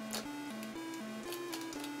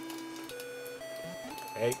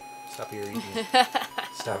 Hey, stop your eating.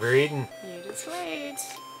 Stop your eating. You just wait.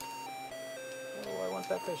 Oh, I want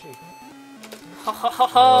that fishy. Ho ho ho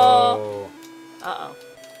ho. Oh. Uh-oh.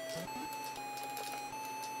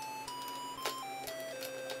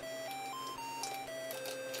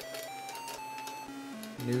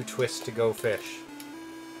 New twist to go fish.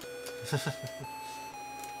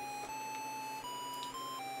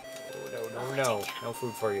 Oh, no. No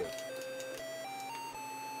food for you.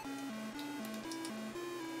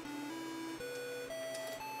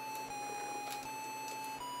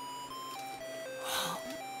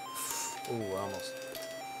 Ooh, almost.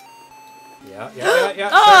 Yeah.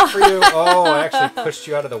 Oh! Shark for you. Oh, I actually pushed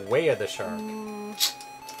you out of the way of the shark.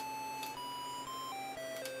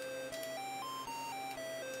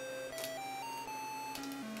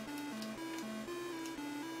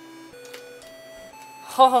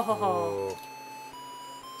 Ho ho ho ho. Oh.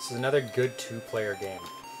 This is another good two-player game.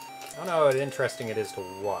 I don't know how interesting it is to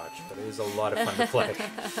watch, but it is a lot of fun to play.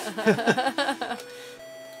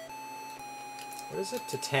 What is it?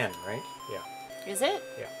 To 10, right? Yeah. Is it?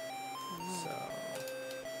 Yeah. So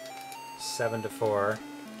 7 to 4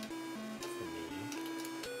 for me.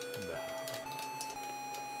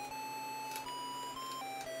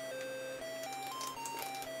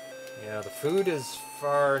 Yeah, the food is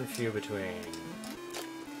far and few between.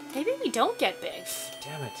 Maybe we don't get big.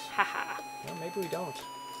 Damn it. Haha. No, maybe we don't.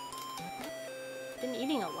 Been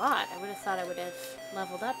eating a lot. I would have thought I would have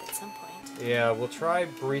leveled up at some point. Yeah, we'll try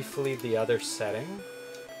briefly the other setting.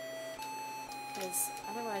 Because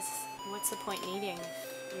otherwise, what's the point in eating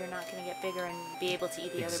if you're not going to get bigger and be able to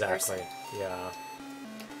eat the other person? Exactly, yeah.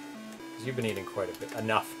 'Cause you've been eating quite a bit,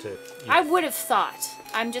 enough to eat. I would have thought.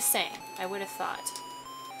 I'm just saying. I would have thought.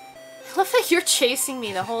 I love that you're chasing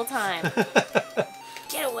me the whole time.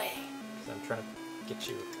 Get away. I'm trying to get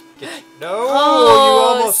you. No!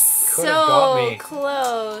 Oh, You almost could have got me. So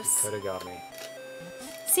close. Could have got me.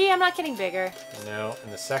 See, I'm not getting bigger. No,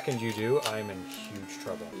 and the second you do, I'm in huge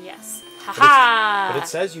trouble. Yes. Haha. But it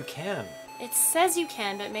says you can. It says you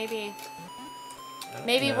can, but maybe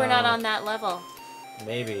we're not on that level.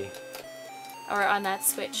 Maybe. Or on that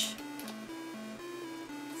switch.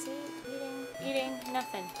 See? Eating,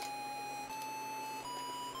 nothing.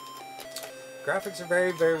 Graphics are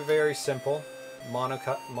very, very, very simple.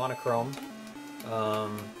 Monochrome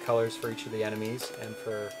colors for each of the enemies and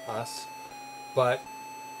for us. But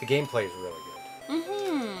the gameplay is really good.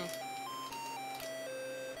 Mm-hmm.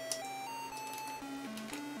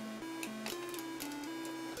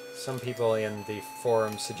 Some people in the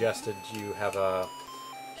forum suggested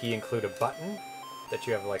he include a button that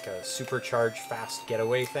you have like a supercharged fast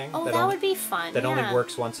getaway thing. Oh, that would be fun. That yeah. only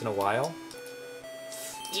works once in a while.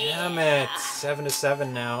 Yeah. Damn it! 7 to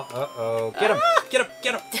 7 now. Uh-oh. Get him! Get him!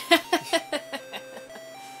 Get him!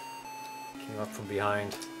 Came up from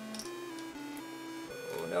behind.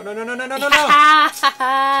 Oh, no, no, no, no, no, no, no, no! Damn it,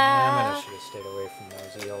 I should have stayed away from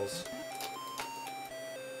those eels.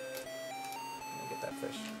 Let me get that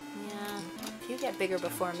fish. Yeah. If you get bigger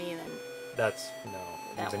before me, then That's... No.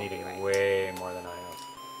 That You've been won't be eating right. way more than I have.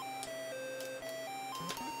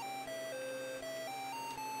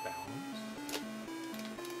 Balance.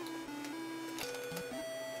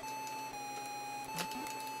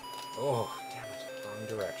 Oh, damn it. Wrong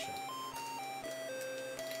direction.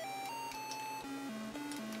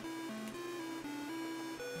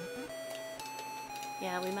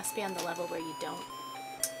 Yeah, we must be on the level where you don't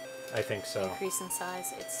I think so. increase in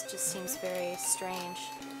size. It just seems very strange.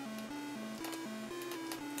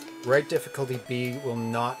 Right difficulty B will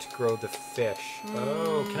not grow the fish.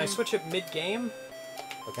 Oh, can I switch it mid-game?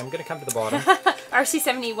 Okay, I'm going to come to the bottom.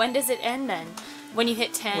 RC70, when does it end then? When you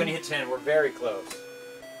hit 10? When you hit 10, we're very close.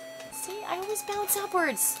 See, I always bounce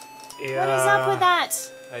upwards. Yeah. What is up with that?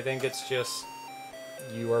 I think it's just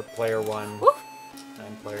you are player 1, Woo!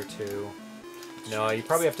 I'm player 2. No, you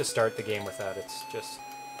probably have to start the game with that. It's just...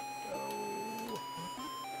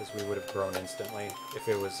 Because we would have grown instantly if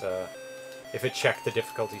it was... if it checked the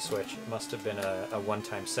difficulty switch. It must have been a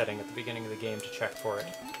one-time setting at the beginning of the game to check for it.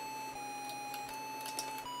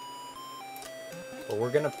 But we're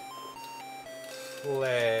gonna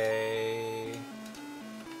play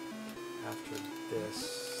after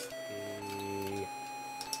this the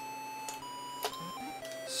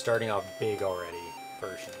starting off big already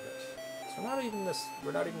version of it. So we're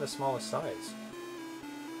not even the smallest size.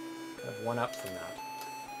 Kind of one up from that.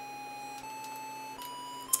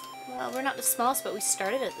 Well, we're not the smallest, but we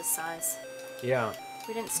started at this size. Yeah.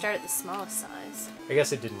 We didn't start at the smallest size. I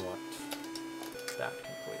guess it didn't want that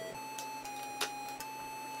completely.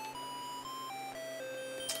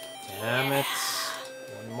 Damn it.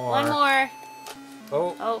 One more. One more.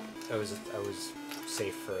 Oh. Oh. I was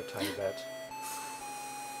safe for a tiny bit.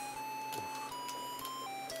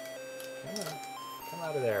 Come on. Come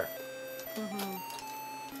out of there. Mm-hmm.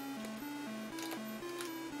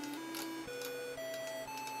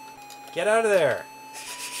 Get out of there.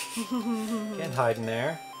 Can't hide in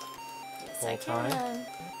there. Yes, Whole I time. can.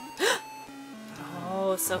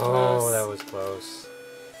 Oh, so Oh, close. that was close.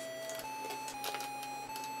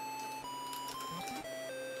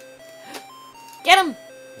 Get him!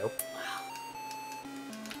 Nope.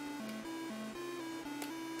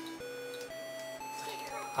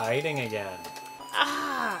 Hiding again.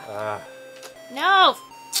 Ah! No!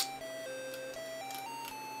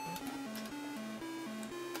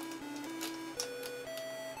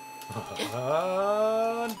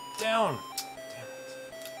 Down.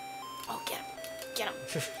 Oh, get him. Get him.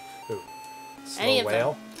 Ooh. Slow Any of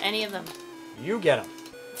whale. them. Any of them. You get him.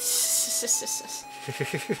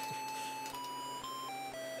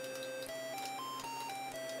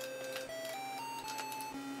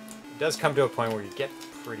 It does come to a point where you get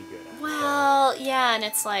pretty good at it. Well, yeah, and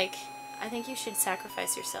it's like, I think you should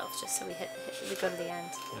sacrifice yourself just so we go to the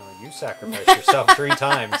end. No, you sacrificed yourself 3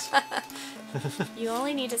 times. You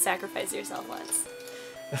only need to sacrifice yourself once.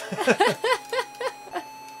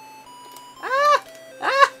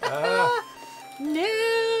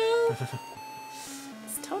 No!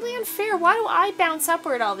 It's totally unfair. Why do I bounce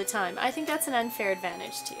upward all the time? I think that's an unfair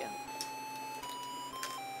advantage to you.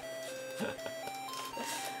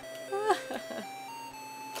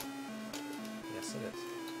 Yes, it is.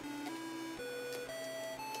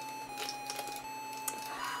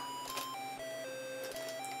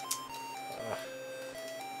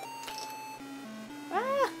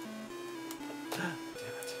 Damn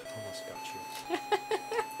it. Almost got you.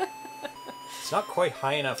 It's not quite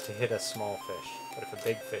high enough to hit a small fish, but if a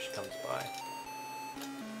big fish comes by...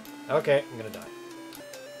 Okay, I'm gonna die.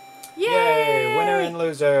 Yay! Winner and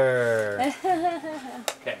loser!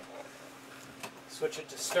 Okay. Switch it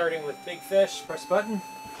to starting with big fish. Press button.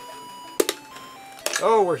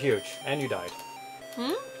 Oh, we're huge. And you died.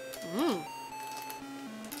 Hmm?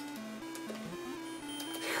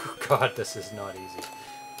 God, this is not easy.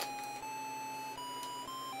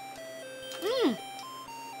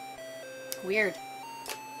 Weird.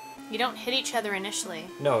 You don't hit each other initially.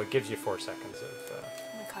 No, it gives you 4 seconds of... Oh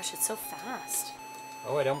my gosh, it's so fast.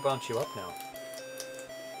 Oh, I don't bounce you up now.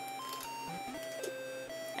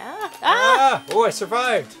 Ah! Oh, I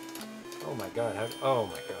survived! Oh my god. Oh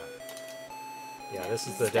my god. Yeah, this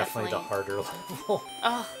is definitely the harder level.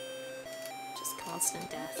 Oh. Just constant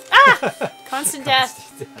death. Ah! Constant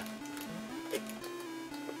death.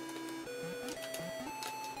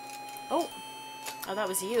 Oh. Oh, that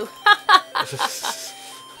was you.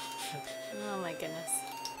 Oh my goodness.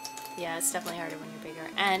 Yeah, it's definitely harder when you're bigger.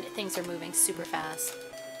 And things are moving super fast.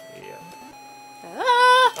 Yeah.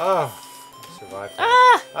 Ah! Oh, I survived that.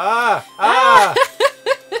 Ah! Ah! Ah!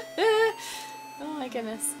 Oh my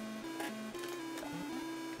goodness.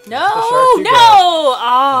 Into No! the shark you No! go.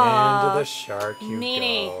 Oh! Into the shark you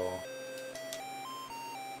Meanie. go.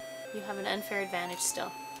 You have an unfair advantage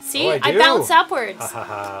still. See, Oh, I bounce upwards. Ha ha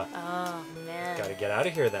ha. Oh man. Gotta get out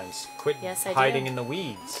of here then. Quit Yes, hiding in the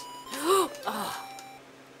weeds.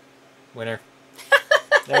 Winner.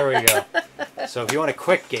 There we go. So if you want a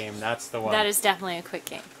quick game, that's the one. That is definitely a quick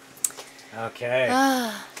game. Okay.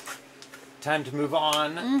 Time to move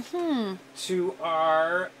on to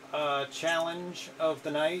our challenge of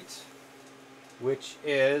the night, which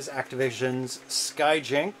is Activision's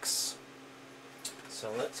Jinks.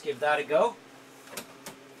 So let's give that a go.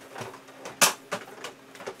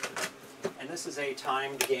 And this is a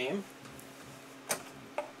timed game.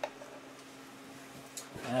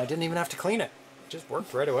 And I didn't even have to clean it. It just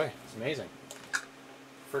worked right away. It's amazing.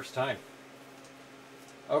 First time.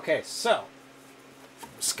 Okay, so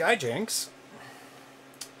Jinks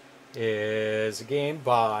is a game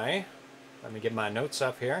by, let me get my notes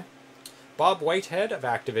up here, Bob Whitehead of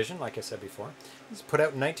Activision, like I said before. It was put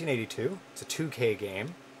out in 1982. It's a 2K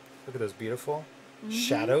game. Look at those beautiful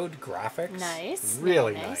shadowed graphics. Nice.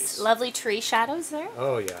 Really nice. nice. Lovely tree shadows there.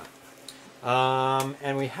 Oh yeah.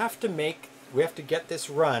 And we have to get this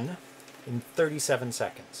run in 37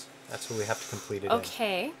 seconds. That's what we have to complete it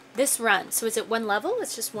Okay. This run. So is it one level?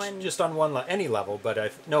 It's just one... Just on any level,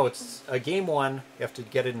 but no, it's a game one. You have to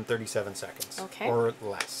get it in 37 seconds. Okay. Or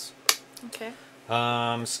less. Okay.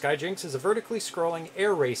 Jinks is a vertically scrolling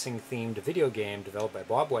air racing themed video game developed by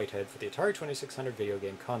Bob Whitehead for the Atari 2600 video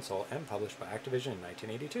game console and published by Activision in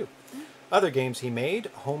 1982. Other games he made: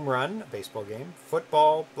 Home Run, a baseball game;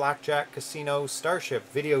 Football, Blackjack, Casino, Starship,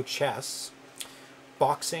 video chess;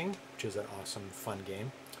 Boxing, which is an awesome fun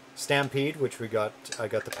game; Stampede, which I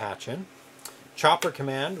got the patch in; Chopper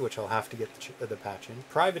Command, which I'll have to get the patch in;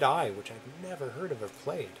 Private Eye, which I've never heard of or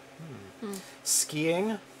played;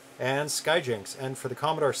 Skiing; and Jinks. And for the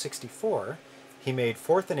Commodore 64, he made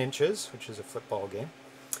 4th and Inches, which is a football game,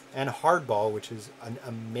 and Hardball, which is an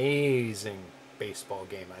amazing baseball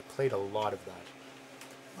game. I played a lot of that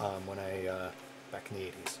when back in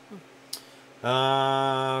the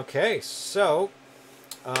 80s. Okay, so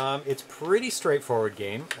it's pretty straightforward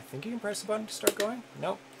game. I think you can press the button to start going.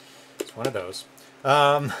 Nope, it's one of those.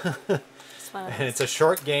 And it's a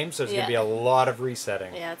short game, so there's going to be a lot of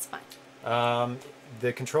resetting. Yeah, it's fine.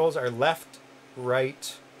 The controls are left,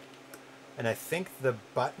 right, and I think the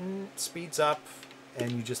button speeds up,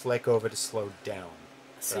 and you just let go of it to slow down.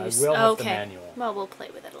 So I will have the manual. Well, we'll play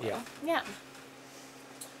with it a little. Yeah.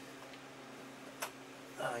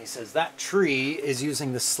 He says that tree is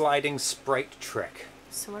using the sliding sprite trick.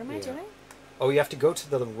 So what am I doing? Oh, you have to go to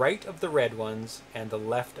the right of the red ones and the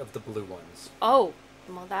left of the blue ones. Oh,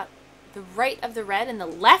 well the right of the red and the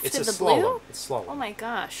left of the blue? It's slalom. Oh my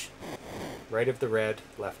gosh. Right of the red,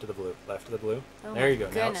 left of the blue. Left of the blue. Oh there you go.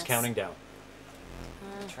 Goodness. Now it's counting down.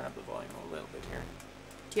 Turn up the volume a little bit here.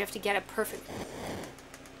 Do you have to get it perfect?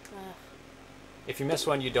 If you miss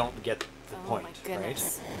one, you don't get the point, my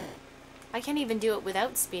goodness. right? I can't even do it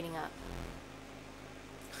without speeding up.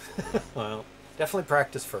 Well, definitely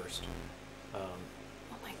practice first. Oh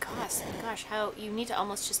my gosh, how you need to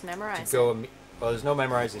almost just memorize Well, there's no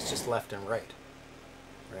memorize, it's just left and right.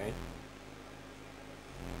 Right?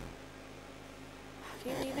 How do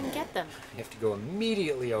you even get them? You have to go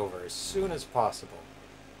immediately over as soon as possible.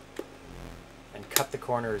 And cut the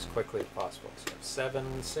corner as quickly as possible. So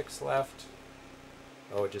 6 left.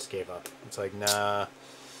 Oh, it just gave up. It's like, nah,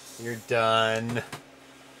 you're done.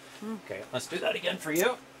 Okay, let's do that again for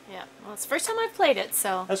you. Yeah, well, it's the first time I've played it,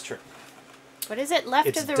 so... That's true. What is it, left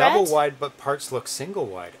of the red? It's double wide, but parts look single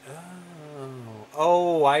wide.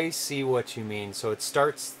 Oh, I see what you mean. So it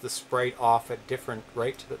starts the sprite off at different,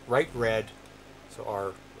 right red, so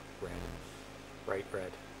R red, right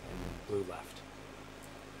red, and blue left.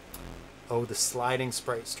 Oh, the sliding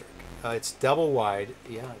sprite trick. It's double wide.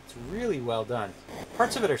 Yeah, it's really well done.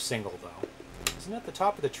 Parts of it are single, though. Isn't it the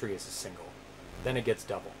top of the tree is a single? Then it gets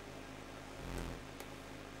double.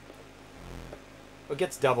 It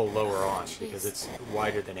gets double lower on because it's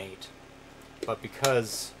wider than 8. But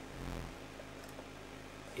because...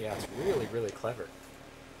 Yeah, it's really, really clever.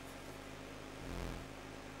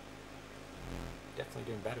 Definitely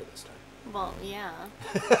doing better this time. Well, yeah.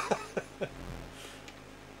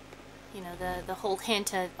 You know, the whole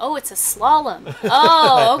hint of, oh, it's a slalom.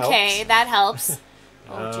 Oh, That okay, helps. that helps.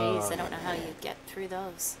 Oh, jeez, I don't know how you get through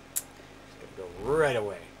those. It's going to go right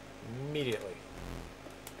away. Immediately.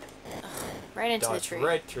 Right into Dodge the tree.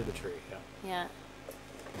 right through the tree, yeah. Yeah.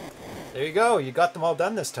 There you go. You got them all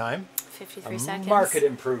done this time. 53 seconds. Market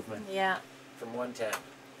improvement. Yeah. From 110.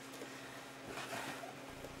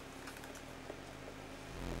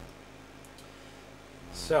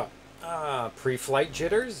 So, pre-flight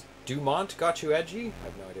jitters. Dumont got you edgy. I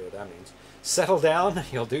have no idea what that means. Settle down,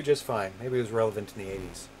 you'll do just fine. Maybe it was relevant in the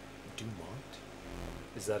 80s. Dumont?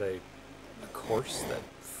 Is that a course that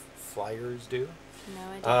flyers do?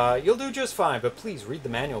 No idea. You'll do just fine, but please read the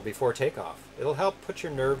manual before takeoff. It'll help put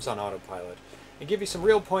your nerves on autopilot and give you some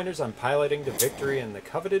real pointers on piloting to victory in the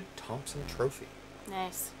coveted Thompson Trophy.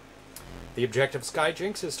 Nice. The objective of Sky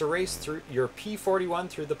Jinks is to race through your P41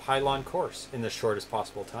 through the pylon course in the shortest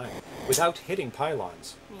possible time, without hitting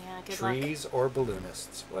pylons, Yeah, good trees, or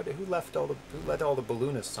balloonists. Who let all the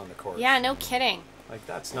balloonists on the course? Yeah, no kidding. Like,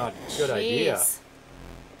 that's not a good idea.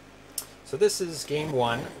 So this is game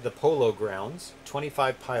 1, the Polo Grounds,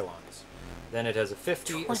 25 pylons. Then it has a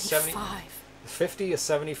 50, a 70, 50, a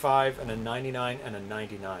 75, and a 99, and a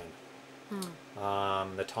 99.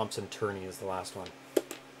 The Thompson Tourney is the last one.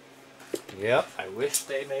 Yep, I wish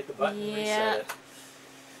they made the button reset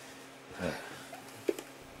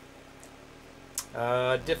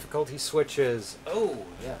it. Difficulty switches. Oh,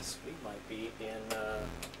 yes, we might be in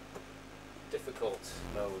difficult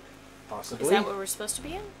mode, possibly. Is that what we're supposed to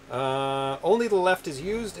be in? Only the left is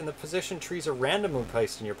used, and the position trees are randomly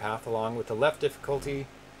placed in your path, along with the left difficulty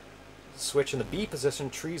switch in the B position.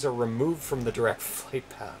 Trees are removed from the direct flight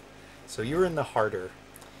path. So you're in the harder.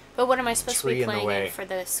 But what am I supposed to be Tree in the playing way. in for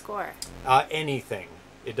the score? Anything.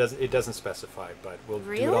 It doesn't specify, but we'll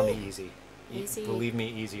do it on the easy. Easy? Believe me,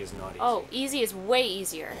 easy is not easy. Oh, easy is way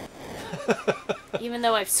easier. Even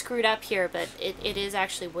though I've screwed up here, but it is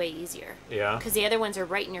actually way easier. Yeah. Because the other ones are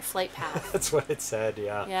right in your flight path. That's what it said,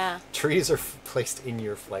 yeah. Yeah. Trees are placed in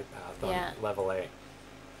your flight path on Yeah. level A.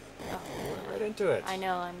 Oh, Right into it. I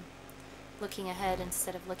know, I'm looking ahead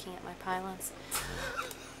instead of looking at my pylons.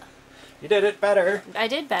 You did it better. I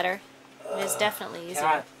did better. It is definitely easier.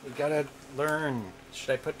 Cat, you gotta learn.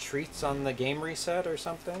 Should I put treats on the game reset or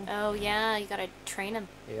something? Oh yeah, you gotta train them.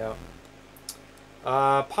 Yeah.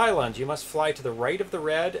 Pylons. You must fly to the right of the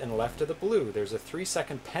red and left of the blue. There's a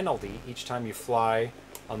 3-second penalty each time you fly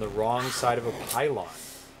on the wrong side of a pylon.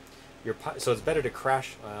 So it's better to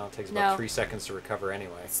crash. Well, it takes about 3 seconds to recover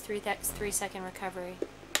anyway. It's 3-second recovery.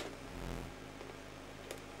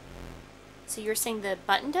 So you're saying the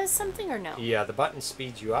button does something or no? Yeah, the button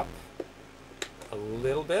speeds you up a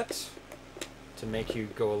little bit to make you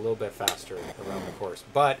go a little bit faster around the course.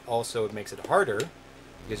 But also it makes it harder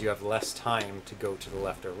because you have less time to go to the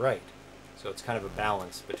left or right. So it's kind of a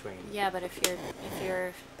balance between... Yeah, but if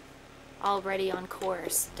you're already on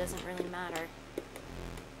course, it doesn't really matter.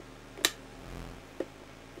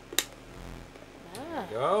 There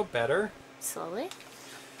you go, better. Slowly.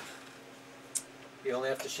 You only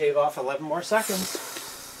have to shave off 11 more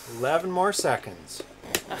seconds. 11 more seconds.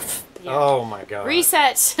 Yeah. Oh my god.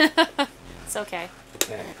 Reset! It's okay.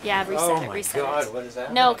 Okay. Yeah, reset oh it, my reset god, it. what is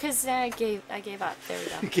that? No, because I gave up. There we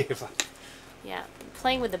go. You gave up. Yeah,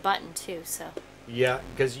 playing with the button too, so. Yeah,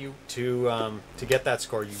 because to get that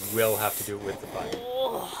score, you will have to do it with the button.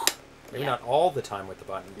 Oh, Maybe yeah. not all the time with the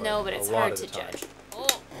button, but No, but it's a lot hard of the to time. judge.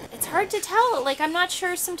 Oh, it's hard to tell. Like, I'm not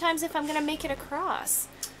sure sometimes if I'm going to make it across.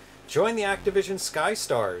 Join the Activision Sky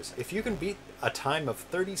Stars. If you can beat a time of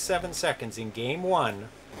 37 seconds in Game 1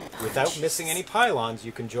 without missing any pylons,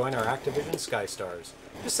 you can join our Activision Sky Stars.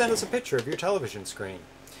 Just send us a picture of your television screen,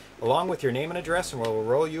 along with your name and address, and we'll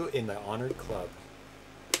enroll you in the Honored Club.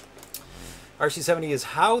 RC70 is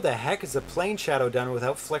how the heck is the plane shadow done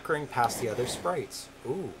without flickering past the other sprites?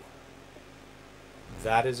 Ooh.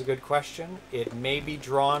 That is a good question. It may be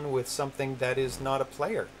drawn with something that is not a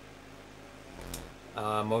player.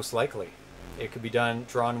 Most likely. It could be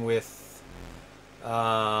drawn with,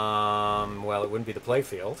 well, it wouldn't be the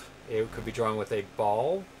playfield. It could be drawn with a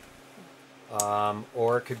ball,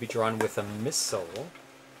 or it could be drawn with a missile,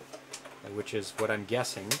 which is what I'm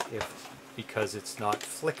guessing, because it's not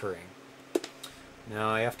flickering. Now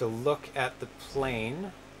I have to look at the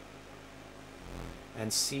plane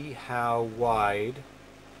and see how wide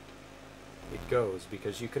it goes,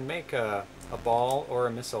 because you can make a ball or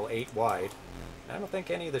a missile 8 wide. I don't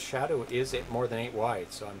think any of the shadow is more than 8 wide,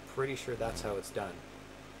 so I'm pretty sure that's how it's done.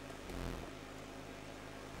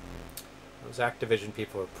 Those Activision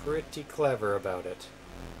people are pretty clever about it.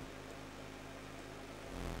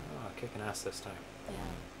 Oh, kicking ass this time. Yeah.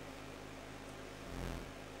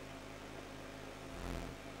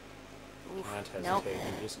 Can't hesitate. Nope.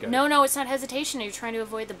 You just gotta No, it's not hesitation. You're trying to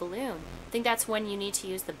avoid the balloon. I think that's when you need to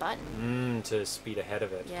use the button. to speed ahead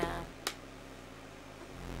of it. Yeah.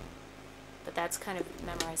 But that's kind of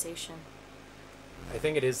memorization. I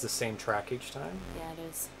think it is the same track each time. Yeah, it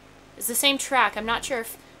is. It's the same track. I'm not sure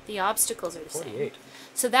if the obstacles are the 48. same.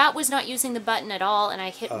 So that was not using the button at all, and I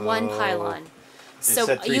hit one pylon. So it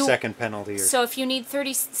said 3-second penalty. Or... So if you need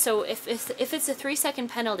 30, so if it's a 3-second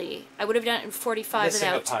penalty, I would have done it in 45 Missing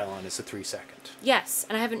without. a pylon is a 3-second. Yes,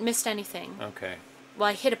 and I haven't missed anything. Okay. Well,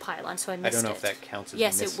 I hit a pylon, so I missed it. I don't know if that counts as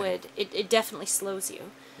yes, missing. it would. It definitely slows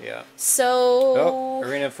you. Yeah. So. Oh,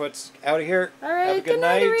 Arena Foot's out of here. All right. Have a good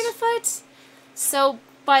night, Arena Foot. So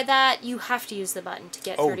by that, you have to use the button to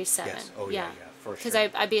get 37. Yes. Oh yeah, for sure. Because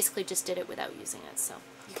I basically just did it without using it, so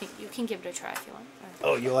you can give it a try if you want.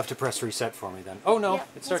 Oh, you'll have to press reset for me then. Oh no, yeah,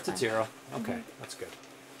 it starts at 0. Okay, Mm-hmm. that's good.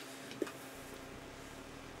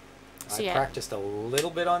 So, I practiced a little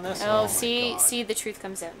bit on this. Oh, my see, God. the truth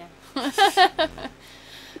comes out now.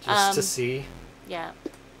 Just to see. Yeah.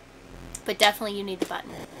 But definitely you need the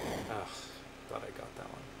button. Ugh, thought I got that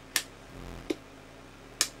one.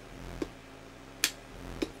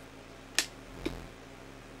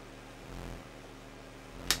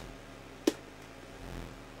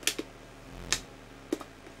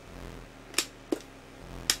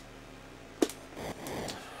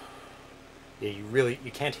 Yeah,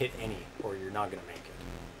 you can't hit any, or you're not going to make it.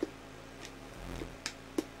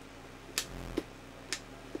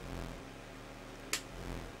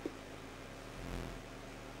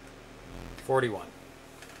 $41.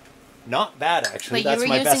 Not bad, actually. But That's you were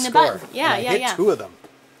my using best the score. button. Yeah, and yeah, I hit yeah. 2 of them.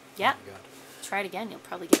 Yeah. Oh my God. Try it again. You'll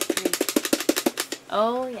probably get 3.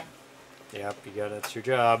 Oh, yeah. Yep, that's your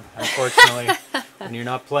job, unfortunately, when you're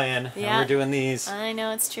not playing and we're doing these. I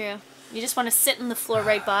know, it's true. You just want to sit on the floor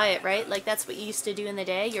right by it, right? Like that's what you used to do in the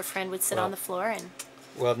day. Your friend would sit on the floor and...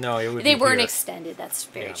 Well, no, it would They be weren't here. extended. That's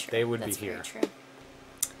very true. They would that's be here. Very true.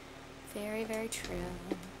 Very, very true.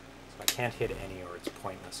 So I can't hit any or it's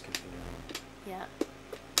pointless continuing. Yeah.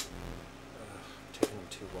 Taking them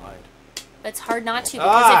too wide. It's hard not to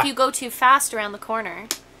because if you go too fast around the corner,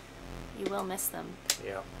 you will miss them.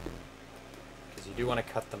 Yeah. Because you do want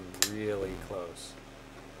to cut them really close.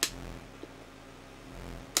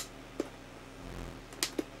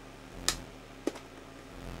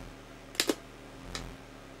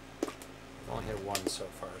 I've only hit 1 so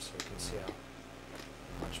far, so we can see how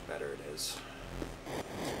much better it is.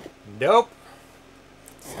 Nope.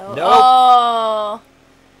 So, nope. Oh.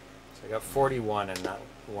 So I got 41 and that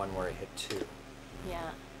one where I hit 2.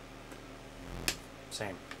 Yeah.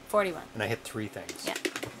 Same. 41. And I hit 3 things. Yeah.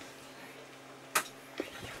 There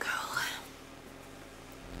you go.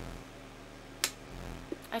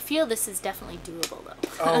 I feel this is definitely doable, though.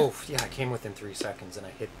 Oh, yeah, I came within 3 seconds and I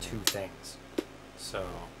hit 2 things. So...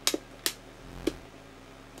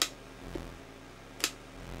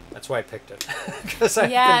 That's why I picked it. Because I've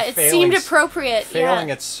been it seemed appropriate.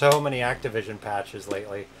 Failing at so many Activision patches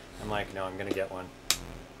lately. I'm like, no, I'm going to get one.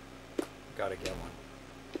 Gotta get one.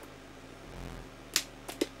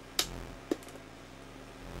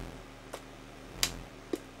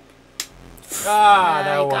 Ah,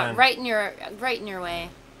 that one. Got right in your way.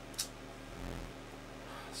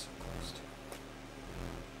 So close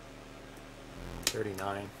to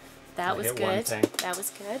 39. That was hit good. One thing. That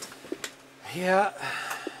was good. Yeah.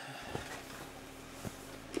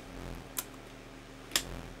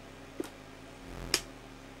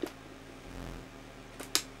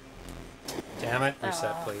 Damn it,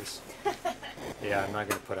 reset please. Yeah, I'm not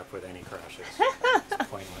going to put up with any crashes. It's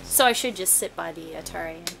pointless. So I should just sit by the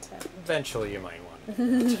Atari and... Eventually you might want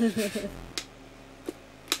to.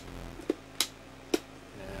 Yeah,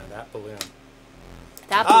 that balloon.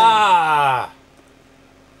 That balloon. Ah!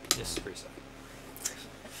 Just reset.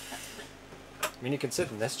 I mean, you can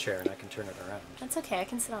sit in this chair and I can turn it around. That's okay, I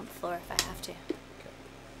can sit on the floor if I have to. Okay.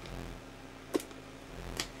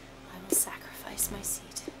 I will sacrifice my seat.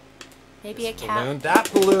 Maybe This a cat. balloon.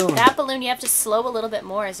 That balloon! That balloon, you have to slow a little bit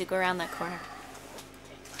more as you go around that corner.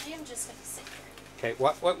 Okay, I am just going to sit here. Okay,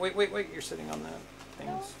 what? Wait. You're sitting on the things.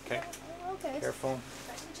 No, Okay. no, okay. Careful.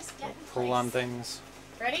 Let me just get in Pull place. on things.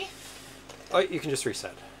 Ready? Oh, you can just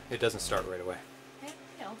reset. It doesn't start right away. Okay,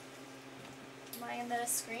 no. Am I in the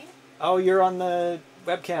screen? Oh, you're on the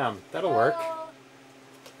webcam. That'll work. Oh.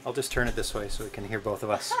 I'll just turn it this way so we can hear both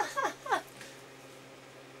of us.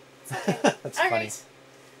 Okay. That's All funny. right.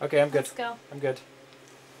 Okay, I'm good. Let's go. I'm good.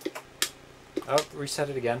 Oh, reset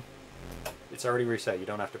it again. It's already reset. You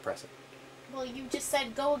don't have to press it. Well, you just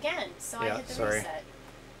said go again, so I Yeah, hit the sorry. reset.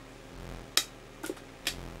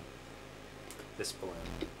 This balloon.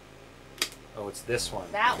 Oh, it's this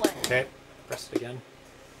one. That one. Okay, press it again.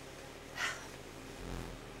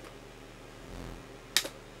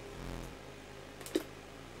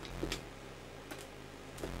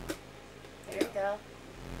 There you go.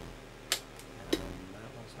 That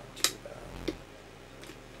one's not too bad.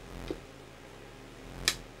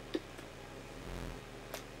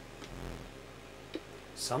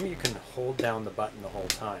 Some you can hold down the button the whole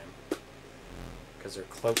time. because they're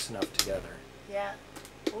close enough together. Yeah.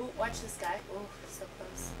 Ooh, watch this guy. Ooh, so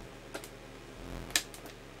close.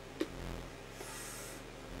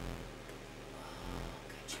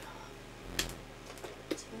 Good job.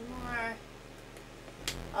 2 more.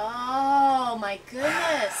 Oh my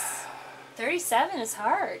goodness. 37 is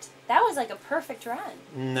hard. That was like a perfect run.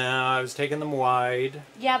 No, I was taking them wide.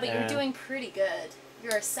 Yeah, but you're doing pretty good.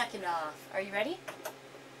 You're a second off. Are you ready?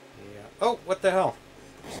 Yeah. Oh, what the hell?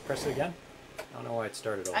 Just press it again? I don't know why it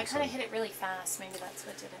started all of a I kind sudden. of hit it really fast. Maybe that's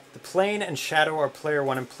what did it. The plane and shadow are player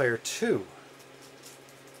 1 and player 2.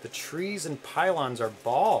 The trees and pylons are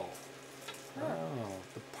ball. Oh.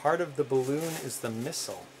 The part of the balloon is the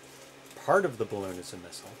missile. Part of the balloon is a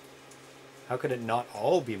missile. How could it not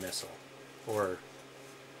all be missile? Or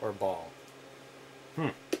ball?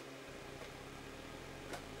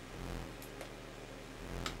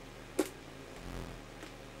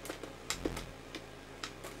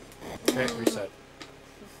 Okay, reset.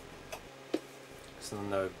 So then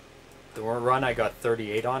the run I got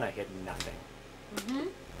 38 on, I hit nothing.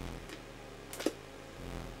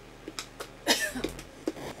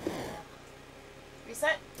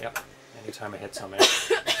 Reset? Yep. Anytime I hit something.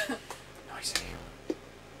 Noisy.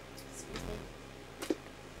 Excuse me.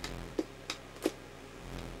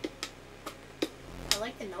 I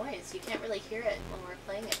like the noise. You can't really hear it when we're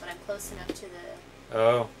playing it, but I'm close enough to the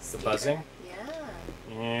Oh, speaker. the buzzing? Yeah.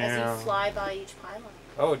 Yeah. As you fly by each pylon.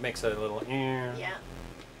 Oh, it makes a little Yeah.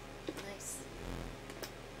 Nice.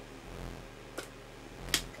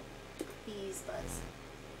 Bees buzz.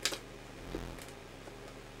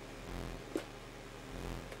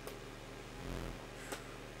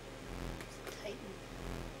 Tighten.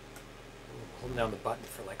 Holding down the button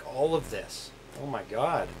for like all of this. Oh my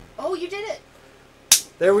god. Oh, you did it!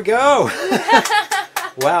 There we go!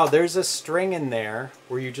 Wow, there's a string in there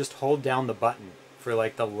where you just hold down the button for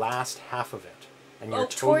like the last half of it. And you're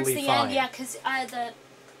towards totally the fine. end, yeah, because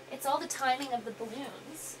it's all the timing of the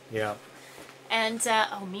balloons. Yeah. And,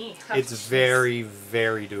 me. It's very,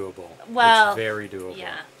 very doable. Well, it's very doable.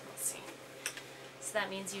 Yeah, let's see. So that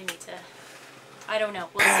means you need to, I don't know,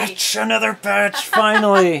 we'll Patch! see. Another patch!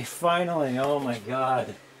 Finally! Finally! Oh my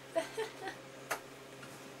god.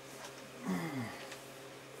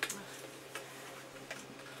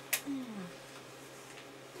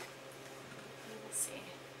 Let's see.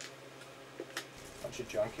 Bunch of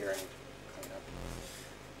junk here I need to clean up.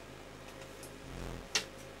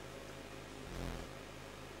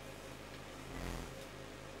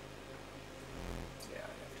 Yeah, I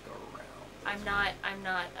have to go around. I'm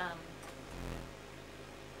not,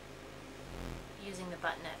 using the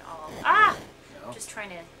button at all. Ah! No? Just trying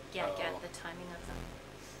to get the timing of them.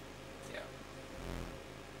 Yeah.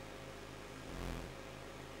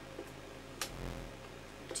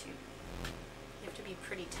 You have to be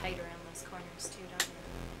pretty tight around those corners too, don't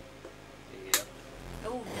you? Yep.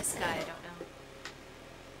 Oh, this guy, I don't know.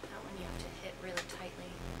 That one you have to hit really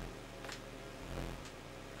tightly.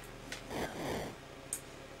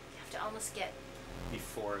 You have to almost get...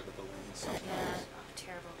 Before the balloons. Yeah, oh,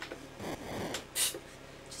 terrible.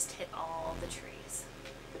 Just hit all the trees.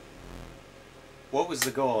 What was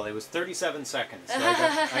the goal? It was 37 seconds. So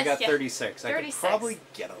I got Yeah. 36. 36. I could probably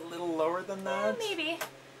get a little lower than that. Maybe.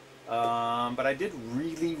 But I did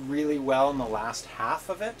really, really well in the last half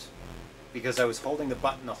of it because I was holding the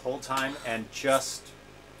button the whole time and just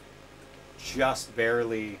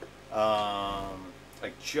barely,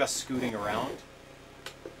 like just scooting around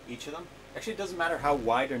each of them. Actually, it doesn't matter how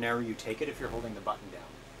wide or narrow you take it if you're holding the button down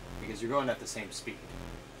because you're going at the same speed.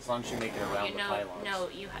 As long as you make it around the pylons. No,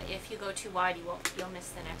 if you go too wide, you'll miss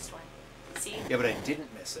the next one. See? Yeah, but I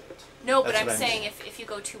didn't miss it. No, but That's I'm what saying if you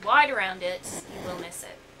go too wide around it, you will miss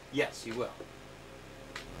it. Yes, you will.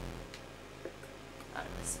 Oh,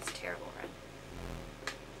 this is a terrible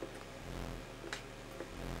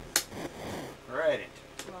run. Right.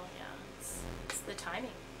 Well, yeah, it's the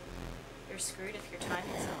timing. You're screwed if your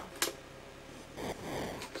timing's off.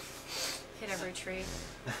 Hit every tree.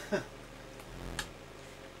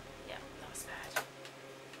 Yeah, that was bad.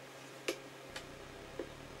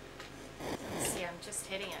 See, I'm just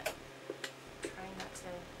hitting it. Trying not to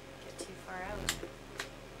get too far out.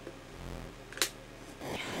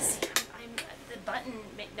 Yeah, see, I'm the button.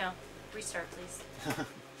 No, restart, please.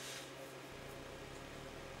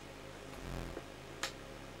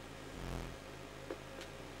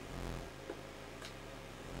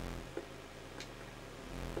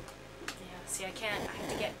 See, I can't.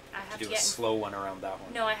 I have to Do get. a slow one around that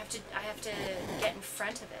one. No, I have to get in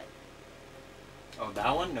front of it. Oh,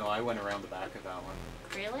 that one? No, I went around the back of that one.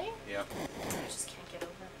 Really? Yep. I just can't get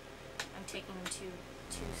over. I'm taking them too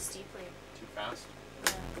steeply. Too fast?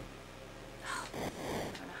 Yeah.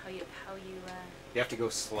 don't know how you You have to go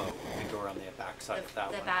slow and go around the back side of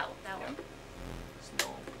that one. that Yeah. one. There's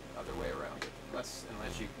no other way around it,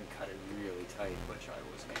 unless you can cut it really tight, which I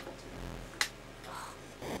wasn't able to. Oh,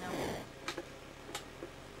 no.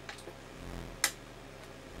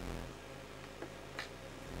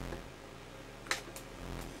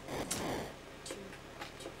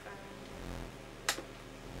 Too far around it.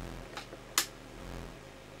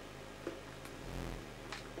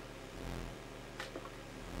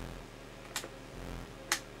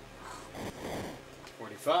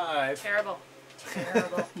 45. Terrible.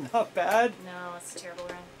 Terrible. Not bad. No, it's a terrible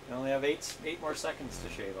run. You only have eight more seconds to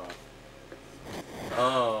shave off.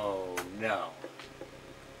 Oh no.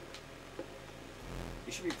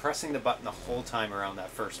 You should be pressing the button the whole time around that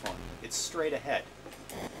first one. It's straight ahead.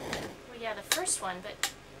 Well, yeah, the first one,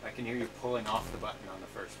 but I can hear you pulling off the button on the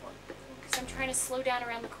first one. because I'm trying to slow down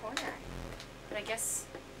around the corner. But I guess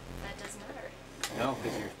that doesn't matter. No,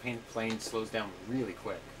 because your plane slows down really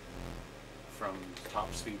quick. From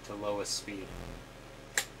top speed to lowest speed.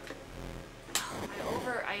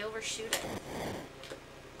 I overshoot it.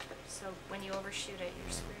 So when you overshoot it,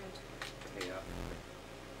 you're screwed. Yeah.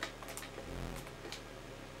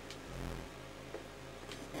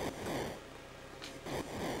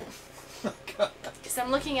 Because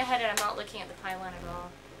I'm looking ahead and I'm not looking at the pylon at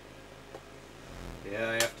all. Yeah,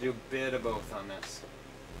 I have to do a bit of both on this.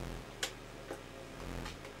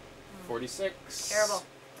 46. Terrible.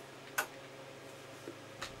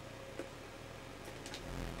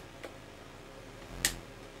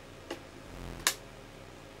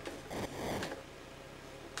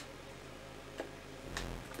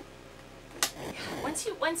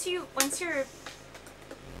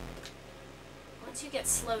 Once you get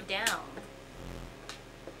slowed down,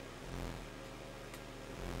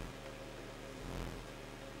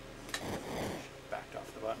 Backed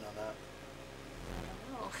off the button on that.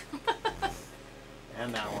 I don't know.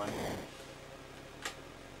 And that one.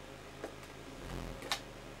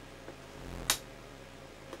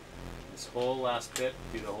 This whole last bit,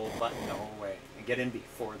 do the whole button the whole way. And get in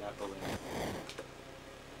before that balloon.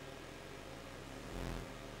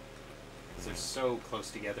 Because they're so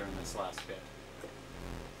close together in this last bit.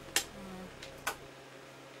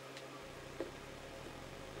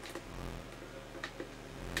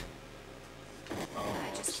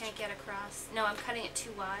 I just can't get across. No, I'm cutting it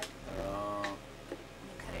too wide. Oh. When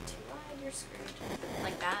you cut it too wide, you're screwed.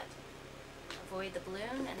 Like that. Avoid the balloon,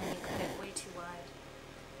 and then you cut it way too wide.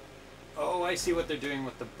 Oh, I see what they're doing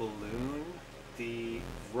with the balloon. The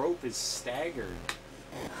rope is staggered.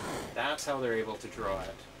 That's how they're able to draw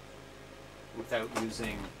it. Without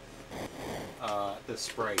using the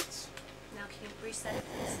sprites. Now can you reset it,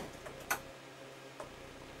 please?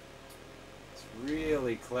 It's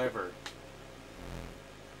really clever.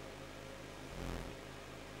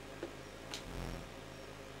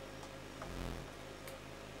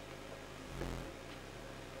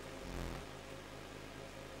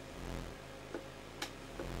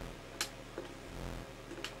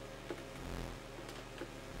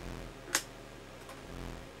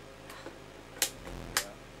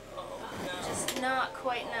 Just not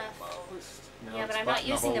quite enough. No, Yeah, it's but I'm not button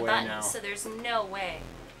using the whole way button, now. so there's no way.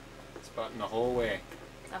 It's button the whole way.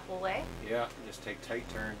 The whole way? Yeah, just take tight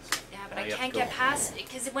turns. Yeah, but Now I you have can't to go- get past it,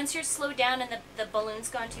 because once you're slowed down and the balloon's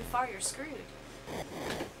gone too far, you're screwed.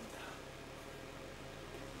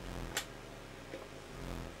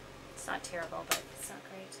 It's not terrible, but it's not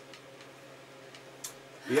great.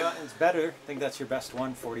 Yeah, it's better. I think that's your best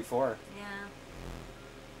one, 44. Yeah.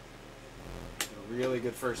 A really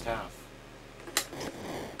good first half.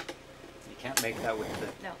 You can't make that with the...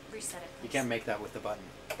 No, reset it, please. You can't make that with the button.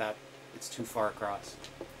 It's too far across.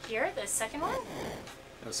 Here, the second one?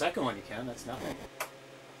 The second one you can, that's nothing.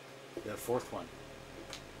 The fourth one.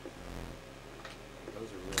 Those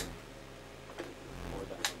are really... Or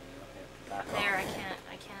that one, yeah. Back There, off.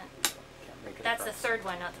 I can't. Can't make it That's the across. third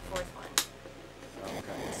one, not the fourth one. Oh,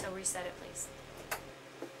 okay. So reset it, please.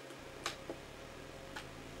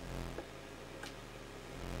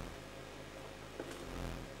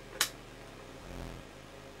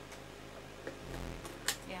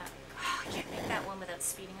 Yeah. Oh, I can't make that one without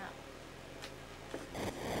speeding up.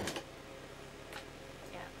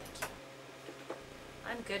 Yeah, thank you.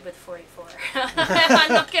 I'm good with 44.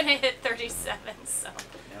 I'm not going to hit 37, so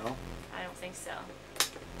No? I don't think so.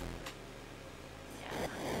 Yeah,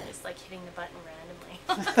 just like hitting the button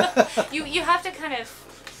randomly. you have to kind of...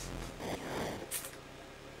 You know,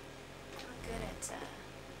 not good at...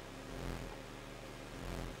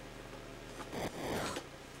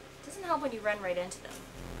 Doesn't help when you run right into them.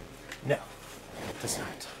 No. It does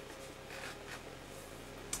not.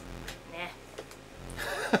 Nah.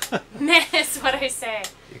 That's what I say.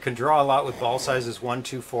 You can draw a lot with ball sizes 1,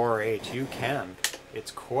 2, 4, or 8. You can.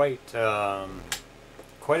 It's quite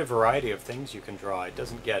quite a variety of things you can draw. It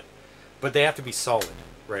doesn't get... But they have to be solid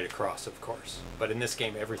right across, of course. But in this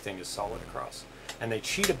game, everything is solid across. And they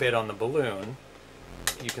cheat a bit on the balloon,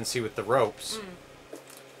 you can see with the ropes,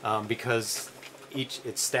 because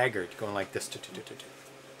it's staggered, going like this.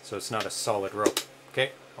 So it's not a solid rope.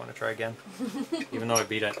 Okay, I want to try again, even though I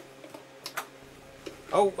beat it.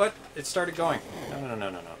 Oh, what? It started going.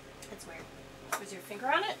 No. That's weird. Was your finger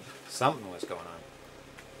on it? Something was going on.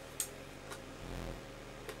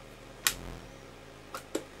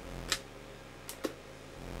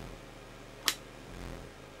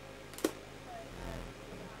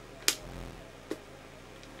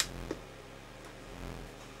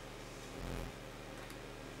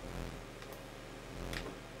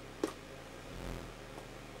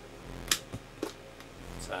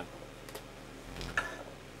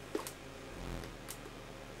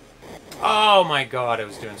 Oh my god, I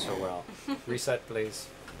was doing so well. Reset, please.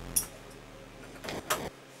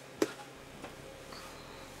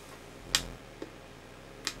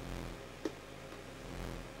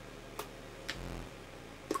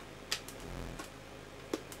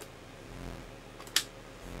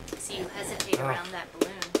 So you hesitate around that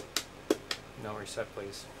balloon. No, reset,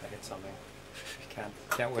 please. I hit something.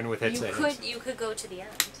 Can't win with hit savings. You could go to the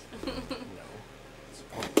end. No.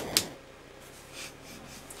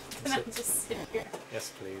 Can I just sit here?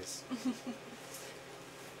 Yes, please.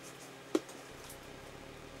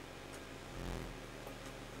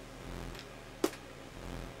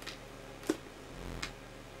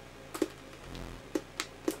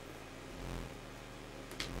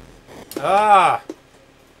 Ah!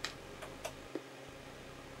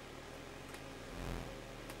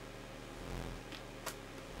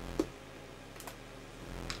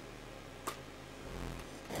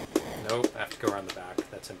 Nope, I have to go around the back.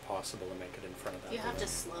 That's impossible to make it in front of that. You have to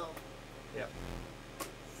slow. Yep.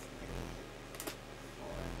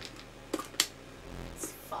 It's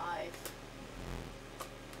 5.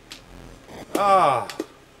 Ah!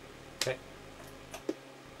 Okay.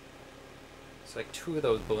 It's like 2 of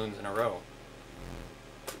those balloons in a row.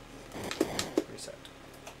 Reset.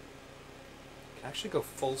 Can actually go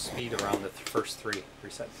full speed around the first 3.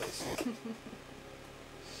 Reset, please.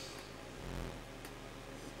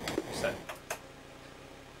 Reset.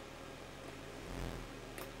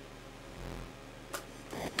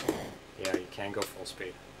 Yeah, you can go full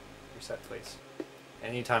speed. Reset, please.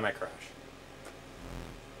 Anytime I crash.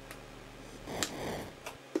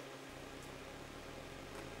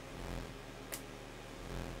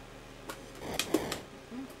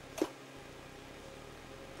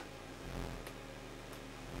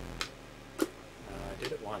 I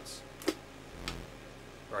did it once.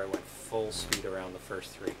 Where I went full speed around the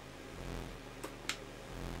first 3.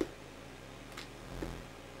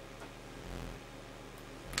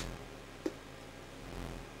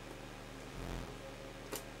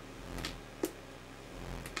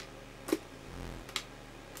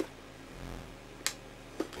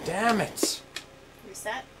 Damn it!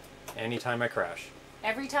 Reset? Anytime I crash.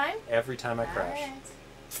 Every time? Every time I crash. Alright.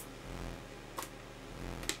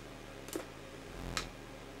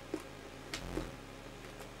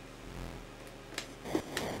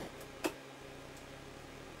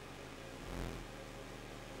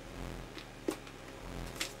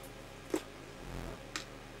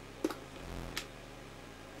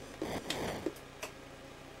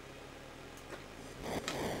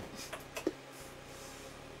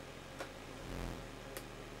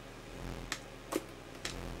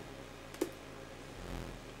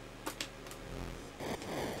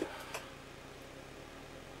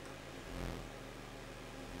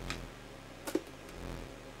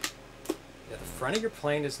 The front of your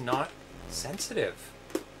plane is not sensitive.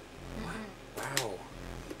 Wow.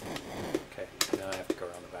 Okay, now I have to go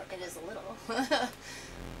around the back. It is a little.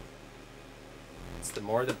 It's the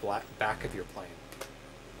more the back of your plane.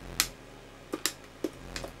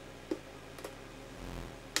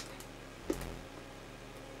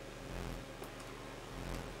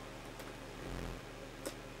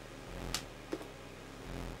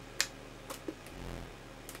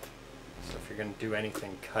 Going to do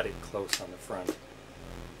anything, cut it close on the front.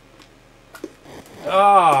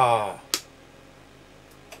 Oh!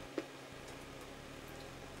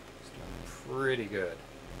 It's doing pretty good.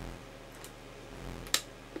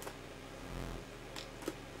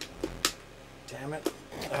 Damn it.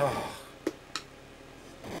 Oh.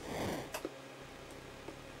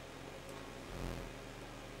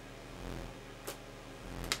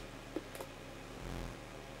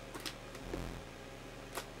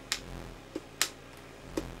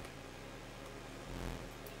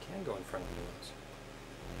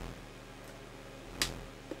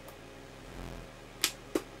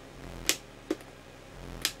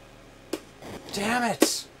 Damn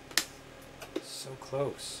it! So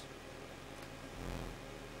close.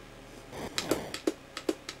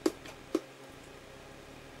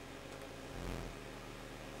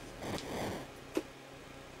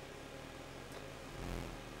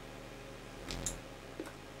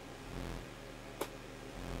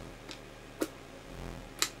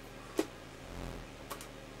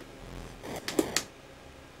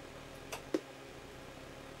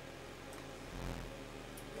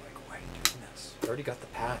 Already got the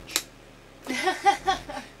patch. You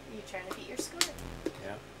trying to beat your score?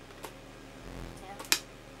 Yeah. Yeah.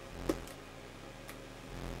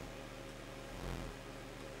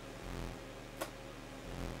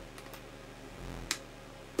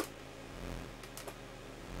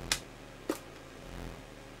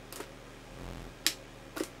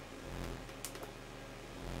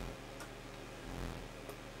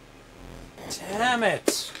 Damn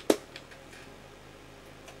it!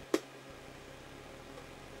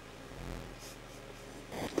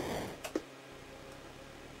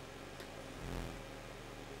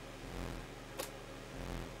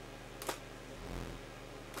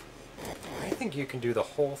 I think you can do the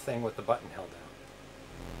whole thing with the button held down.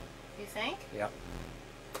 You think? Yeah.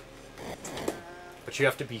 But you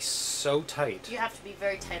have to be so tight. You have to be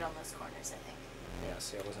very tight on those corners, I think. Yeah,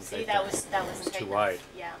 see, I wasn't See, tight. that wasn't tight too enough. wide.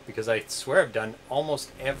 Yeah. Because I swear I've done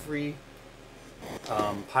almost every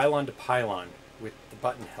pylon to pylon with the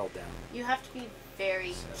button held down. You have to be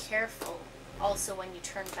very careful also when you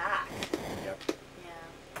turn back. Yep.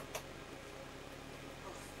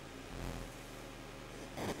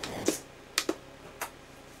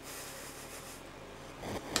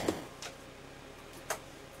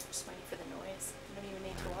 Just waiting for the noise. You don't even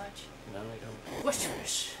need to watch. No, I don't. Whoosh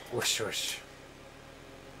whoosh. Whoosh whoosh.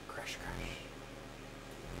 Crash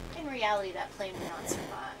crash. In reality, that plane would not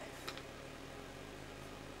survive.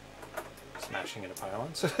 Smashing into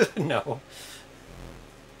pylons? No.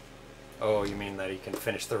 Oh, you mean that he can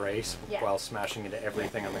finish the race while smashing into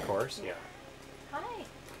everything on the course? Yeah. Hi.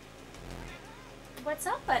 What's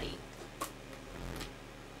up, buddy?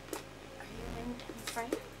 Are you in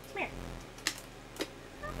frame? Come here.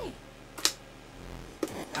 Hi.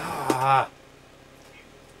 Ah!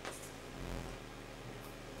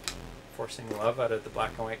 Forcing love out of the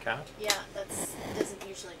black and white cat? Yeah, doesn't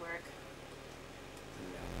usually work.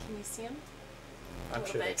 No. Can you see him? I'm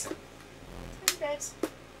sure they can. Tiny bit.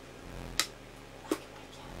 Black and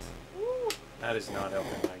white cat. Ooh. That is not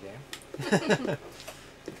helping my game.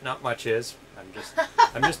 Not much is.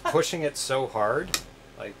 I'm just pushing it so hard.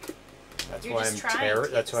 Like that's You're why just I'm trying to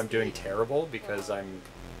that's get why I'm doing speed. terrible because I'm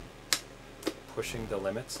pushing the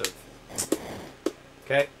limits of.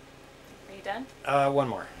 Okay. Are you done? One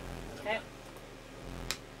more. Okay.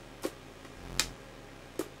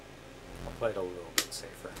 I'll play it a little bit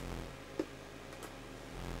safer.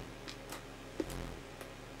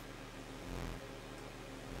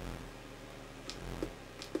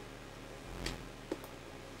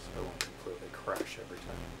 So I won't completely crash every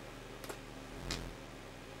time.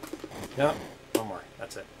 No, one more.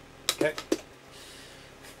 That's it. Okay.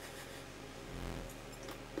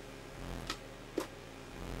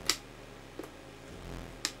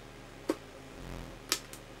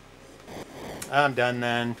 I'm done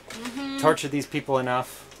then. Tortured these people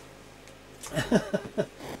enough.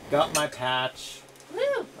 Got my patch.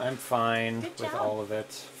 Woo! I'm fine Good with job. all of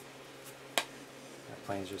it. That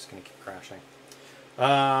plane's just going to keep crashing.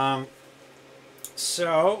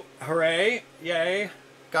 So, hooray. Yay.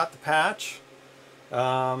 Got the patch.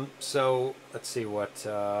 So, let's see what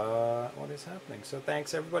is happening. So,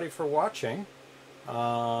 thanks everybody for watching.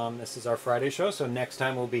 This is our Friday show, so next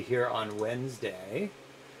time we'll be here on Wednesday.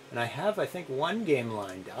 And I have, I think, one game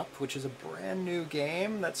lined up, which is a brand new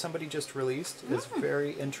game that somebody just released. It's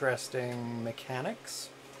very interesting mechanics.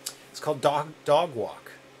 It's called Dog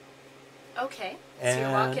Walk. Okay. And so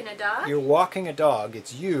you're walking a dog? You're walking a dog.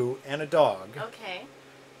 It's you and a dog. Okay.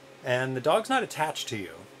 And the dog's not attached to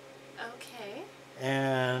you. Okay.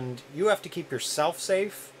 And you have to keep yourself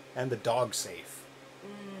safe and the dog safe.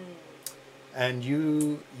 And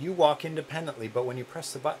you walk independently, but when you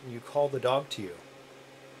press the button, you call the dog to you.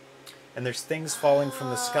 And there's things falling from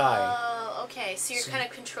the sky. Oh, okay. So you're kind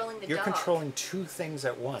of controlling the dog. You're controlling two things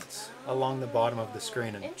at once along the bottom of the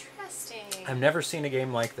screen. And interesting. I've never seen a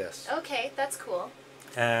game like this. Okay, that's cool.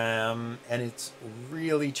 And it's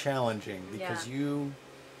really challenging because you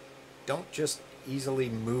don't just easily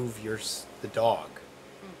move the dog.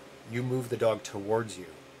 You move the dog towards you,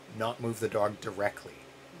 not move the dog directly.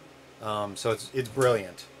 So it's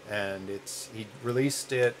brilliant, and he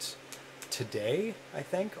released it today, I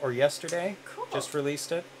think, or yesterday. Cool. Just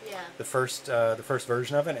released it. Yeah. The first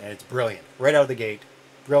version of it, and it's brilliant. Right out of the gate.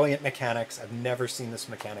 Brilliant mechanics. I've never seen this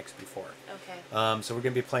mechanics before. Okay. So we're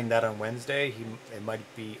going to be playing that on Wednesday. It might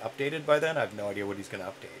be updated by then. I have no idea what he's going to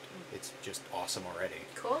update. It's just awesome already.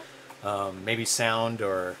 Cool. Maybe sound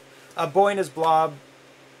or... Boy and His Blob,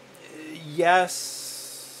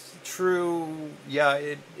 yes, true. Yeah,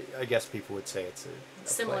 I guess people would say it's a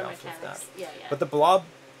Similar playoff of mechanics. that. Yeah. But the Blob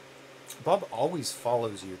always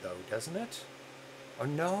follows you, though, doesn't it? Oh,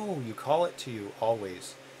 no, you call it to you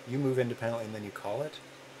always. You move independently and then you call it.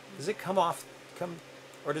 Does it come,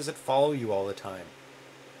 or does it follow you all the time?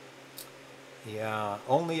 Yeah,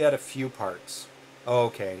 only at a few parts. Oh,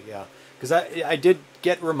 okay, yeah. Because I did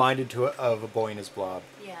get reminded of A Boy and His Blob.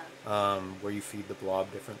 Yeah. Where you feed the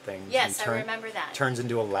blob different things. Yes, I remember that. Turns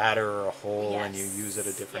into a ladder or a hole, Yes. and you use it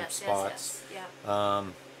at different Yes, spots. Yes, yeah.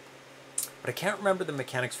 But I can't remember the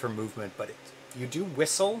mechanics for movement, but you do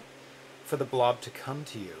whistle for the blob to come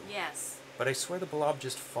to you. Yes. But I swear the blob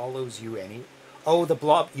just follows you Oh, the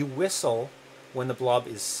blob, you whistle when the blob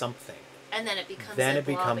is something. And then it becomes Then a it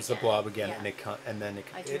blob becomes again. the blob again, Yeah. and then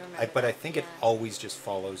I do remember but I that, think yeah. it always just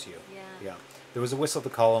follows you. Yeah. Yeah. There was a whistle to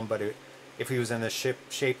call him, but if he was in the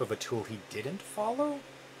shape of a tool he didn't follow?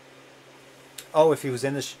 Oh, if he was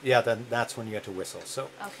in the... then that's when you had to whistle. So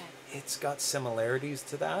Okay. it's got similarities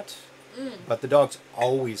to that, Mm. but the dog's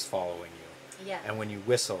always following you. Yeah. And when you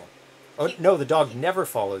whistle... Oh, no, the dog never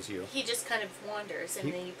follows you. He just kind of wanders,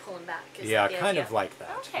 and then you pull him back. Is Yeah, that the kind idea? of like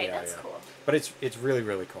that. Okay, Yeah, that's yeah. cool. But it's really,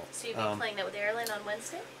 really cool. So you'll be playing that with Erlen on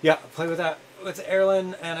Wednesday? Yeah, play with that with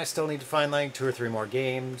Erlen, and I still need to find like 2 or 3 more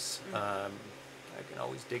games. I can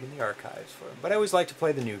always dig in the archives for them. But I always like to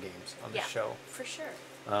play the new games on the show. For sure.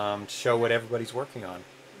 To show what everybody's working on.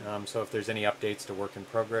 So if there's any updates to work in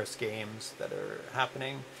progress games that are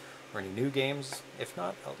happening, or any new games, if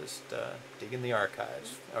not, I'll just dig in the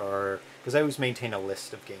archives. Or because I always maintain a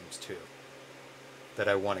list of games too that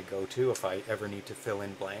I want to go to if I ever need to fill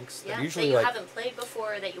in blanks. Yeah, usually that you haven't played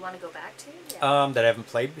before, that you want to go back to? That I haven't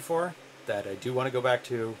played before, that I do want to go back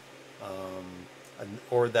to,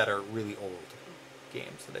 or that are really old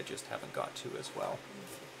games that I just haven't got to as well.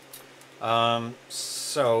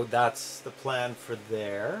 So that's the plan for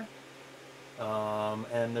there.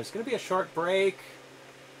 And there's going to be a short break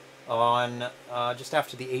on just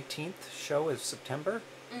after the 18th show of September.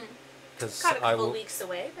 It's got a couple weeks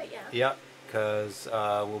away, but yeah. Yeah, because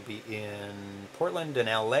we'll be in Portland and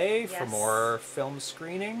LA for more film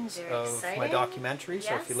screenings of my documentary. Yes.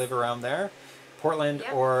 So if you live around there, Portland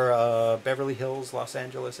or Beverly Hills, Los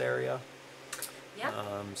Angeles area. Yeah.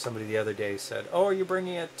 Somebody the other day said, "Oh, are you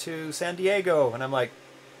bringing it to San Diego?" And I'm like,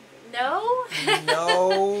 No.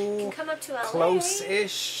 "No." You can come up to LA.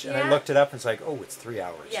 Close-ish. And I looked it up and it's like, oh, it's 3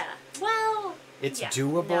 hours. Yeah. Well. It's yeah.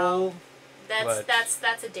 doable. No. But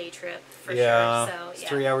That's a day trip for sure. So it's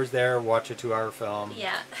 3 hours there. Watch a 2-hour film.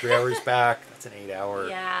 Yeah. 3 hours back. That's an 8-hour.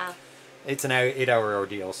 Yeah. It's an 8-hour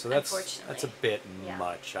ordeal. So that's a bit Yeah.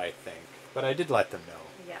 much, I think. But I did let them know.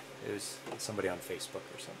 Yeah. It was somebody on Facebook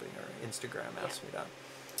or something or Instagram asked me that.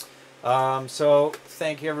 So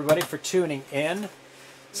thank you everybody for tuning in.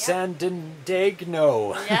 San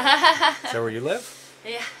Diego. Yeah. Is that where you live?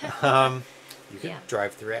 Yeah. You can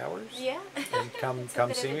drive 3 hours. Yeah. And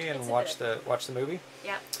come see me and watch the movie.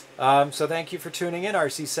 Yeah. So thank you for tuning in.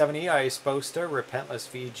 RC7E, Isposta, Repentless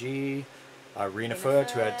VG,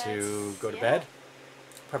 Renafoot, who had to go to bed.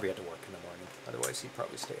 Probably had to work in the morning. Otherwise, he'd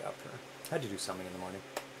probably stay up or had to do something in the morning.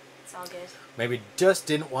 It's all good. Maybe just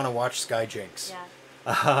didn't want to watch Sky Jinks.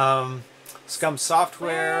 Yeah. Scum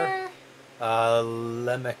Software,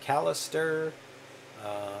 Le McAllister.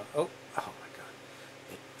 Oh my God!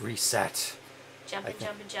 It reset. Jumping.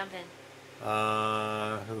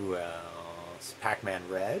 Who else? Pac-Man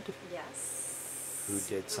Red. Yes. Who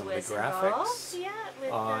did some of the involved, graphics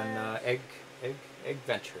with on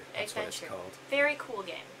EggVenture. That's what it's EggVenture. called. Very cool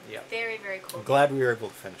game. Yeah. Very, very cool. I'm glad we were able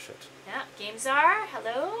to finish it. Yeah. Games are.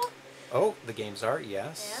 Hello. Oh, the games are,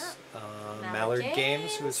 yes. Yeah. Mallard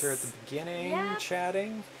Games, who was here at the beginning,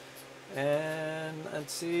 chatting. And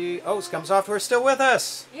let's see. Oh, ScumSoft is still with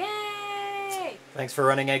us. Yay! Thanks for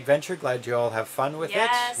running EggVenture. Glad you all have fun with it.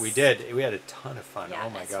 We did. We had a ton of fun. Yeah, oh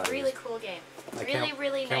my it's God. a really cool game.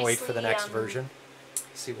 Really Can't wait for the next version.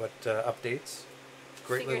 See what updates.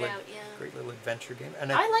 Great little adventure game.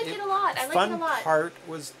 And I like it a lot. I like it a lot. The fun part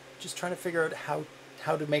was just trying to figure out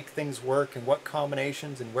how to make things work and what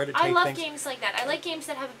combinations and where to take things. I love games like that. I like games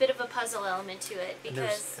that have a bit of a puzzle element to it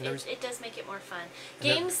because it does make it more fun.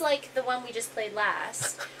 Games like the one we just played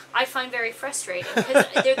last, I find very frustrating because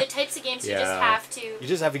they're the types of games you just have to... You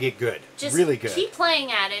just have to get good. Just really good. Keep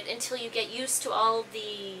playing at it until you get used to all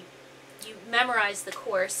the you memorize the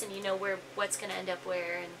course and you know what's going to end up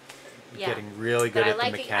where, and yeah. Getting really good at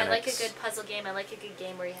the mechanics. I like a good puzzle game. I like a good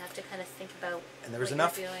game where you have to kind of think about. And there was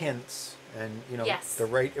enough hints, and you know, yes.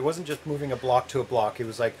 It wasn't just moving a block to a block. It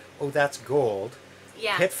was like, oh, that's gold.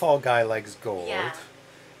 Yeah. Pitfall guy likes gold. Yeah.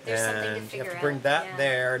 There's something to figure out. You have to bring that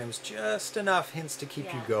there, and it was just enough hints to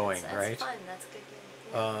keep you going, that's right? Fun. That's a good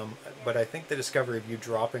game. But I think the discovery of you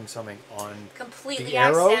dropping something on completely the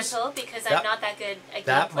arrows, accidental because I'm not that good at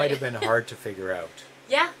that gameplay. might have been hard to figure out.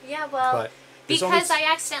 Yeah, well, but because I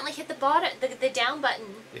accidentally hit the bottom, the down button.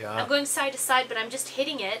 Yeah. I'm going side to side, but I'm just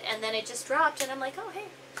hitting it, and then it just dropped, and I'm like, oh, hey.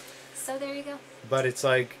 So there you go. But it's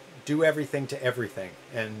like, do everything to everything,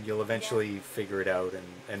 and you'll eventually figure it out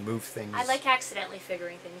and move things. I like accidentally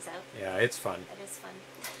figuring things out. Yeah, it's fun. It is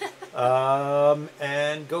fun.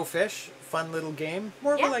 And Go Fish, fun little game.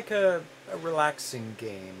 More of like a relaxing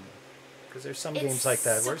game. Because there's some games like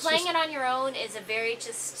that. So playing it on your own is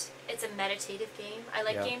it's a meditative game. I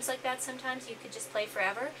like games like that sometimes. You could just play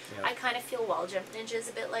forever. Yeah. I kind of feel Wall Jump Ninja is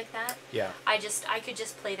a bit like that. Yeah. I could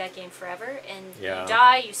just play that game forever, and you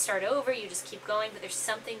die, you start over, you just keep going, but there's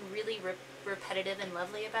something really repetitive and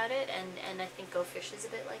lovely about it, and I think Go Fish is a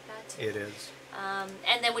bit like that too. It is.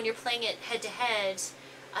 And then when you're playing it head to head,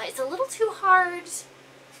 it's a little too hard.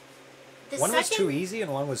 One was too easy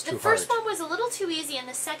and one was too hard. The first one was a little too easy and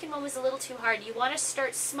the second one was a little too hard. You want to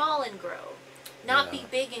start small and grow, not be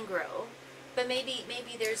big and grow. But maybe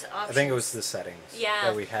there's options. I think it was the settings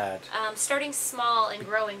that we had. Starting small and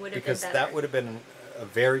growing would have been better. Because that would have been a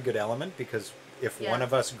very good element, because if one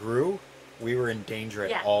of us grew, we were in danger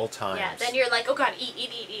at all times. Yeah, then you're like, oh god,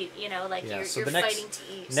 eat, you know, like you're fighting to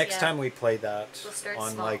eat. Next time we play that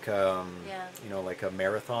on small. like you know, like a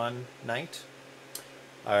marathon night,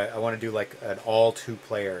 I want to do like an all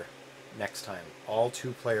 2-player next time. All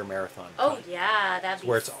 2-player marathon. Oh yeah, that'd be fun.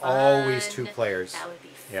 Where it's always 2 players. That would be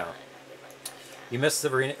fun. Yeah. I would like that, yeah. You missed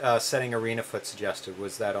the setting Arena Foot suggested.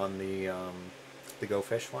 Was that on the Go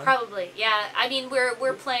Fish one? Probably, yeah. I mean,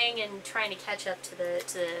 we're playing and trying to catch up to the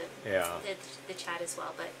chat as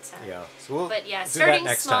well, but So we'll starting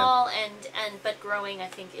small but growing, I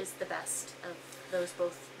think, is the best of those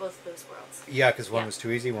both of those worlds. Yeah, because one was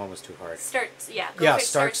too easy, one was too hard.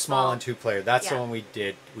 Start small and 2-player. That's the one we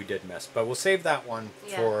did miss, but we'll save that one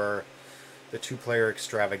for the 2-player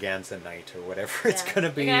extravaganza night or whatever it's going to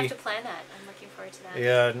be. You're going to have to plan that. I'm looking forward to that.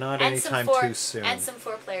 Yeah, not anytime too soon. And some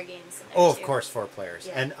 4-player games. Of course, 4 players.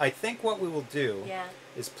 Yeah. And I think what we will do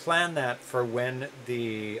is plan that for when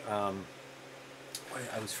the I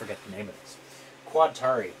always forget the name of this.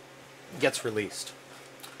 Quadtari gets released.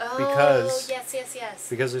 Oh, because yes.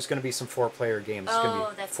 Because there's going to be some 4-player games. It's going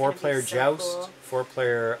to be 4-player Joust,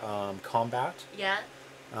 4-player Combat. Yeah.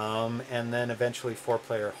 And then eventually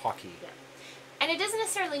 4-player Hockey. Yeah. And it doesn't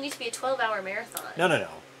necessarily need to be a 12-hour marathon. No.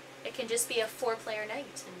 It can just be a 4-player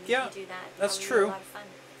night, and you can do that. That's true. true. A lot of fun.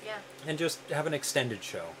 Yeah. And just have an extended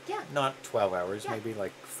show. Yeah. Not 12 hours, maybe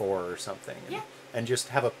like 4 or something. And just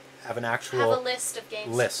have an actual... Have a list of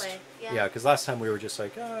games to play. Yeah, because last time we were just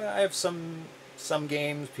like, I have some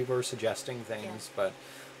games, people are suggesting things, but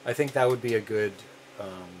I think that would be a good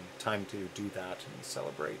time to do that and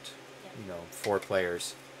celebrate, 4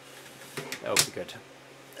 players. That would be good.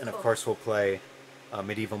 And of course we'll play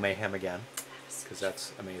Medieval Mayhem again, because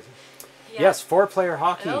that's amazing. Yeah. Yes, 4-player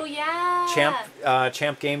hockey. Oh yeah.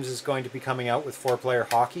 Champ Games is going to be coming out with 4-player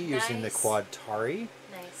hockey using the Quadtari.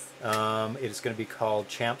 Nice. It is going to be called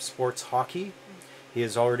Champ Sports Hockey. He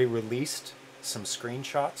has already released some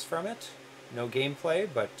screenshots from it. No gameplay,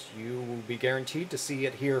 but you will be guaranteed to see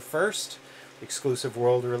it here first. Exclusive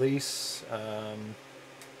world release,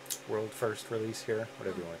 world first release here,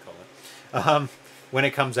 whatever you want to call it, when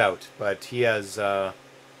it comes out. But he has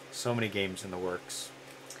so many games in the works,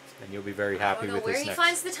 and you'll be very happy with this next. Where he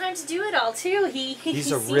finds the time to do it all too.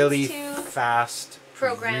 He's a really fast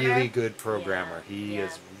programmer. Really good programmer. Yeah. He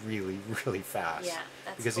is really, really fast. Yeah,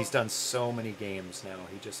 that's because he's done so many games now.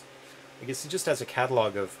 I guess he just has a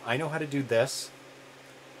catalog of, I know how to do this,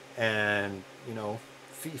 and,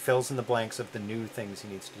 he fills in the blanks of the new things he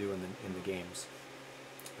needs to do in the games.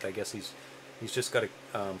 But I guess he's just got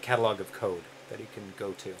a catalog of code that he can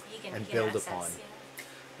go to and build upon.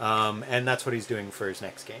 Yeah. And that's what he's doing for his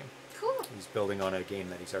next game. Cool. He's building on a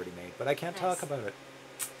game that he's already made, but I can't talk about it.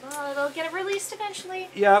 Well, they'll get it released eventually.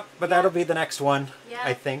 Yeah, but that'll be the next one,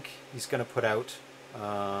 I think, he's going to put out.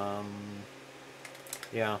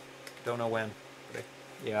 Don't know when. But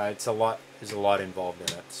it's a lot. There's a lot involved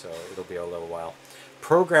in it, so it'll be a little while.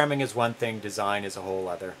 Programming is one thing. Design is a whole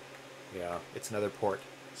other. Yeah, it's another port,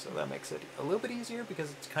 so that makes it a little bit easier because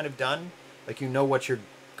it's kind of done. Like what you're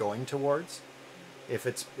going towards. If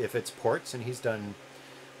it's ports, and he's done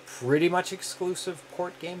pretty much exclusive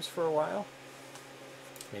port games for a while.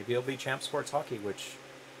 Maybe it'll be Champ Sports Hockey, which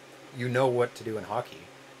you know what to do in hockey,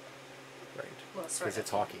 right? Well, because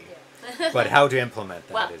it's hockey. Yeah. But how to implement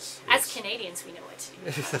that is as Canadians, we know what to do.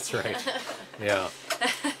 That's right. Yeah.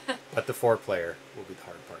 But the 4-player will be the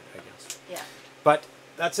hard part, I guess. Yeah. But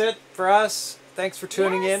that's it for us. Thanks for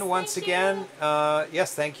tuning Yes, in once thank again.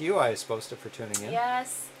 Yes, thank you, I suppose, for tuning in.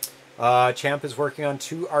 Yes. Champ is working on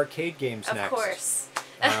 2 arcade games Of next. course.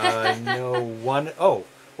 No one. Oh,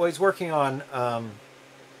 well, he's working on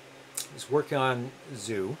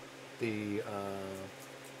Zoo, the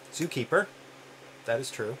Zookeeper. That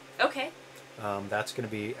is true. Okay. That's going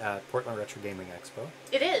to be at Portland Retro Gaming Expo.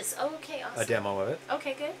 It is. Oh, okay, awesome. A demo of it.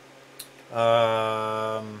 Okay, good.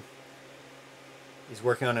 He's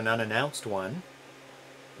working on an unannounced one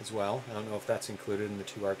as well. I don't know if that's included in the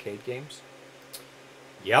 2 arcade games.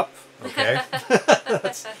 Yep. Okay.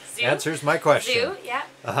 That answers my question. Zoo, yeah.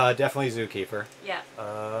 Definitely Zookeeper. Yeah.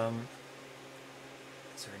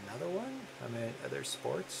 Is there another one? I mean, are there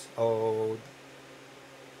sports? Oh,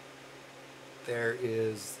 there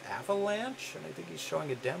is Avalanche, and I think he's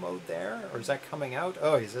showing a demo there. Or is that coming out?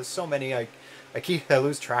 Oh, he says so many. I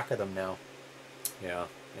lose track of them now. Yeah.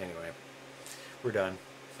 Anyway, we're done.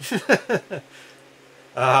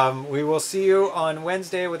 We will see you on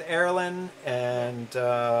Wednesday with Erilyn, and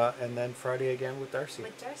then Friday again with Darcy.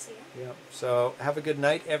 With Darcy, yeah. So have a good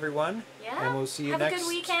night, everyone. Yeah. And we'll see you next. next. Have a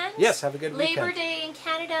good weekend. Yes, have a good weekend. Labor Day in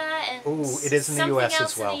Canada, and ooh, it is in the U.S. as well.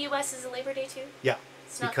 Something else in the U.S. is a Labor Day too. Yeah.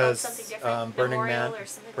 It's not because something different.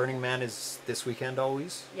 Burning Man is this weekend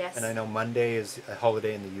always. Yes. And I know Monday is a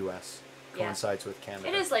holiday in the U.S. Coincides with Canada.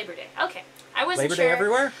 It is Labor Day. Okay. I wasn't Labor sure. Day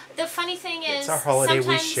everywhere? The funny thing is, it's our holiday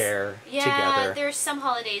we share together. Yeah, there's some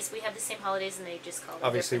holidays we have the same holidays and they just call it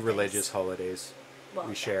obviously religious things. Holidays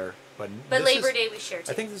we share, but Labor Day we share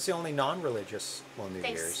too. I think this is the only non-religious one of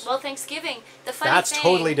years. Well, Thanksgiving. The funny That's thing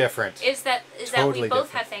totally different. Is that Totally we both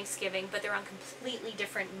different. have Thanksgiving, but they're on completely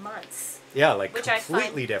different months. Yeah, like which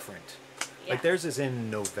completely different. Yeah. Like theirs is in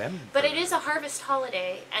November. But it is a harvest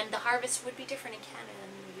holiday, and the harvest would be different in Canada than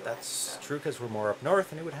in the U.S. That's true because we're more up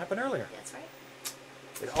north, and it would happen earlier. That's right.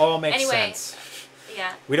 It all makes sense.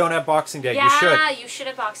 Yeah. We don't have Boxing Day. Yeah, you should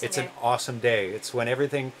have Boxing Day. It's an awesome day. It's when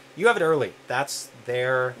everything... You have it early. That's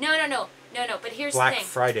their... No. But here's Black the thing.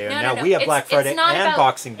 Friday. No, now we have Black Friday and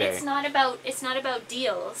Boxing Day. It's not about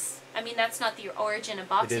deals. I mean, that's not the origin of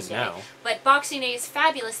Boxing Day. It is now. But Boxing Day is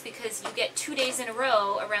fabulous because you get 2 days in a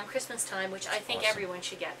row around Christmas time, which I think everyone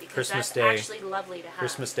should get because Christmas that's Day, actually lovely to have.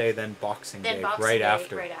 Christmas Day, then Boxing Day, Boxing right Day,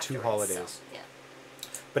 after. right 2 holidays. So, yeah.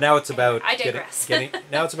 But now it's about I digress.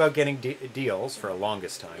 now it's about getting deals for a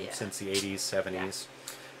longest time since the 80s, 70s.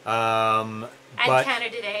 And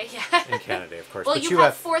Canada Day, yeah. In Canada, of course. Well, but you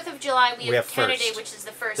have 4th of July, we have Canada first. Day, which is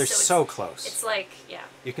the first. They're so close. It's like, yeah.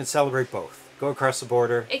 You can celebrate both. Go across the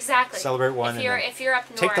border. Exactly. Celebrate one. If you're up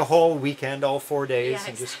north. Take the whole weekend, all 4 days,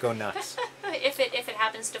 and just go nuts. if it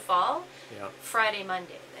happens to fall, yeah. Friday,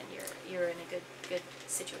 Monday, then you're in a good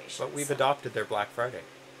situation. But we've adopted their Black Friday,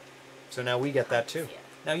 so now we get that too. Yeah.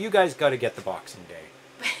 Now you guys got to get the Boxing Day.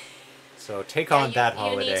 So take on that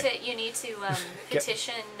holiday. You need to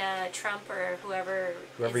petition Trump or whoever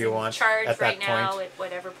is you in want charge at right that now point. at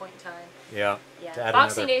whatever point in time. Yeah. Yeah.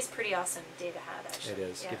 Boxing Day is a pretty awesome day to have, actually. It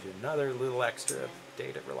is. Gives you another little extra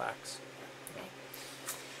day to relax.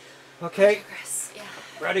 Okay. Yeah.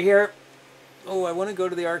 We're out of here. Oh, I want to go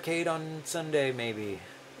to the arcade on Sunday, maybe.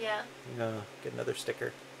 Yeah. Get another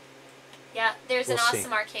sticker. Yeah, there's an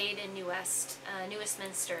awesome arcade in New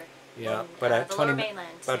Westminster. Yeah, in, but at the 20 Lower Mainland.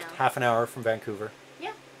 about half an hour from Vancouver.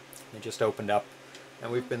 Yeah. They just opened up, and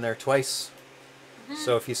we've been there twice.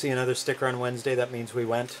 So if you see another sticker on Wednesday, that means we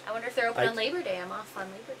went. I wonder if they're open on Labor Day. I'm off on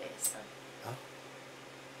Labor Day, so.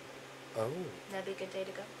 Oh. That'd be a good day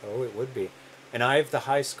to go. Oh, it would be. And I have the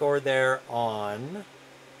high score there on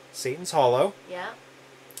Satan's Hollow. Yeah.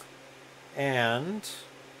 And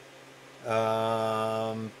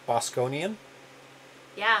Bosconian.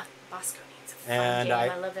 Yeah, Bosconian's a fun game.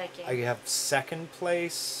 I love that game. I have second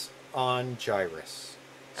place on Gyrus.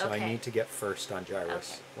 So I need to get first on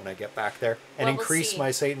Gyrus when I get back there. And increase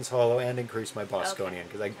my Satan's Hollow and increase my Bosconian.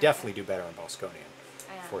 Because I definitely do better on Bosconian.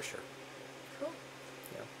 For sure. Cool.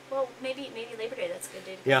 Yeah. Well, maybe Labor Day, that's a good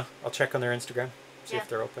day to go. Yeah, I'll check on their Instagram. See if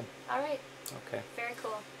they're open. All right. Okay. Very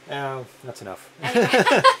cool. Oh, that's enough. Anyway.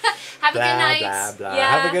 Have a good night. Blah, blah, blah.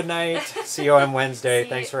 Have a good night. See you on Wednesday.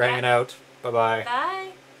 Thanks for hanging out. Bye-bye.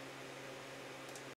 Bye.